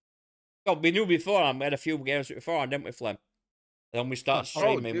streaming. Well, we knew before. We had a few games before, didn't we, Flem? And then we started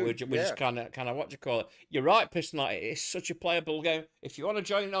streaming. We just kind of what do you call it? You're right, Piston. It's such a playable game. If you want to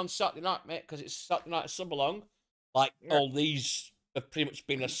join in on Saturday night, mate, because it's Saturday night sub-along, all these have pretty much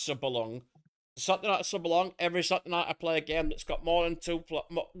been a sub-along. Saturday night sub-along. Every Saturday night I play a game that's got more than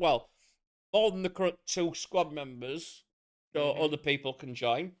more than the current 2 squad members, so other people can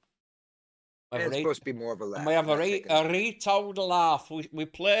join. It's supposed to be more of a laugh. And we have a retold laugh. We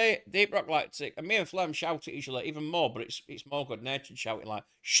play Deep Rock Galactic, and me and Flem shout at each other even more, but it's more good-natured shouting like,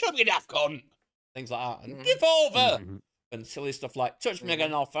 "Shut me, daft cunt!" Things like that, and "Give over!" And silly stuff like, "Touch me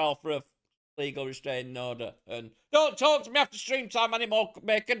again, I'll file for a legal restraining order," and "Don't talk to me after stream time anymore,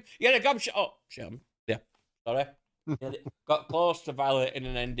 bacon. You're a gum shut up." Shut him. Yeah, sorry. Got close to violating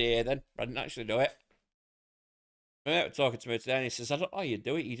an NDA then. I didn't actually do it. My mate was talking to me today, and he says, "I don't know how you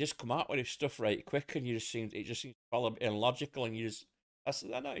do it. You just come out with this stuff right quick, and it just seems all a bit illogical, and you just." I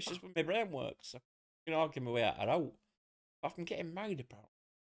said, "I know, it's just when my brain works. So, you know, I'll give my way out. I'm getting married about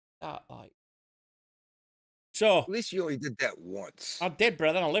that, like." So at least you only did that once. I did,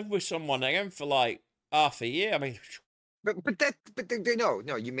 brother. I lived with someone again for like half a year. I mean, but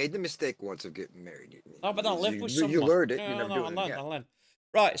no, you made the mistake once of getting married. No, but I lived with someone. You learned it. I learned.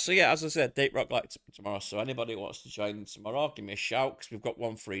 Right, so yeah, as I said, Deep Rock Light tomorrow. So anybody who wants to join tomorrow, give me a shout, because we've got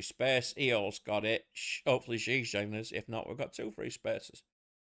 1 free space. Eol's got it. Hopefully she's joining us. If not, we've got 2 free spaces.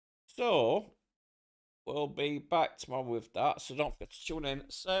 So we'll be back tomorrow with that. So don't forget to tune in.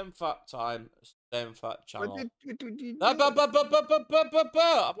 Same fat time, same fat channel. What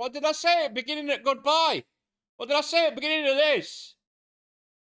did I say at the beginning of goodbye? What did I say at the beginning of this?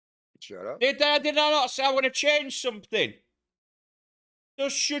 Shut up. Did I not say I want to change something?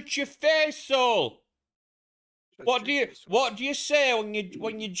 Just shut your face, soul. What do you say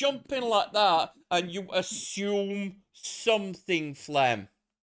when you jump in like that and you assume something, Flem?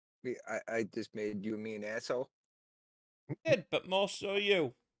 I just made you and me an asshole. I did, but more so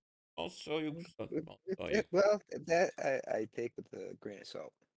you. More so you. Well, that I take with a grain of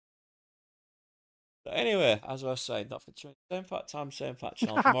salt. But anyway, as I was saying, not for same fat time, same fat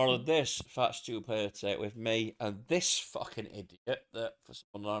channel. For more of this fat stew take with me and this fucking idiot that for some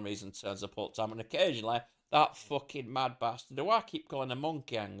unknown reason turns up all the time, and occasionally that fucking mad bastard who I keep calling a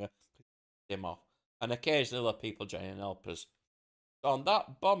monkey hanger, him off, and occasionally other people joining and help us. So on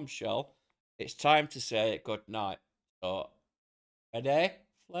that bombshell, it's time to say good night. So, ready,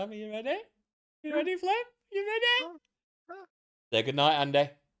 Flem? Are you ready? You ready, Flem? You ready? Say good night, Andy.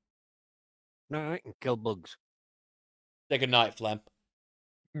 No, I can kill bugs. Say good night, Flem.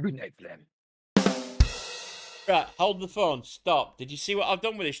 Good night, Flem. Right, hold the phone. Stop. Did you see what I've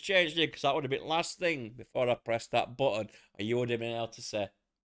done with this change? Because that would have been last thing before I pressed that button, and you would have been able to say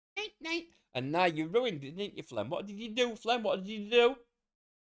night, night. And now you ruined it, didn't you, Flem? What did you do, Flem? What did you do?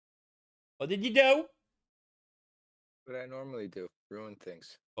 What did you do? What I normally do, ruin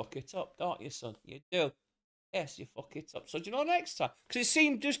things. Fuck it up, don't you, son? You do. Yes, you fuck it up. So do you know next time? Because it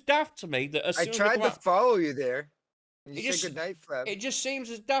seemed just daft to me that as soon I tried to follow you there. You say good night, Flem. It just seems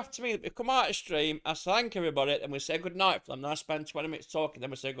as daft to me that we come out of stream, I thank everybody, and we say good night, Flem. Then I spend 20 minutes talking, then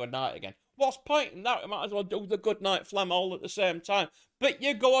we say good night again. What's point in that? We might as well do the good night, Flem, all at the same time. But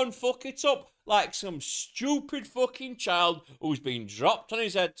you go and fuck it up like some stupid fucking child who's been dropped on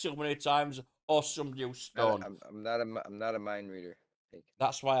his head too many times, or somebody who's stoned. I'm not a mind reader.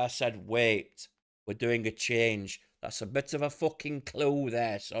 That's why I said wait. We're doing a change. That's a bit of a fucking clue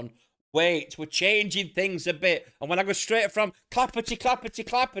there, son. Wait, we're changing things a bit. And when I go straight from clappity, clappity,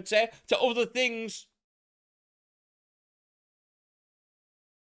 clappity to other things.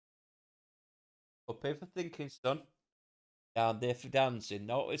 Up here for thinking, son. Down there for dancing.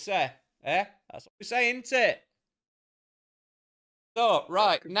 Know what we say? Eh? That's what we say, isn't it? So,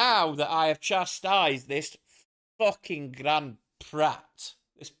 right, now that I have chastised this fucking grand prat,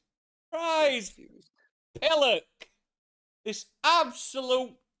 this prize pillock, this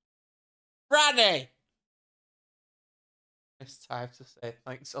absolute granny, it's time to say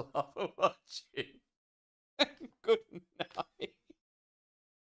thanks a lot for watching. Good night.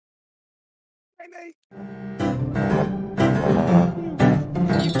 Night.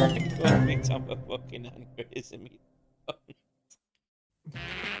 You can me time a fucking aneurysm.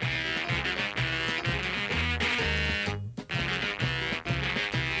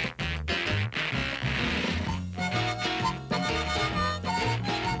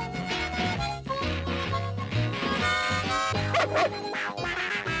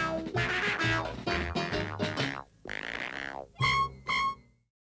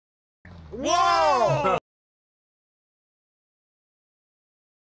 What?